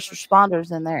the first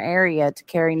responders in their area to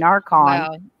carry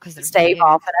Narcan to stave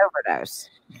off an overdose.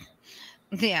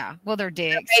 Yeah, well, they're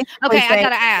dicks. Okay, I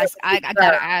gotta ask. I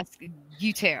gotta ask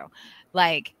you too.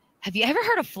 Like, have you ever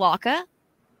heard of Flocka?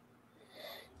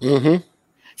 Mm-hmm.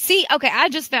 See, okay, I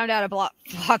just found out about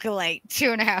Flocka like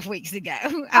 2.5 weeks ago.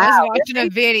 I was watching a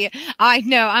video. I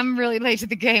know, I'm really late to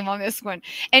the game on this one.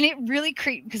 And it really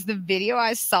creeped because the video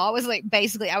I saw was like,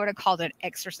 basically, I would have called an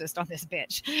exorcist on this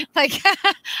bitch. Like,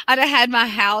 I'd have had my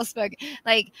house. But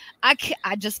like, I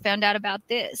just found out about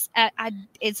this.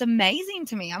 It's amazing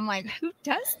to me. I'm like, who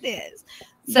does this?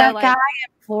 So that guy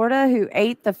in Florida who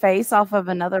ate the face off of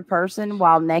another person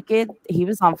while naked, he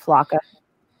was on Flocka.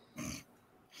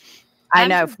 I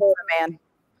know, Florida man,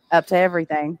 up to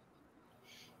everything.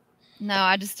 No,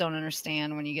 I just don't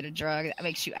understand when you get a drug that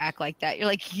makes you act like that. You're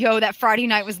like, yo, that Friday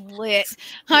night was lit.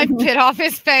 I bit off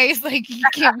his face. Like,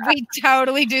 can we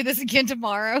totally do this again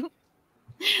tomorrow?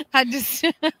 I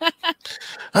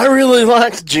really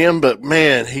liked Jim, but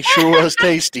man, he sure was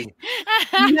tasty.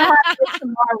 I'm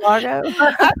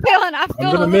feeling a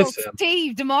little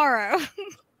Steve tomorrow.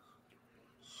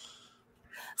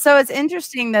 So it's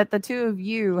interesting that the two of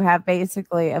you have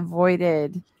basically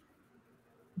avoided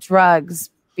drugs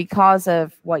because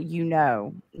of what you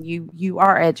know. You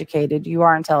are educated. You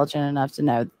are intelligent enough to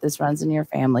know that this runs in your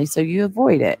family, so you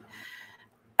avoid it.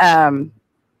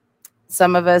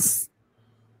 Some of us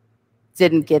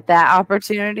didn't get that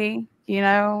opportunity, you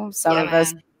know. Some of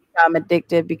us become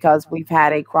addicted because we've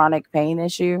had a chronic pain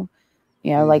issue.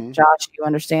 You know, like Josh, you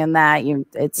understand that.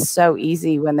 It's so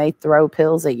easy when they throw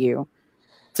pills at you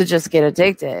to just get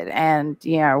addicted. And,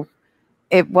 you know,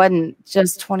 it wasn't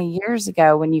just 20 years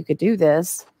ago when you could do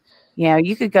this. You know,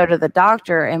 you could go to the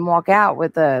doctor and walk out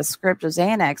with a script of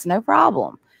Xanax, no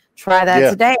problem. Try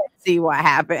that today and see what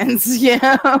happens, you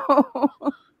know?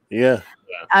 Yeah.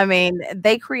 I mean,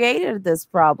 they created this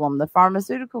problem. The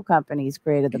pharmaceutical companies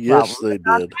created the problem. Yes, they did.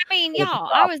 I mean, y'all,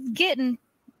 I was getting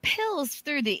pills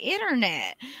through the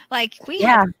internet. Like, we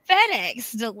had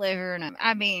FedEx delivering them.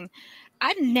 I mean,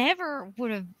 I never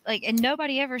would have, like, and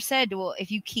nobody ever said, well,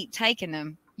 if you keep taking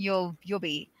them, you'll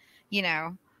be, you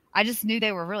know, I just knew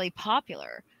they were really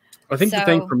popular. I think the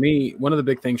thing for me, one of the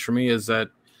big things for me is that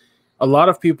a lot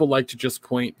of people like to just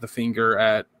point the finger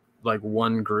at like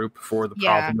one group for the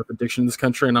problem with addiction in this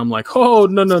country. And I'm like, oh,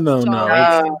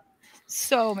 no.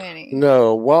 So many.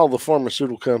 No, while the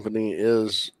pharmaceutical company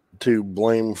is to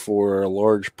blame for a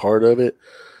large part of it,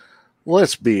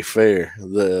 let's be fair.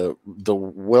 The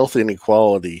wealth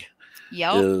inequality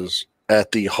is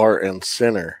at the heart and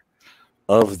center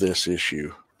of this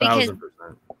issue. Because,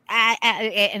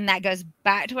 and that goes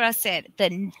back to what I said.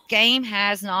 The game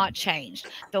has not changed.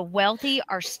 The wealthy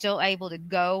are still able to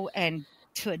go and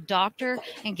to a doctor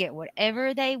and get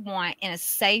whatever they want in a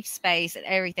safe space and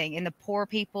everything. And the poor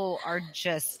people are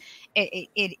just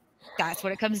that's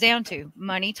what it comes down to.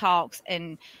 Money talks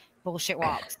and bullshit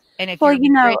walks. And if you're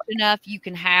rich enough, you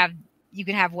can have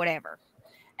whatever.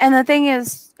 And the thing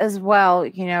is, as well,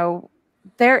 you know,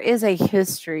 there is a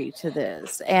history to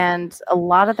this, and a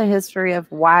lot of the history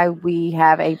of why we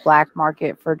have a black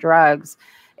market for drugs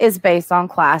is based on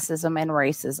classism and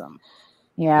racism.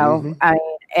 You know, I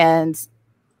mean, and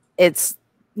it's,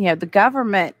 you know, the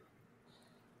government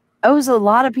owes a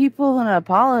lot of people an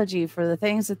apology for the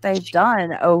things that they've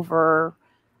done over,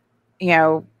 you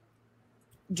know,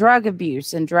 drug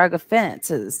abuse and drug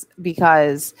offenses,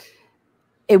 because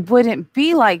it wouldn't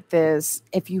be like this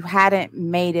if you hadn't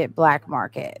made it black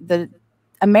market.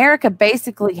 America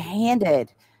basically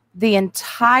handed the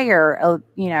entire,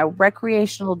 you know,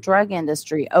 recreational drug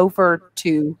industry over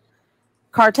to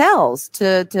cartels,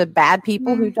 to bad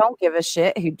people who don't give a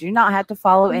shit, who do not have to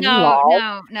follow any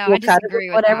law. No, I disagree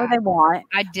with whatever that. they want.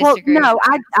 I disagree. Well,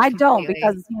 no, I don't,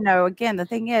 because, you know, again, the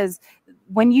thing is,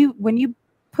 when you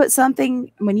put something,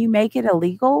 when you make it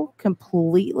illegal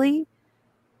completely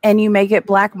and you make it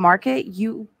black market,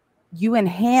 you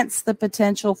enhance the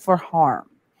potential for harm.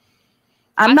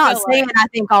 I'm not saying I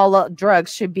think all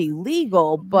drugs should be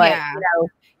legal, but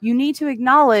you need to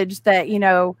acknowledge that,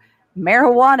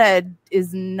 marijuana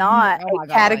is not a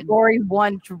category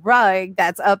 1 drug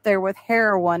that's up there with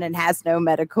heroin and has no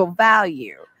medical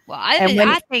value. Well,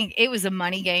 I think it was a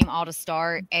money game all to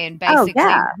start. And basically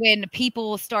when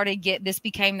people started this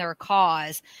became their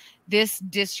cause, this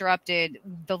disrupted,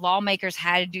 the lawmakers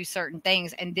had to do certain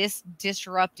things, and this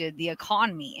disrupted the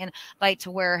economy. And like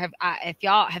to where have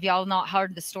y'all not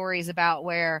heard the stories about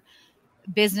where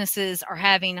businesses are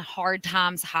having hard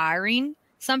times hiring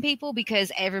some people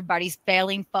because everybody's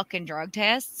failing fucking drug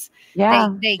tests.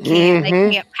 Yeah. They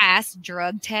can't pass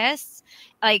drug tests.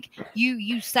 Like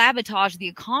you sabotage the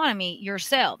economy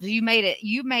yourself. You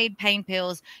made pain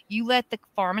pills. You let the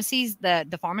pharmacies,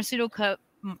 the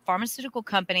pharmaceutical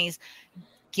companies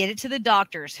get it to the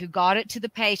doctors, who got it to the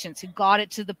patients, who got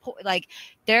it to the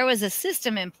there was a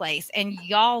system in place, and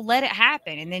y'all let it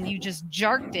happen, and then you just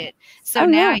jerked it. So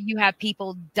now you have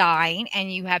people dying,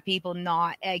 and you have people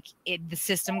not the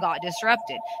system got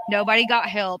disrupted. Nobody got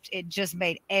helped. It just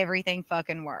made everything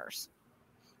fucking worse.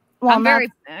 Well,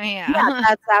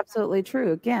 that's absolutely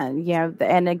true. Again,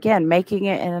 and again, making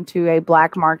it into a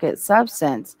black market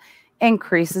substance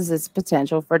increases its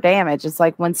potential for damage. It's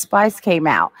like when Spice came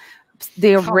out.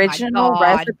 The original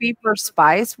recipe for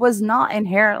Spice was not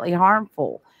inherently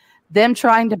harmful. Them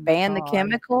trying to ban the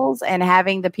chemicals and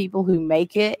having the people who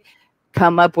make it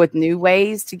come up with new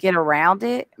ways to get around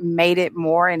it made it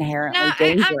more inherently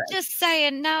dangerous. I'm just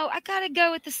saying, I gotta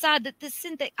go with the side that the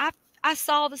synthetic. I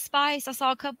saw the Spice. I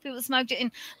saw a couple people smoked it, and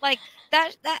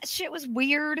that shit was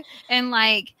weird, and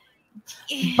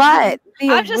But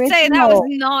I'm just saying that was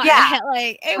not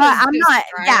it was. I'm not.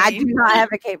 Yeah, I do not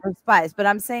advocate for Spice, but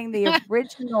I'm saying the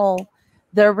original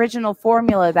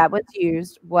formula that was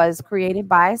used was created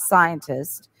by a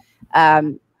scientist.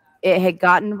 It had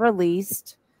gotten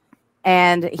released,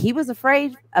 and he was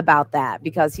afraid about that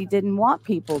because he didn't want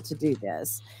people to do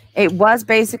this. It was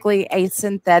basically a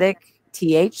synthetic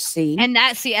THC, and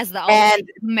that's as the only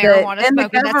marijuana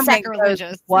smoking. That's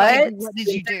sacrilegious. What did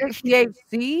you do?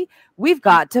 THC? We've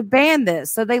got to ban this.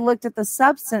 So they looked at the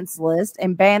substance list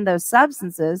and banned those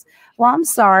substances. Well, I'm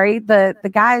sorry, the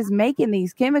guys making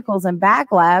these chemicals in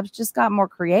back labs just got more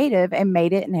creative and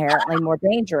made it inherently more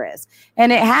dangerous.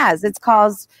 And it's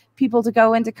caused people to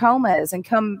go into comas and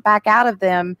come back out of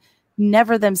them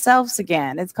never themselves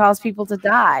again. It's caused people to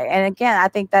die. And again, I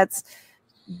think that's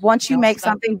once you make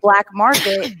something black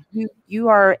market, you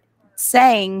are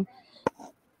saying,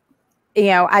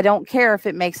 I don't care if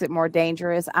it makes it more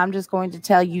dangerous. I'm just going to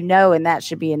tell you no, and that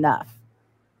should be enough.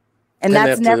 And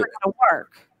that's never going to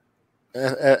work.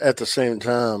 At the same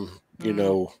time,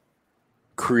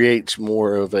 creates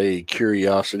more of a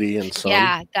curiosity in some.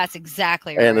 Yeah, that's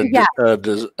exactly right. And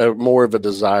more of a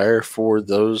desire for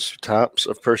those types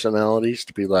of personalities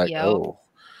to be like, well,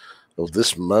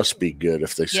 this must be good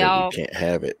if they say you can't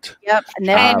have it. Yep.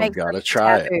 I've got to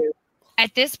try it.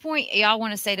 At this point, y'all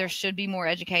want to say there should be more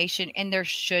education, and I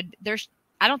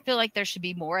don't feel like there should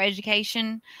be more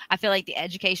education. I feel like the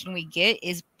education we get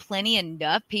is plenty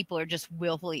enough. People are just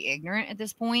willfully ignorant at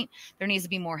this point. There needs to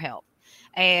be more help.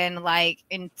 And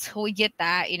until we get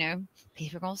that,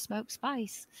 people are gonna smoke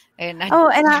Spice. And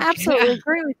I absolutely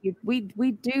agree with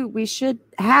you. We should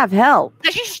have help.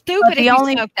 Because you're stupid if you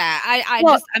smoke that.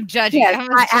 I'm judging. Yes,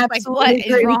 I absolutely what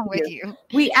is wrong with you?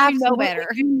 We absolutely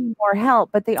do need more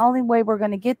help, but the only way we're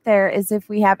going to get there is if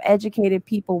we have educated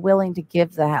people willing to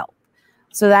give the help.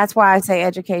 So that's why I say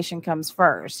education comes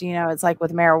first. It's like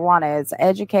with marijuana, it's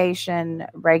education,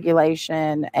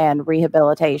 regulation, and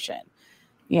rehabilitation.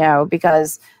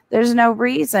 Because there's no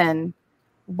reason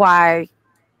why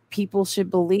people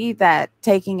should believe that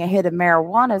taking a hit of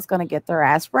marijuana is going to get their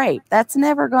ass raped. That's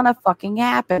never going to fucking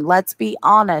happen. Let's be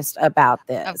honest about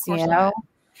this, not.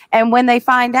 And when they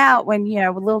find out, when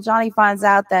little Johnny finds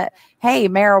out that, hey,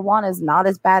 marijuana is not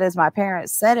as bad as my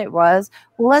parents said it was,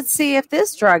 well, let's see if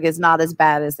this drug is not as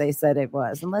bad as they said it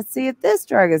was. And let's see if this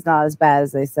drug is not as bad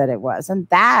as they said it was. And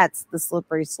that's the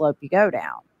slippery slope you go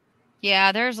down.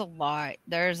 Yeah, there's a lot.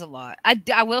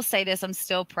 I will say this. I'm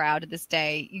still proud to this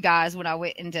day, you guys, when I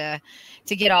went to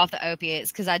get off the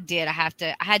opiates, because I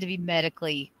had to be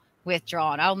medically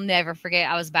withdrawn. I'll never forget.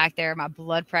 I was back there. My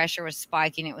blood pressure was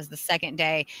spiking. It was the second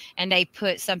day, and they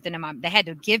put something they had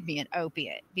to give me an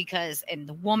opiate and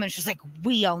the woman's just like,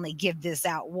 we only give this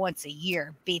out once a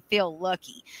year. Feel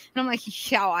lucky. And I'm like,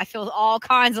 I feel all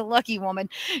kinds of lucky, woman.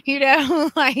 Yeah,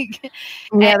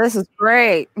 this is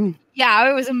great. Yeah,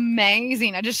 it was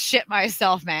amazing. I just shit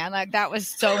myself, man. That was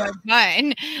so much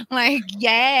fun.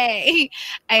 Yay.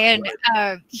 And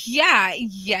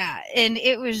and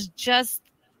it was just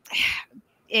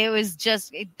it was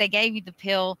just they gave you the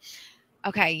pill.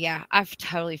 Okay, yeah, I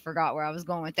totally forgot where I was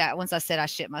going with that. Once I said I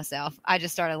shit myself, I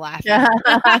just started laughing.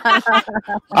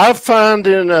 I find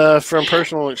from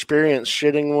personal experience,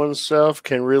 shitting oneself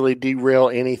can really derail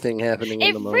anything happening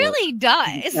in the moment. It really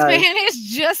does, man.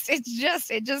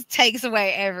 It just takes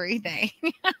away everything.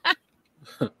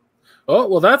 Oh,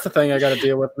 well, that's the thing I got to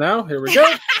deal with now. Here we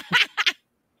go.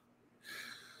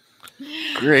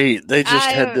 Great. They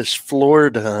just had this floor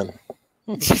done.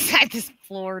 Just had this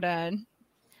floor done.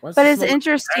 But it's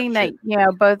interesting that,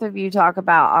 both of you talk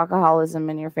about alcoholism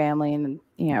in your family. And,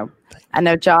 I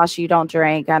know, Josh, you don't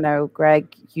drink. I know, Greg,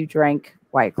 you drank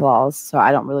White Claws. So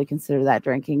I don't really consider that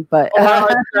drinking. But I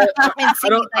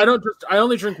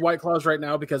only drink White Claws right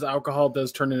now because alcohol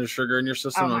does turn into sugar in your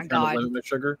system. Oh, I'm trying to limit the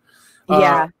sugar.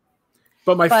 Yeah.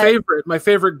 But my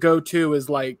favorite go-to is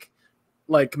like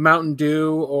Mountain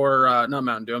Dew or not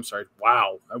Mountain Dew. I'm sorry.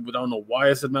 Wow. I don't know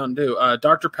why I said Mountain Dew.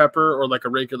 Dr. Pepper or like a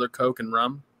regular Coke and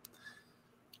rum.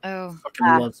 Oh, I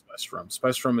fucking love spiced rum.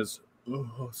 Spiced rum is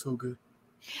so good.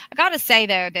 I gotta say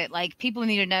though that like people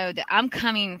need to know that I'm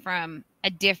coming from a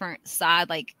different side,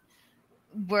 like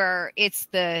where it's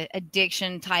the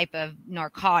addiction type of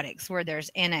narcotics, where there's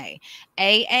NA,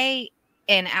 AA,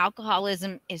 and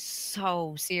alcoholism is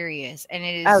so serious, and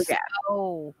it is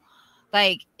so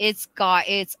like it's got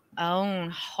its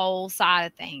own whole side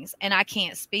of things, and I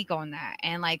can't speak on that.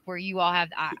 And like where you all have,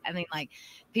 I mean, like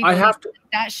people,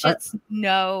 that shit's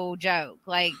no joke.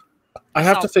 Like I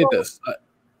have to say this.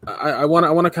 I want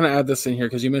to kind of add this in here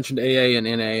because you mentioned AA and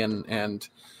NA, and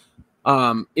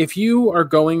if you are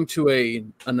going to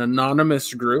an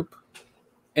anonymous group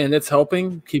and it's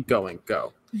helping, keep going,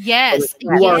 go. Yes,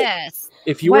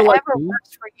 If you whatever like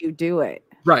works for you, do it.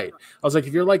 Right. I was like,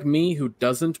 if you're like me who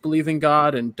doesn't believe in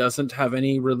God and doesn't have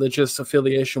any religious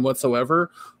affiliation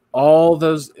whatsoever, all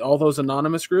those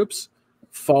anonymous groups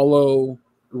follow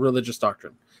religious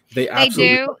doctrine. They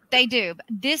do.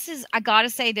 This is, I gotta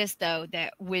say this though,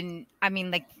 that when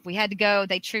we had to go,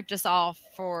 they trooped us off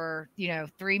for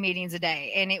 3 meetings a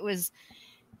day, and it was,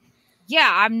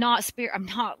 I'm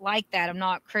not like that. I'm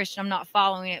not Christian. I'm not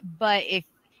following it. But if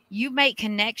you make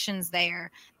connections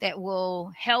there that will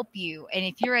help you, and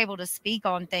if you're able to speak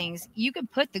on things, you can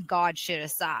put the God shit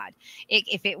aside.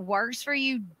 If it works for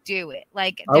you, do it.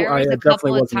 Like there was a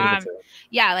couple of times,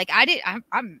 like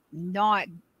I'm not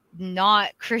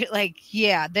like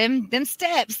them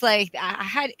steps. Like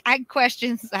I had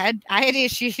questions, I had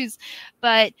issues,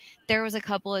 but there was a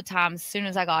couple of times as soon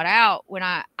as I got out when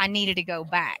I needed to go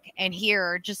back and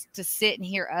just to sit and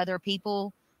hear other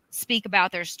people speak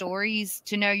about their stories,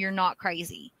 to know you're not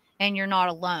crazy and you're not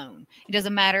alone. It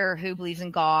doesn't matter who believes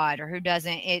in God or who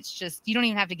doesn't. It's just, you don't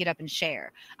even have to get up and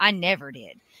share. I never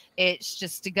did. It's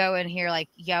just to go in here like,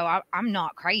 I'm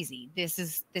not crazy. This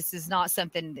is not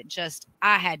something that just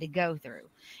I had to go through.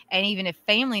 And even if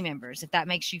family members, if that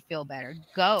makes you feel better,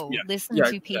 go listen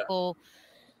to people.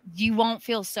 You won't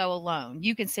feel so alone.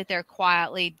 You can sit there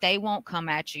quietly. They won't come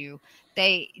at you.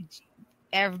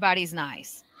 Everybody's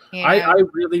nice. I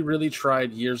really, really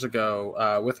tried years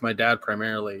ago with my dad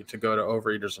primarily to go to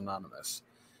Overeaters Anonymous.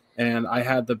 And I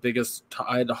had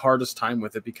the hardest time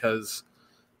with it because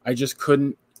I just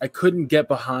couldn't get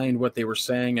behind what they were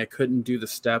saying. I couldn't do the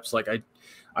steps. Like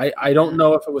I don't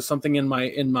know if it was something in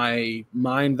my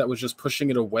mind that was just pushing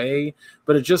it away,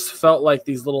 but it just felt like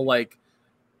these little like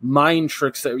mind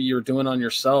tricks that you're doing on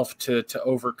yourself to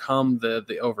overcome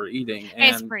the overeating.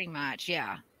 And it's pretty much,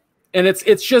 And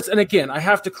it's just, and again, I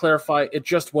have to clarify, it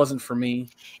just wasn't for me.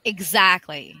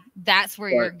 Exactly. That's where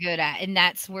you're good at. And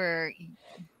that's where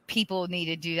people need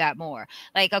to do that more.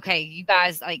 Like, okay, you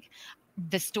guys, like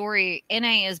the story,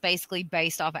 NA is basically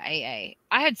based off of AA.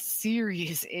 I had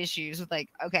serious issues with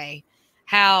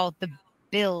how the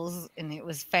bills and it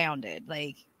was founded.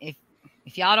 Like if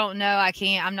y'all don't know,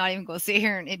 I'm not even going to sit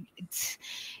here and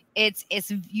it's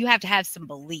you have to have some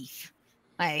belief.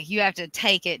 Like you have to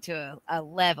take it to a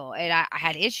level. And I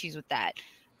had issues with that.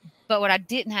 But what I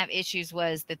didn't have issues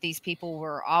was that these people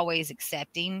were always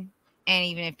accepting. And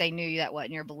even if they knew that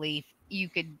wasn't your belief,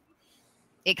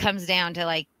 it comes down to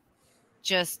like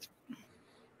just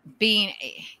being.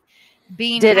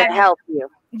 Did it help you?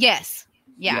 Yes.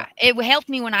 Yeah. It helped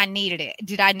me when I needed it.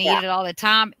 Did I need it all the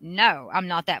time? No, I'm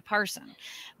not that person.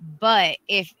 But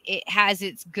if it has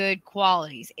its good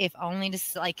qualities, if only to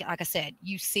like I said,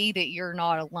 you see that you're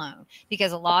not alone,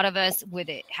 because a lot of us would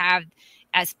have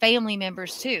as family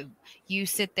members too, you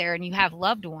sit there and you have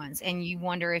loved ones and you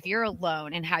wonder if you're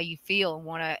alone and how you feel and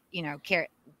want to, care.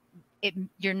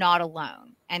 You're not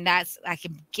alone. And I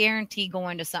can guarantee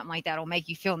going to something like that will make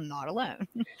you feel not alone.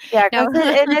 Yeah.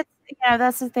 And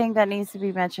that's the thing that needs to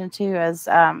be mentioned too, as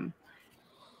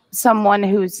someone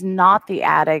who's not the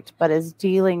addict but is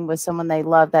dealing with someone they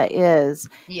love that is.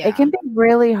 It can be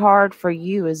really hard for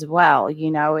you as well.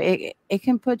 It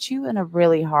can put you in a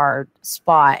really hard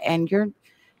spot, and you're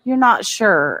not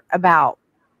sure about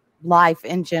life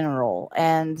in general.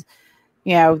 And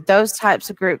those types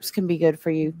of groups can be good for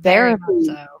you.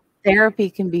 Therapy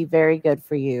can be very good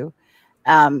for you.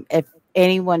 If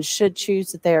anyone should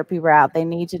choose the therapy route, they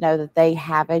need to know that they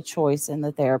have a choice in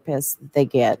the therapist that they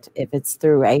get, if it's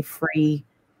through a free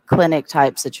clinic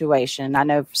type situation. I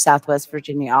know Southwest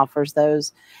Virginia offers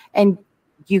those, and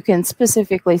you can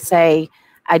specifically say,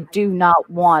 I do not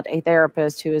want a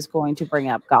therapist who is going to bring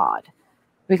up God,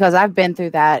 because I've been through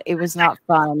that. It was not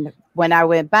fun. When I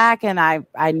went back and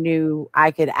I knew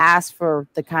I could ask for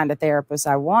the kind of therapist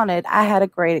I wanted, I had a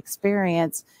great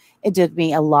experience. It did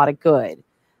me a lot of good.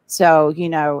 So,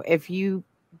 if you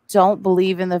don't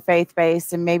believe in the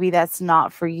faith-based and maybe that's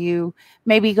not for you,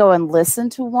 maybe go and listen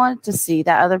to one to see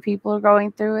that other people are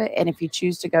going through it. And if you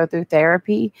choose to go through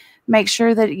therapy, make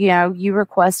sure that, you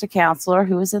request a counselor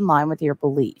who is in line with your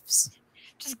beliefs.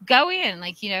 Just go in,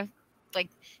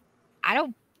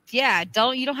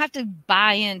 you don't have to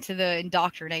buy into the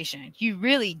indoctrination. You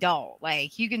really don't.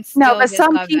 You can still. No, but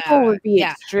some people would be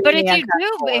extremely.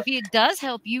 But if it does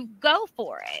help you, go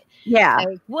for it. Yeah.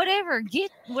 Whatever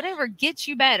gets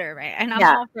you better, man. And I'm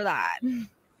all for that.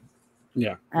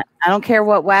 Yeah. I don't care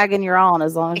what wagon you're on,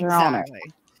 as long as you're on it.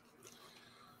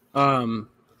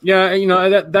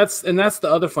 That's the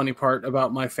other funny part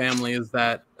about my family is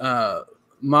that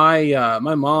my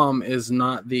mom is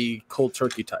not the cold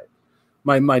turkey type.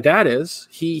 My dad is.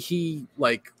 He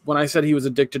when I said he was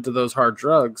addicted to those hard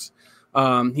drugs,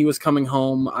 he was coming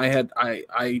home. I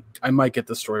might get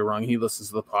the story wrong. He listens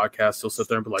to the podcast. He'll sit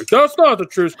there and be like, "That's not the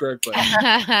truth, Greg."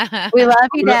 We love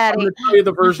you, Daddy. I'm going to tell you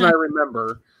the version I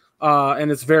remember, and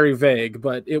it's very vague,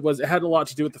 but it had a lot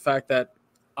to do with the fact that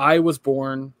I was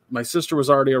born. My sister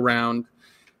was already around.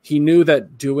 He knew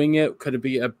that doing it could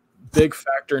be a big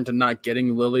factor into not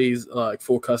getting Lily's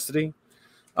full custody.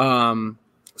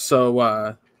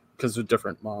 So, because of a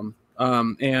different mom.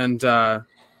 So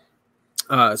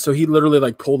he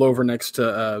literally pulled over next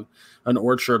to an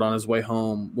orchard on his way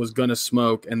home, was going to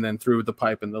smoke, and then threw the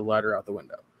pipe and the lighter out the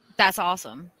window. That's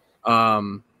awesome.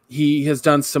 He has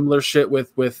done similar shit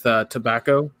with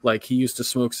tobacco. He used to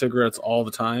smoke cigarettes all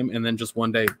the time and then just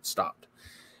one day stopped.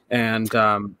 And,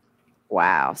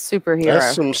 wow, superhero.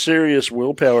 That's some serious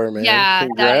willpower, man. Yeah,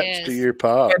 congrats to your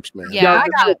pops, man. Yeah, I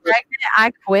got pregnant.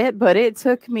 I quit, but it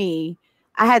took me.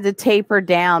 I had to taper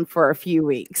down for a few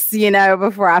weeks,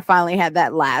 before I finally had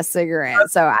that last cigarette.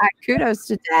 So kudos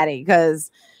to Daddy,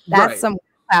 because that's some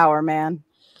power, man.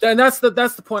 And that's the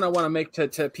point I want to make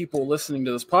to people listening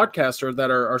to this podcast or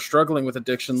that are struggling with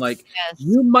addiction.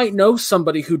 You might know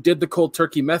somebody who did the cold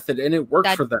turkey method and it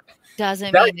worked for them.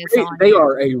 Doesn't mean it's on they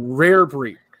are a rare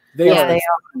breed. They are a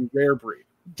rare breed.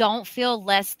 Don't feel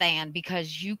less than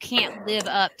because you can't live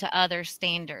up to other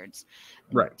standards.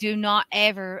 Right. Do not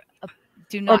ever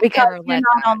because you're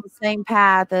not on the same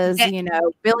path as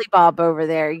Billy Bob over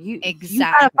there. You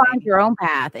got to find your own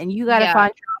path, and you got to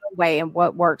find your own way and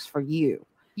what works for you.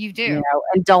 You do,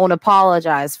 and don't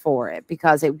apologize for it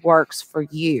because it works for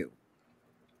you.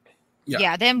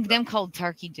 Yeah, them cold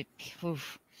turkey,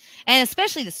 and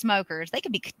especially the smokers, they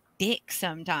can be dicks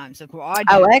sometimes. Ex-smokers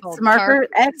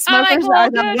are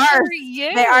the worst.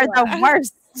 They are the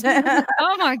worst.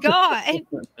 Oh my God.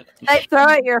 They throw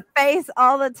it in your face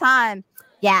all the time.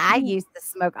 Yeah, I used to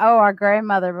smoke. Oh, our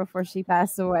grandmother, before she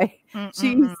passed away,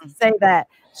 she used to say that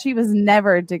she was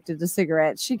never addicted to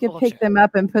cigarettes. She could pick them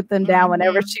up and put them down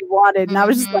whenever she wanted. And I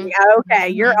was just like, okay,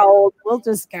 you're old. We'll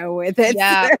just go with it.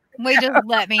 Yeah, we just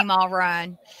let Meemaw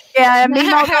run. Yeah,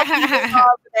 Meemaw over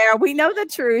there. We know the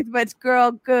truth, but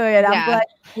girl, good. I'm glad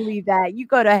you believe that. You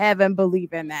go to heaven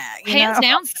believe in that. Hands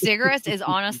down, cigarettes is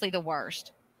honestly the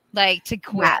worst. To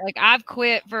quit. I've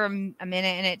quit for a minute,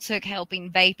 and it took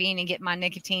helping vaping and getting my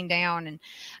nicotine down, and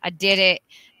I did it,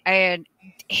 and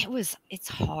it's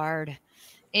hard.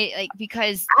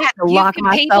 Because I had to lock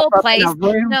myself up in a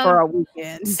room for a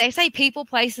weekend. They say people,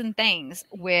 place, and things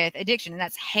with addiction, and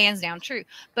that's hands down true.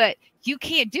 But you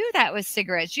can't do that with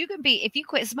cigarettes. You can if you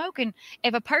quit smoking,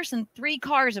 if a person 3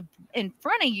 cars in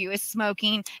front of you is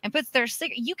smoking and puts their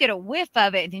cigarette, you get a whiff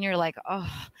of it, and then you're like, oh,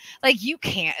 you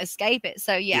can't escape it.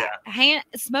 So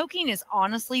smoking is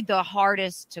honestly the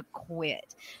hardest to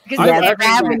quit. Because it's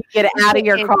bad when you get out of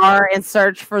your car and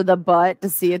search for the butt to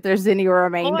see if there's any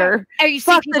remainder.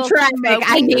 Fuck the traffic.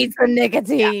 I need some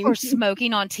nicotine. Or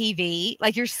smoking on TV.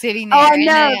 You're sitting there. Oh,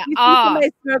 no. If you see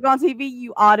somebody smoke on TV,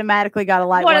 you automatically got to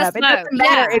light one up. It doesn't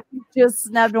matter if you just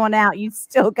snubbed one out, you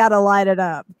still got to light it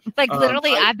up. Like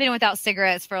literally, I've been without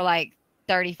cigarettes for like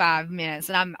 35 minutes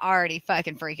and I'm already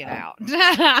fucking freaking out.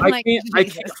 I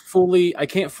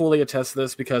can't fully attest to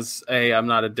this because I'm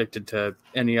not addicted to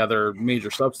any other major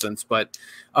substance, but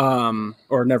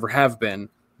or never have been.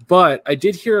 But I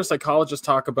did hear a psychologist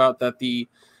talk about that the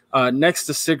next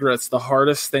to cigarettes, the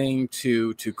hardest thing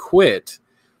to quit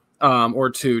or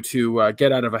to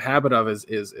get out of a habit of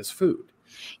is food.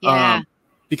 Yeah.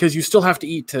 Because you still have to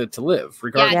eat to live,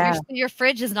 regardless. Yeah, your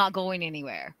fridge is not going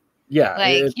anywhere. Yeah,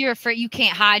 like you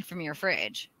can't hide from your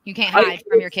fridge. You can't hide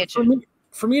from your kitchen.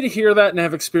 For me to hear that and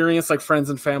have experienced like friends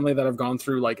and family that have gone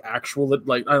through like actual,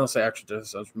 like I don't say actual, that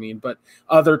sounds mean, but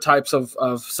other types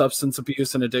of substance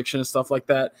abuse and addiction and stuff like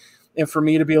that. And for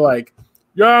me to be like,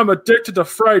 yeah, I'm addicted to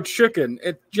fried chicken.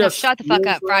 It just shut the fuck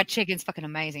up. Fried chicken's fucking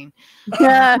amazing.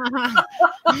 Yeah.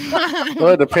 Well,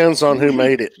 it depends on who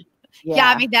made it. Yeah,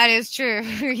 I mean that is true.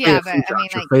 Yeah, but I mean,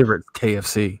 your favorite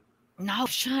KFC. No,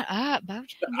 shut up,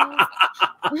 Bojangles.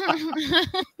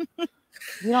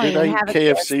 You Dude, I eat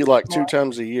KFC like 2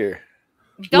 times a year.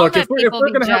 Don't let people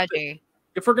be judgy.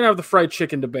 If we're gonna have the fried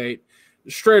chicken debate,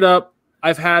 straight up,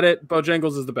 I've had it.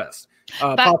 Bojangles is the best.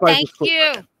 But thank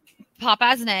you.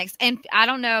 Popeye's next, and I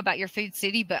don't know about your Food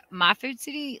City, but my Food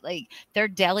City, like their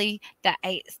deli,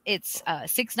 it's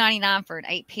 $6.99 for an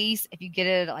 8-piece. If you get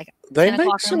it at like they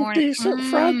make some decent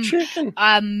fried chicken,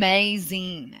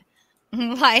 amazing.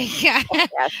 Like,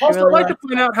 also, I'd like to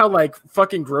point out how like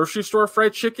fucking grocery store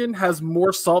fried chicken has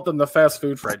more salt than the fast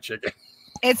food fried chicken.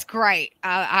 It's great.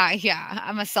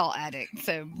 I'm a salt addict,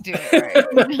 so do it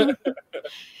right.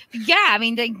 Yeah, I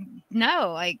mean,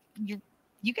 like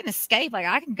you can escape. Like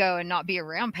I can go and not be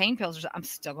around pain pills. I'm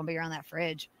still gonna be around that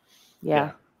fridge.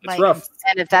 Yeah, it's rough.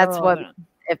 And if that's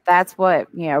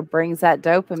what brings that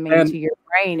dopamine to your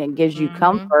brain and gives you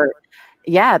comfort.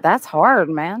 Yeah, that's hard,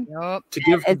 man. Yep.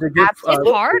 It's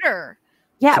harder.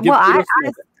 Yeah, well, I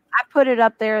put it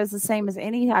up there as the same as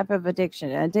any type of addiction.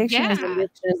 Addiction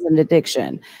is an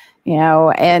addiction,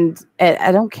 and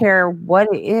I don't care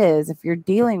what it is. If you're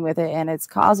dealing with it and it's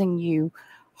causing you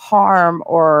harm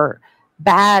or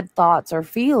bad thoughts or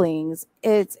feelings,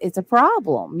 it's a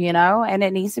problem, and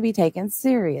it needs to be taken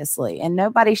seriously. And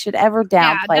nobody should ever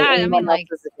downplay anyone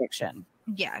else's addiction.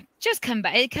 Yeah, just come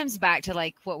back. It comes back to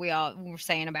like what we all were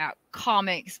saying about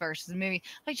comics versus movie.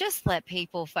 Like, just let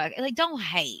people fuck. Like, don't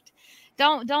hate.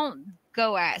 Don't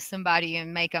go at somebody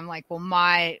and make them like, well,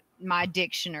 my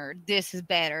addiction or this is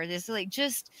better. This is like,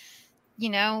 just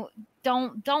don't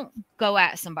go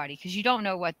at somebody because you don't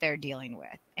know what they're dealing with.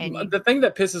 And the thing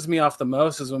that pisses me off the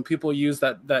most is when people use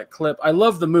that clip. I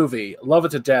love the movie, love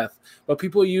it to death, but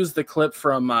people use the clip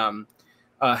from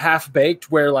Half Baked,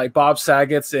 where like Bob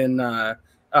Saget's in NA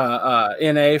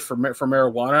for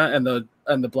marijuana,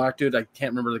 and the black dude, I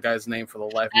can't remember the guy's name for the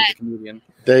life. He's a comedian.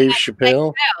 Dave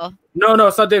Chappelle. No,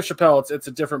 it's not Dave Chappelle. It's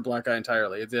a different black guy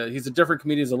entirely. He's a different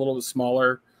comedian. He's a little bit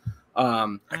smaller.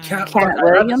 Cat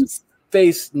Williams.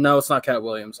 No, it's not Cat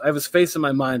Williams. I have his face in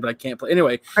my mind, but I can't play.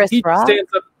 Anyway, Chris Rock?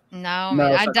 Stands up. No,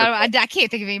 I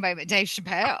can't think of anybody but Dave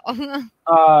Chappelle.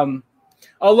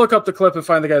 I'll look up the clip and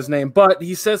find the guy's name. But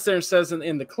he says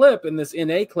in the clip, in this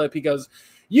NA clip, he goes,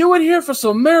 "You in here for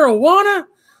some marijuana?"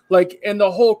 Like, and the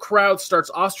whole crowd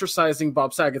starts ostracizing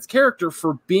Bob Saget's character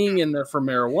for being in there for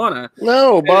marijuana.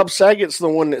 No, Bob Saget's the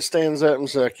one that stands up and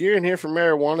is like, "You're in here for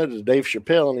marijuana," to Dave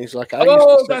Chappelle, and he's like, "I used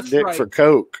to suck dick for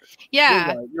coke."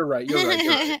 Yeah, you're right.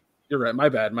 You're right. My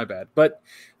bad. But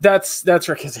that's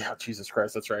right. Oh, Jesus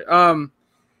Christ, that's right.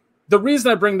 The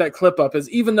reason I bring that clip up is,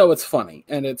 even though it's funny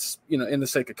and it's, in the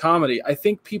sake of comedy, I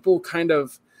think people kind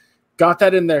of got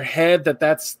that in their head that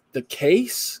that's the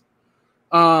case.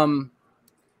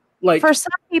 Like, for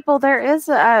some people, there is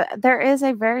a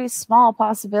very small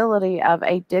possibility of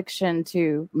addiction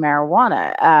to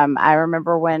marijuana. I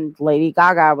remember when Lady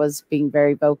Gaga was being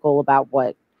very vocal about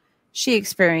what she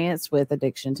experienced with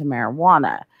addiction to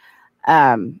marijuana.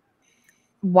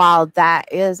 While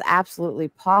that is absolutely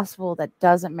possible, that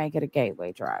doesn't make it a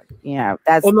gateway drug.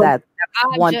 That's one thing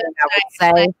I would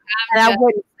say. I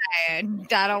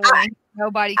don't want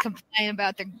nobody complain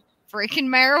about the freaking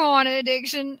marijuana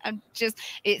addiction.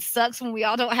 It sucks when we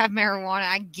all don't have marijuana.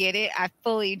 I get it. I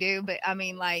fully do. But I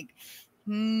mean, like,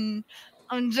 I'm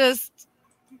just,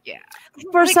 yeah.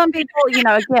 For some people,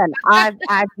 again, I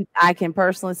can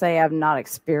personally say I've not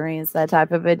experienced that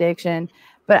type of addiction.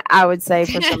 But I would say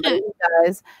for somebody who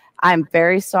does, I'm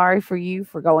very sorry for you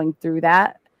for going through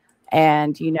that.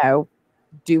 And,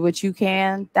 do what you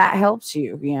can that helps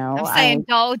you. You know, I'm saying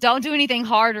don't do anything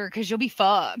harder because you'll be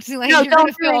fucked. Like, no, you're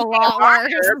gonna feel a lot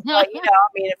worse. But, you know, I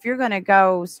mean, if you're gonna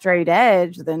go straight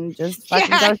edge, then just fucking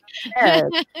go straight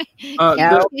edge.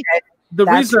 The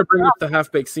reason I bring up the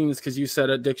half-baked scene is because you said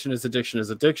addiction is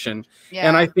addiction. Yeah.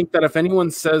 And I think that if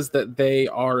anyone says that they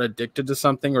are addicted to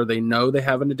something or they know they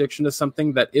have an addiction to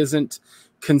something that isn't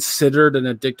considered an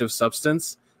addictive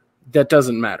substance, that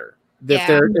doesn't matter.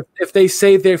 If they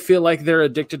say they feel like they're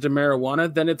addicted to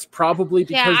marijuana, then it's probably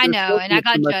because I know, and I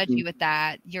got judgy with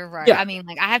that. You're right. Yeah. I mean,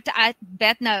 like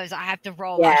Beth knows I have to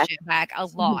roll my shit back a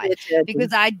lot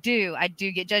because I do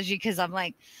get judgy because I'm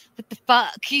like, what the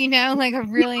fuck, you know, like I'm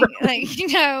really like, you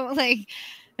know, like.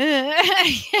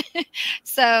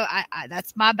 So I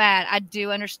that's my bad. I do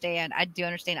understand. I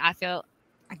feel.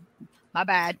 My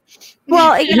bad.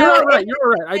 Well, you're right.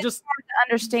 You're right. I just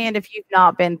understand if you've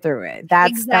not been through it.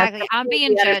 That's I'm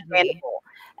being judgy.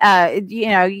 You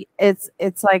know,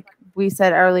 it's like we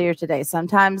said earlier today.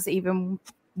 Sometimes even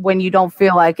when you don't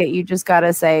feel like it, you just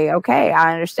gotta say, "Okay,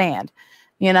 I understand."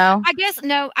 You know. I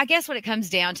guess what it comes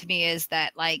down to me is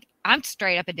that like I'm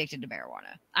straight up addicted to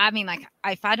marijuana. I mean, like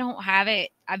if I don't have it,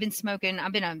 I've been smoking.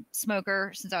 I've been a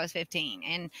smoker since I was 15,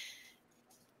 and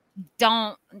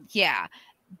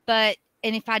But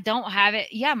if I don't have it,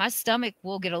 my stomach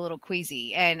will get a little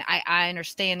queasy, and I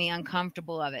understand the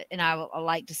uncomfortable of it, and I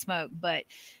like to smoke. But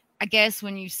I guess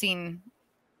when you've seen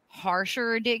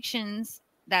harsher addictions,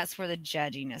 that's where the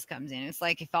judginess comes in. It's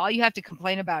like if all you have to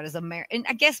complain about is and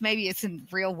I guess maybe it's in the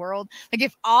real world. Like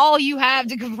if all you have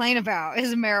to complain about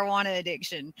is a marijuana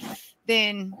addiction,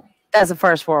 then that's a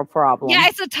first world problem. Yeah,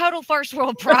 it's a total first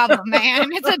world problem, man.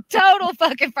 It's a total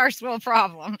fucking first world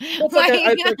problem.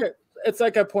 It's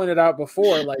like I pointed out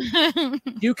before, like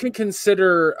you can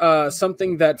consider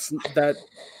something that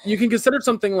you can consider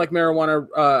something like marijuana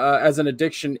as an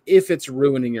addiction if it's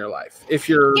ruining your life. If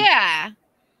you're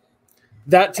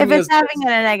that to if me it's having a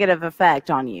negative effect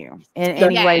on you in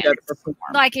any way,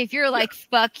 like if you're like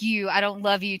fuck you, I don't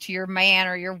love you to your man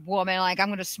or your woman, like I'm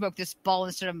gonna smoke this bowl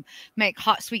instead of make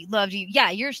hot sweet love to you.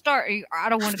 Yeah, you're I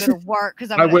don't want to go to work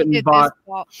because I wouldn't this ball.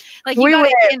 Like we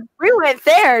went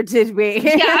there, did we?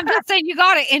 Yeah, I'm just saying you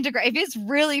gotta integrate. If it's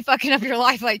really fucking up your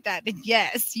life like that, then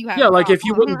yes, you have. Yeah, like if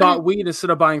you wouldn't bought weed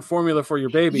instead of buying formula for your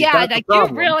baby. Yeah, like you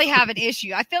really have an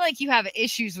issue. I feel like you have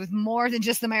issues with more than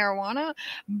just the marijuana,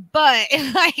 but.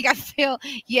 Like I feel,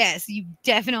 yes, you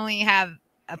definitely have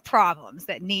problems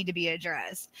that need to be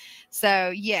addressed.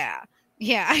 So yeah.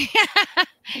 If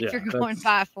you're going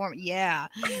by form,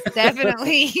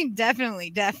 definitely.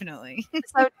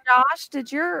 So Josh,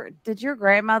 did your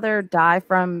grandmother die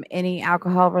from any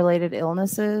alcohol related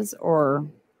illnesses, or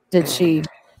did she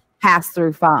pass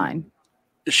through fine?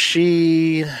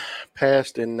 She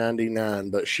passed in 99,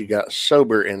 but she got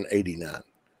sober in 89.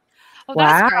 Oh,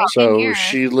 wow. So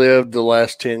she lived the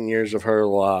last 10 years of her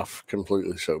life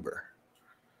completely sober.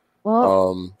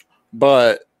 Well,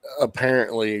 but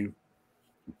apparently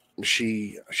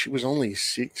she was only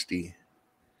 60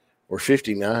 or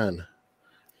 59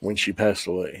 when she passed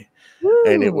away. Woo.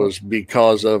 And it was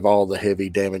because of all the heavy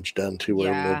damage done to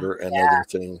her liver and other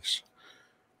things.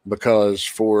 Because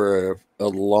for a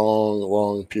long,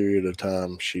 long period of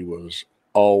time, she was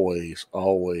always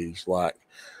like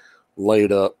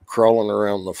laid up, crawling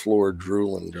around the floor,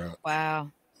 drooling drunk. Wow.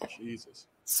 Jesus.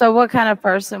 So what kind of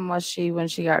person was she when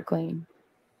she got clean?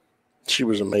 She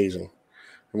was amazing.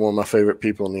 And one of my favorite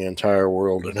people in the entire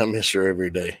world, and I miss her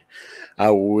every day.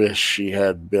 I wish she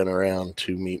had been around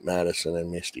to meet Madison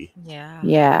and Misty.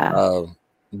 Yeah.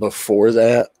 Before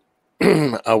that,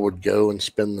 I would go and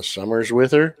spend the summers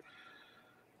with her,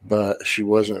 but she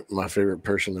wasn't my favorite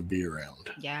person to be around.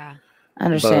 Yeah.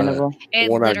 Understandable.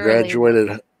 When I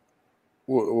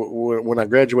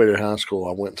graduated high school,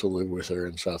 I went to live with her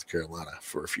in South Carolina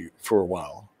for a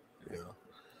while. Yeah.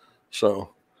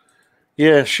 So,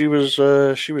 yeah, she was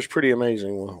pretty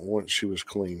amazing once she was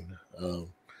clean. Well,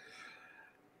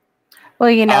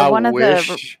 you know, I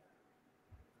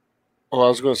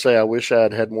was going to say I wish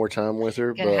I had more time with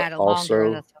her, but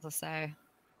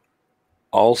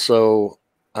also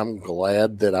I'm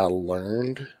glad that I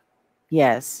learned.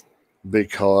 Yes.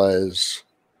 Because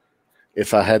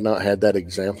if I had not had that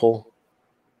example,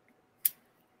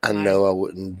 I know I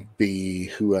wouldn't be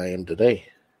who I am today.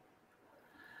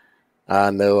 I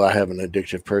know I have an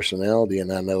addictive personality,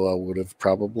 and I know I would have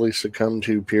probably succumbed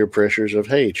to peer pressures of,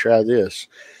 hey, try this.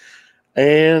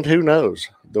 And who knows?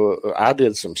 I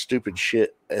did some stupid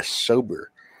shit as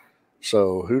sober.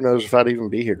 So who knows if I'd even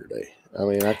be here today. I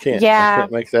mean, I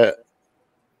can't make that.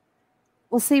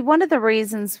 Well, see, one of the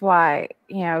reasons why,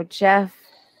 you know, Jeff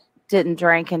didn't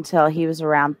drink until he was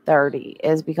around 30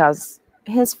 is because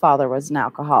his father was an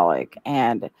alcoholic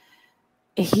and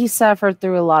he suffered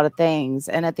through a lot of things.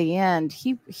 And at the end,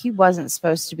 he wasn't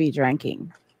supposed to be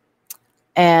drinking.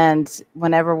 And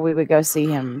whenever we would go see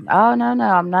him, oh, no,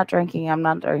 I'm not drinking.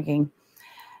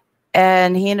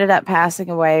 And he ended up passing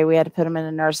away. We had to put him in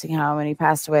a nursing home, and he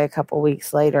passed away a couple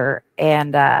weeks later.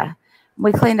 And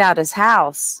we cleaned out his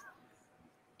house.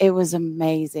 It was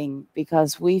amazing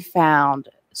because we found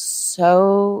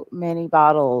so many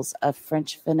bottles of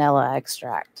French vanilla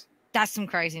extract. That's some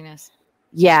craziness.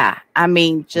 Yeah. I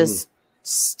mean, just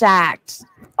stacked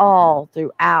all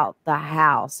throughout the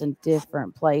house in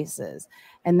different places.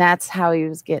 And that's how he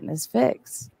was getting his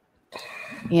fix.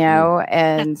 You know,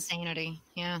 and that's insanity.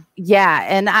 Yeah.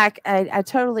 And I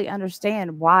totally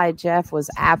understand why Jeff was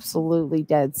absolutely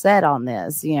dead set on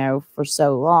this, you know, for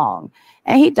so long.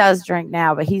 And he does drink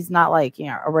now, but he's not like, you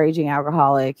know, a raging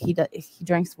alcoholic. He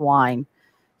drinks wine,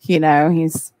 you know,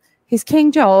 he's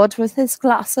King George with his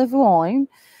glass of wine,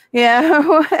 you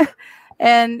know,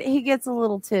 and he gets a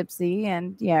little tipsy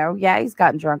and, you know, yeah, he's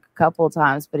gotten drunk a couple of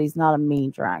times, but he's not a mean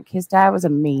drunk. His dad was a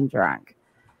mean drunk.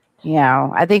 You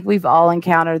know, I think we've all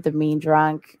encountered the mean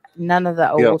drunk. None of the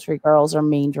Ogletree girls are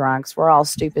mean drunks. We're all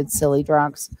stupid, silly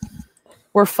drunks.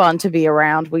 We're fun to be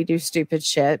around. We do stupid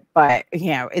shit, but,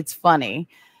 you know, it's funny.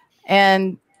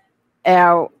 And, you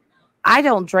know, I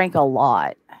don't drink a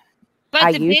lot.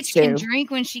 But the bitch can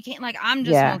drink when she can't. Like, I'm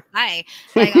just going to say.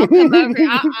 Like, I'll come over.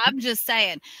 I'm just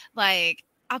saying. Like,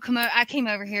 I came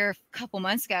over here a couple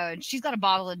months ago and she's got a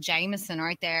bottle of Jameson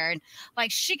right there. And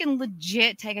like, she can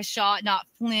legit take a shot, not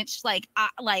flinch, like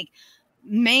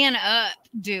man up,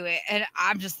 do it. And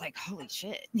I'm just like, holy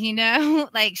shit, you know,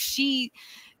 like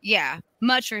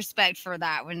much respect for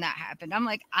that. When that happened, I'm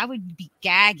like, I would be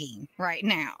gagging right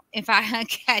now if I had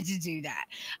to do that.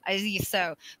 But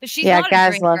she's not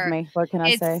guys a drinker. love me. What can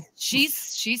I say?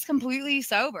 She's completely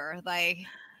sober. Like,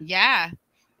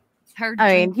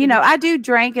 I mean, you know, I do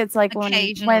drink. It's like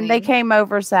when they came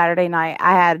over Saturday night,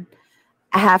 I had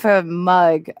a half a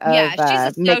mug of she's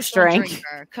a mixed drink.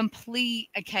 Drinker, complete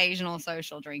occasional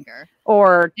social drinker.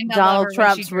 Or Donald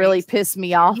Trump's really pissed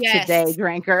me off today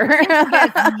drinker.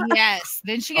 Yes.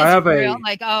 Then she gets real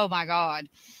like, oh my God.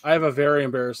 I have a very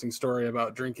embarrassing story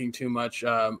about drinking too much.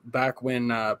 Back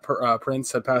when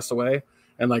Prince had passed away,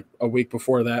 and like a week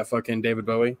before that, fucking David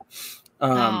Bowie.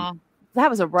 That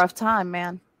was a rough time,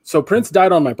 man. So Prince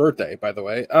died on my birthday, by the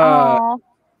way.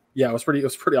 Yeah, it was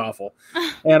pretty awful.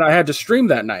 And I had to stream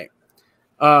that night.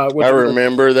 I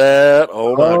remember that.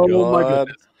 Oh my God.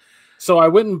 Goodness. So I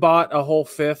went and bought a whole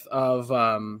fifth of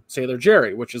Sailor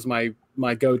Jerry, which is my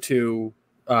go-to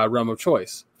rum of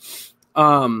choice.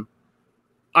 I'm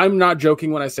not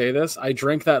joking when I say this. I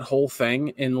drank that whole thing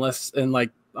in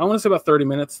like, I want to say about 30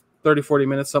 minutes, 30, 40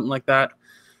 minutes, something like that.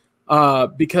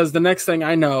 Because the next thing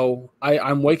I know,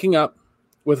 I'm waking up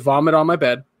with vomit on my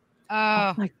bed.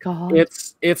 Oh my God.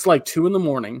 It's like 2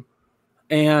 a.m.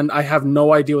 and I have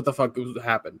no idea what the fuck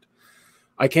happened.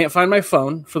 I can't find my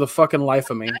phone for the fucking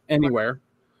life of me anywhere.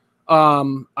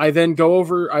 I then go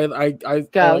over, I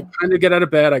kind of get out of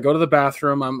bed. I go to the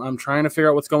bathroom. I'm trying to figure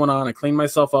out what's going on. I clean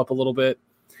myself up a little bit.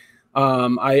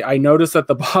 I noticed that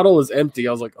the bottle is empty.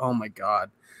 I was like, oh my God.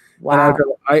 Wow.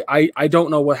 And I don't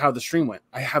know how the stream went.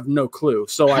 I have no clue.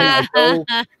 So I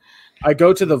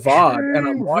go to the VOD and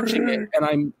I'm watching it,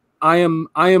 and I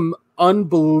am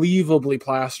unbelievably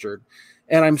plastered,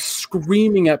 and I'm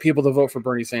screaming at people to vote for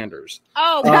Bernie Sanders.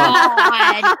 Oh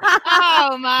God!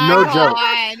 Oh my no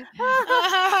God! Joke.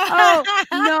 Oh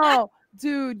no,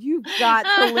 dude, you've got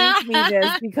to link me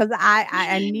this because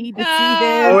I need to see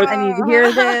this. I need to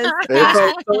hear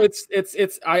this.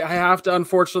 It's I have to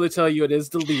unfortunately tell you it is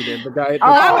deleted. The guy.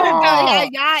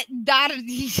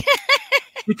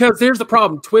 Because here's the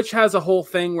problem. Twitch has a whole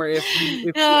thing where if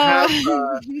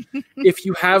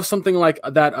you have something like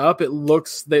that up, it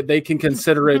looks that they can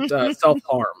consider it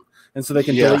self-harm, and so they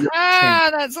can delete your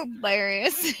channel. That's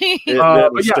hilarious. It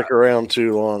didn't stick around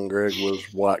too long. Greg was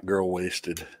white girl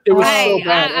wasted. It was so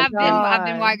bad. I've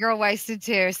been white girl wasted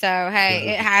too. So hey,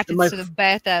 it happens to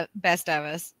the best of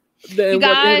us. You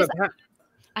guys,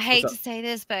 I hate to say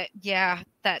this, but yeah,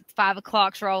 that 5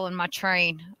 o'clock's rolling my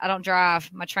train. I don't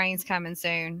drive. My train's coming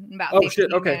soon. About oh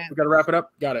shit. Okay, minutes. We gotta wrap it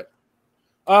up. Got it.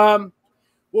 Well,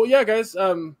 yeah, guys.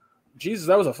 Jesus,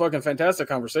 that was a fucking fantastic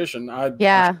conversation.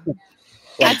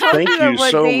 Thank you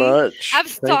so much. I'm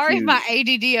sorry if my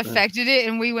ADD affected it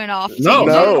and we went off. No,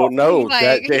 like,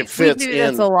 that it fits we do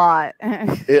in this a lot.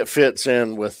 It fits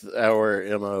in with our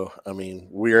MO. I mean,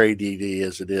 we're ADD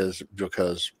as it is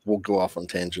because we'll go off on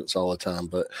tangents all the time.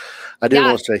 But I did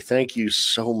want to say thank you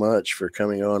so much for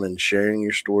coming on and sharing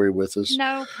your story with us.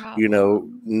 No problem. You know,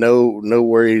 no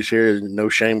worries here, no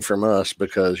shame from us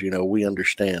because we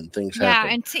understand things happen.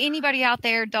 Yeah, and to anybody out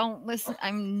there, don't listen.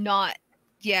 I'm not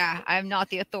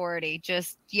the authority.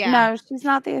 Just No, she's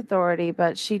not the authority,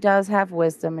 but she does have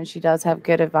wisdom and she does have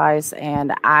good advice.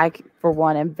 And I, for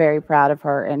one, am very proud of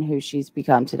her and who she's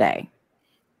become today.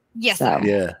 Yes, so.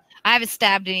 Yeah. I haven't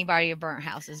stabbed anybody or burnt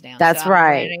houses down. That's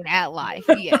right. At life,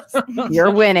 yes. You're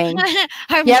winning.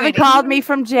 You haven't called me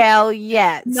from jail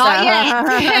yet. Not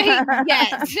yet.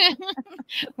 Yet.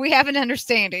 We have an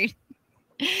understanding.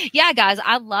 Yeah, guys,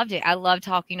 I loved it. I love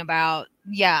talking about.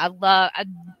 I'm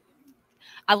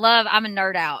a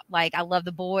nerd out. Like, I love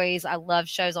The Boys. I love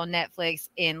shows on Netflix.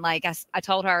 And like I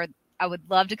told her I would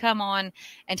love to come on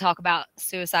and talk about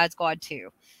Suicide Squad 2.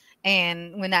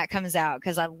 And when that comes out,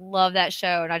 because I love that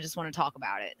show and I just want to talk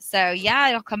about it. So yeah,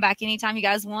 I'll come back anytime you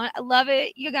guys want. I love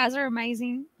it. You guys are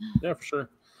amazing. Yeah, for sure.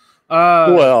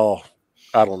 Well,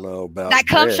 I don't know about that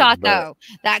cum shot though.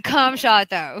 That cum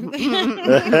shot though.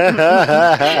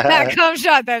 That cum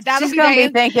shot though. She's gonna be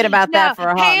thinking about that for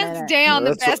a hot minute. Hands down,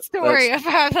 the best story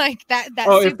about like that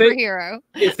superhero.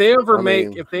 If they ever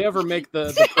make the Pro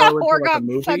into like a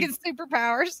movie, fucking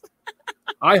superpowers.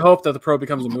 I hope that the Pro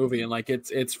becomes a movie and like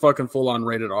it's fucking full on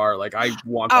rated R. Like I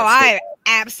want. I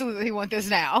absolutely want this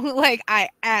now. Like I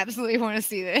absolutely want to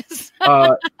see this.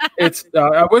 I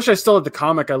wish I still had the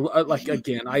comic. I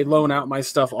loan out my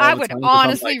stuff all the time. I would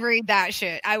honestly read that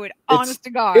shit. I would, honest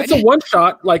to God. It's a one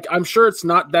shot. Like I'm sure it's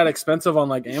not that expensive on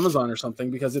like Amazon or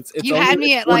something because it's. You had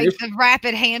me at like the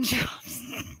rapid hand jobs.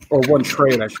 Or one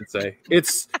trade, I should say.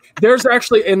 There's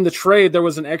actually in the trade there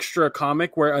was an extra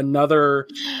comic where another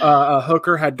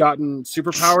hooker had gotten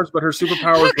superpowers, but her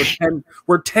superpowers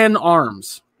were 10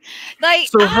 arms. Like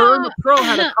so, her and the Pro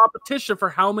had a competition for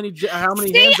how many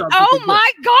hand jobs. Oh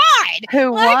my God!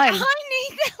 Who won?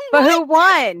 But who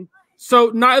won?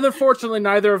 So neither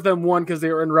of them won because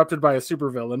they were interrupted by a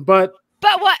supervillain. But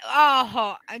what?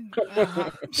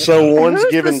 So one's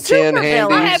given 10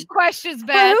 handies. I have questions,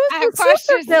 Beth. I have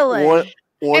questions.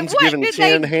 One's given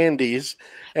 10 handies,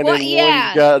 and then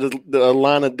one's got a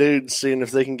line of dudes seeing if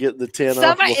they can get the 10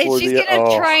 off before she's getting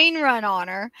a train run on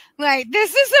her. Like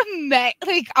this is my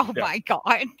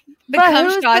God. But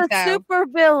who's the super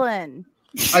villain?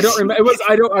 I don't remember.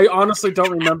 I honestly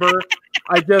don't remember.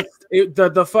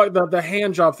 The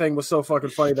hand job thing was so fucking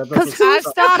funny that I still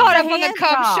caught up on the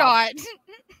cum shot.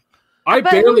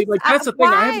 That's the thing.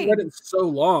 I haven't read it in so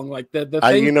long. Like the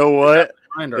thing. You know what?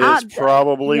 It's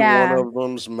probably one of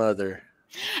them's mother.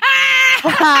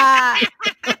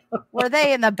 Were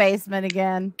they in the basement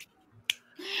again?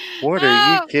 What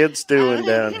are you kids doing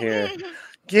down here?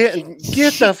 Get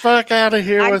the fuck out of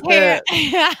here with that.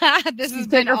 This has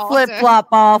took her flip flop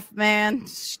off, man.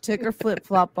 She took her flip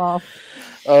flop off.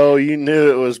 Oh, you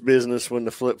knew it was business when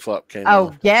the flip flop came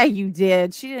off. Oh, yeah, you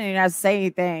did. She didn't even have to say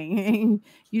anything.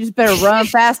 You just better run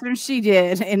faster than she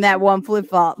did in that one flip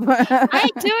flop. I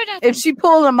ain't doing nothing. If she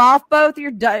pulled them off both,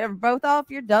 you're done. Both off,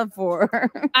 you're done for.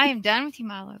 I am done with you,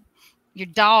 Milo. Your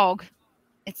dog.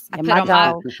 I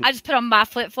just put on my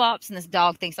flip flops, and this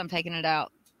dog thinks I'm taking it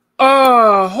out.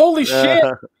 Holy shit!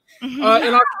 In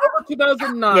October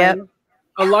 2009,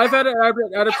 a live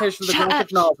adaptation of the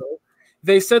graphic novel.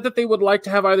 They said that they would like to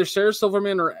have either Sarah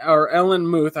Silverman or Ellen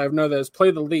Muth, I know that,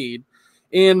 play the lead.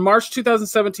 In March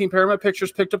 2017, Paramount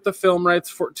Pictures picked up the film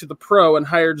rights to the Pro and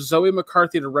hired Zoe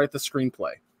McCarthy to write the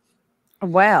screenplay.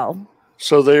 Well,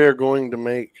 so they are going to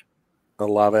make a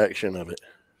live action of it.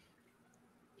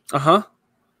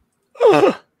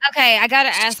 Okay, I got to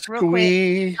ask real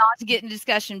quick, not to get in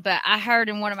discussion, but I heard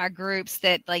in one of my groups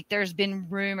that like there's been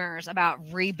rumors about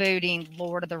rebooting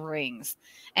Lord of the Rings.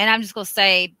 And I'm just going to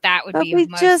say that would be. We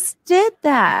just did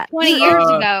that 20 years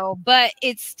ago, but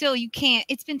it's still, you can't,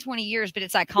 it's been 20 years, but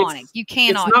it's iconic. You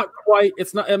cannot. It's not quite,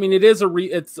 it's not, I mean, it is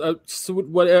it's going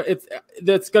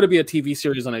to be a TV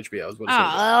series on HBO. Is what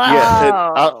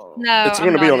it's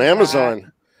going to be on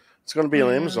Amazon. It's going to be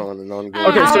on Amazon and ongoing.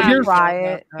 Okay, so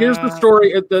here's the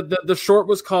story. The short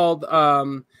was called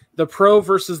 "The Pro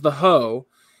versus the Hoe,"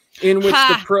 in which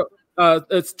the Pro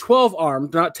It's 12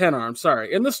 armed, not 10 armed.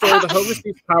 Sorry. In the story, the Hoe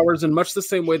receives powers in much the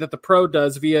same way that the Pro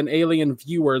does via an alien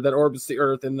viewer that orbits the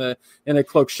Earth in a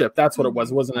cloaked ship. That's what it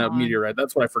was. It wasn't a meteorite.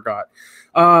 That's what I forgot.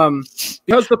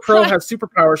 Because the Pro has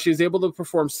superpowers, she is able to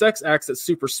perform sex acts at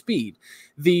super speed.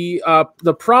 The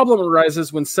problem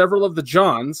arises when several of the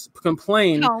Johns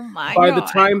complain the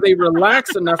time they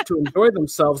relax enough to enjoy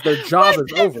themselves, their job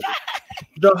is over.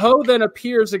 The Hoe then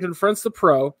appears and confronts the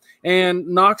Pro and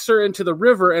knocks her into the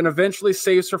river and eventually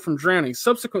saves her from drowning.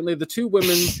 Subsequently, the two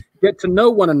women get to know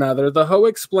one another. The Hoe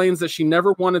explains that she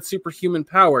never wanted superhuman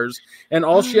powers, and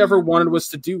all she ever wanted was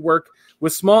to do work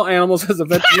with small animals as a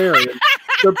veterinarian.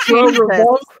 The Pro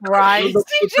revolves. Right.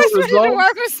 She just wanted to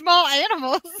work with small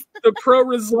animals. The Pro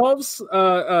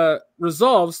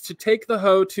resolves to take the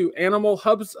Hoe to animal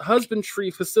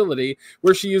husbandry facility,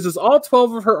 where she uses all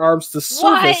 12 of her arms to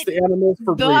service the animals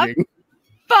for breeding.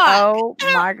 Oh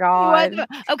my God.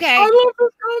 Okay. I love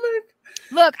this comic.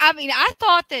 Look, I mean, I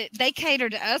thought that they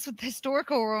catered to us with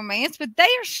historical romance, but they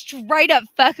are straight up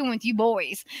fucking with you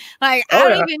boys. Like, I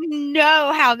don't even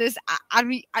know how this.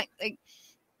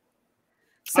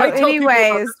 So,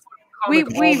 anyways,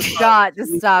 we've got to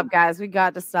stop, guys. We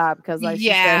got to stop because, like she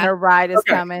said, her ride is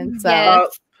coming. So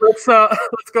let's go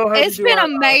ahead. It's been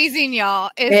amazing, y'all.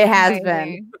 It has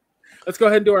been. Let's go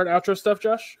ahead and do our outro stuff,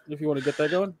 Josh. If you want to get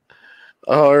that going.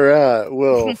 All right.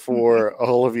 Well, for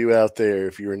all of you out there,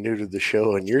 if you're new to the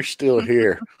show and you're still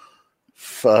here,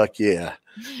 fuck yeah.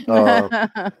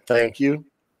 Thank you.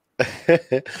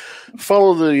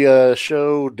 Follow the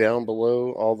show down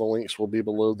below. All the links will be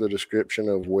below the description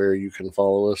of where you can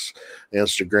follow us: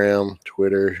 Instagram,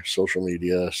 Twitter, social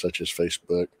media such as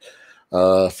Facebook.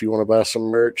 If you want to buy some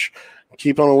merch,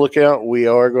 keep on the lookout. We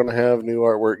are going to have new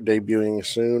artwork debuting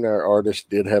soon. Our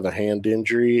artist did have a hand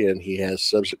injury, and he has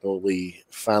subsequently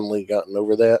finally gotten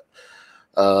over that.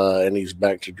 And he's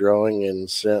back to drawing and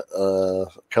sent a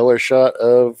color shot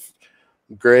of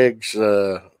Greg's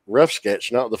rough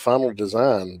sketch, not the final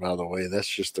design, by the way. That's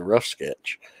just the rough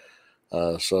sketch.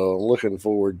 So I'm looking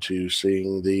forward to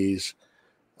seeing these.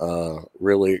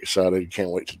 Really excited. Can't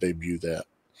wait to debut that.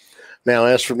 Now,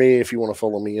 as for me, if you want to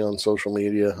follow me on social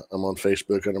media, I'm on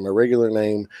Facebook under my regular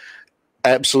name.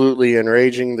 Absolutely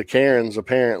enraging the Karens,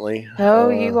 apparently. Oh,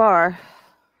 you are.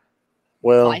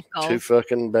 Well, too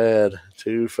fucking bad.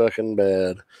 Too fucking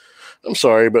bad. I'm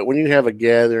sorry, but when you have a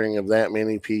gathering of that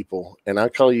many people, and I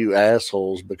call you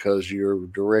assholes because you're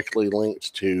directly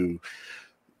linked to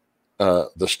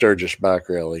the Sturgis bike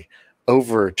rally,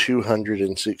 over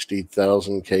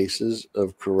 260,000 cases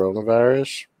of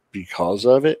coronavirus because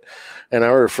of it, and I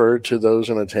refer to those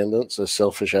in attendance as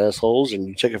selfish assholes, and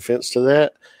you take offense to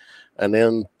that, and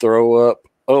then throw up,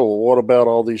 oh, well, what about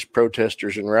all these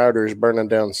protesters and rioters burning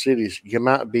down cities? You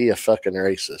might be a fucking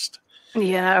racist.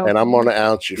 Yeah. And I'm going to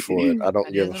out you for it. I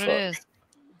don't give a fuck.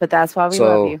 But that's why we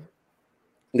love you.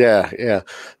 Yeah.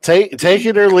 Take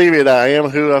it or leave it. I am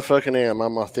who I fucking am.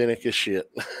 I'm authentic as shit.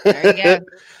 There you go.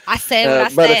 I said what I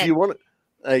said. But if you want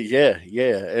to, yeah.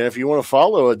 And if you want to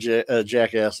follow a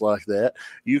jackass like that,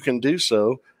 you can do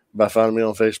so by finding me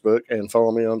on Facebook and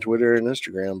follow me on Twitter and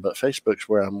Instagram. But Facebook's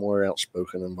where I'm more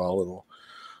outspoken and volatile.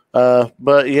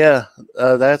 But yeah,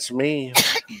 that's me.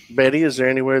 Betty, is there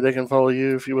anywhere they can follow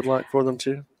you if you would like for them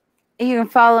to? You can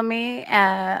follow me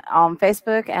on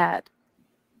Facebook at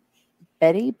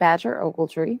Betty Badger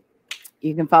Ogletree.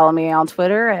 You can follow me on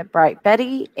Twitter at Bright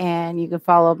Betty, and you can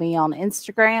follow me on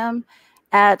Instagram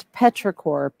at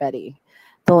Petrichor Betty.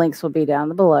 The links will be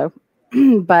down below.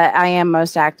 But I am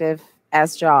most active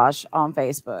as Josh on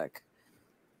Facebook.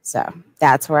 So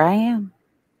that's where I am.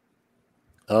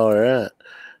 All right.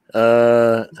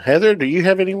 Heather, do you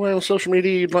have anywhere on social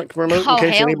media you'd like to promote in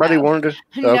case anybody wanted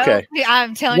to? Okay. No,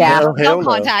 I'm telling you, don't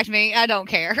contact me. I don't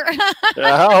care.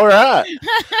 All right.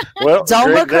 Well,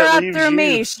 don't look her up through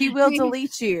me. She will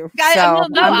delete you. So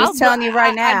I'm just telling you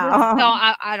right now.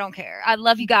 I don't care. I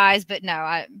love you guys, but no,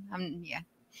 I'm yeah.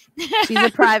 She's a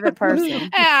private person.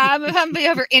 Yeah, I'm be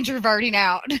over introverting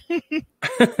out.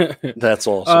 That's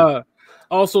awesome.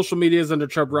 All social media is under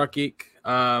Chub Rock Geek.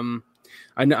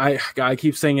 I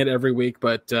keep saying it every week,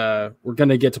 but we're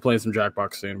gonna get to play some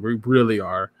Jackbox soon. We really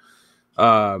are.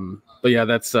 But yeah,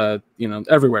 that's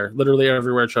everywhere, literally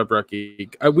everywhere. Chub Rock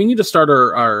Geek. We need to start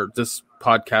our this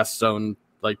podcast zone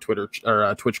like Twitter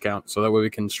or Twitch count, so that way we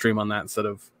can stream on that instead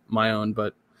of my own.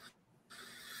 But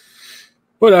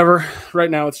whatever.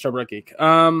 Right now it's Chub Rock Geek.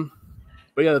 But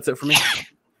yeah, that's it for me.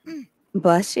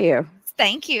 Bless you.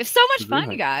 Thank you. So much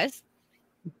fun, you guys.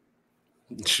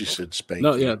 She said spank.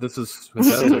 No, yeah, this is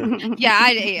fantastic.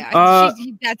 Yeah.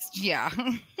 That's yeah.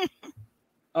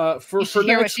 For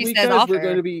next week, guys, we're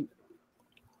going to be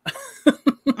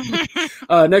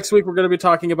Next week, we're going to be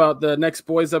talking about the next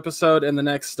Boys episode and the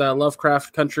next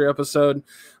Lovecraft Country episode.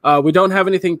 We don't have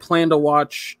anything planned to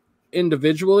watch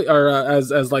individually or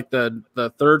as like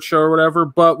the third show or whatever.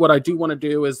 But what I do want to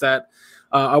do is that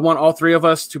I want all three of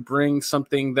us to bring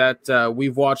something that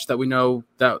we've watched that we know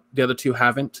that the other two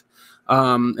haven't.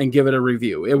 And give it a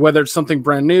review. Whether it's something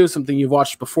brand new, something you've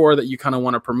watched before that you kind of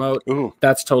want to promote,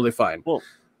 that's totally fine. Well,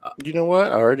 you know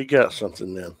what? I already got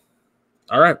something then.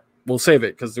 All right. We'll save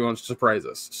it because we want to surprise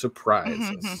us.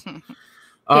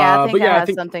 I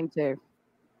think something too.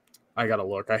 I got to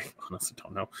look. I honestly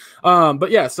don't know.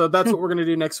 But yeah, so that's what we're going to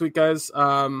do next week, guys.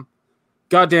 God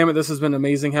damn it. This has been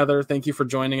amazing, Heather. Thank you for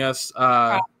joining us.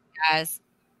 Guys.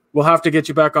 We'll have to get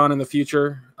you back on in the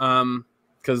future.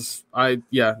 Because it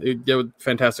was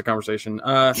fantastic conversation.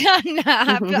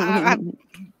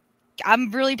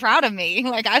 I'm really proud of me.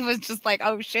 Like I was just like,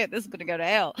 oh shit, this is gonna go to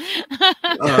hell.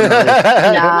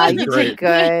 Nah, you did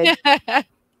good.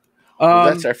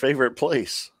 That's our favorite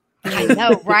place. I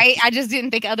know, right? I just didn't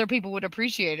think other people would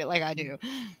appreciate it like I do.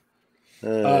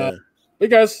 Hey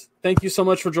guys, thank you so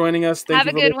much for joining us. Have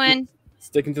a good one.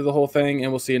 Sticking to the whole thing,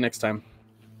 and we'll see you next time.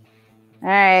 All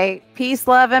right, peace,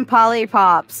 love, and Polly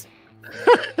Pops.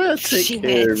 Take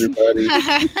care, everybody.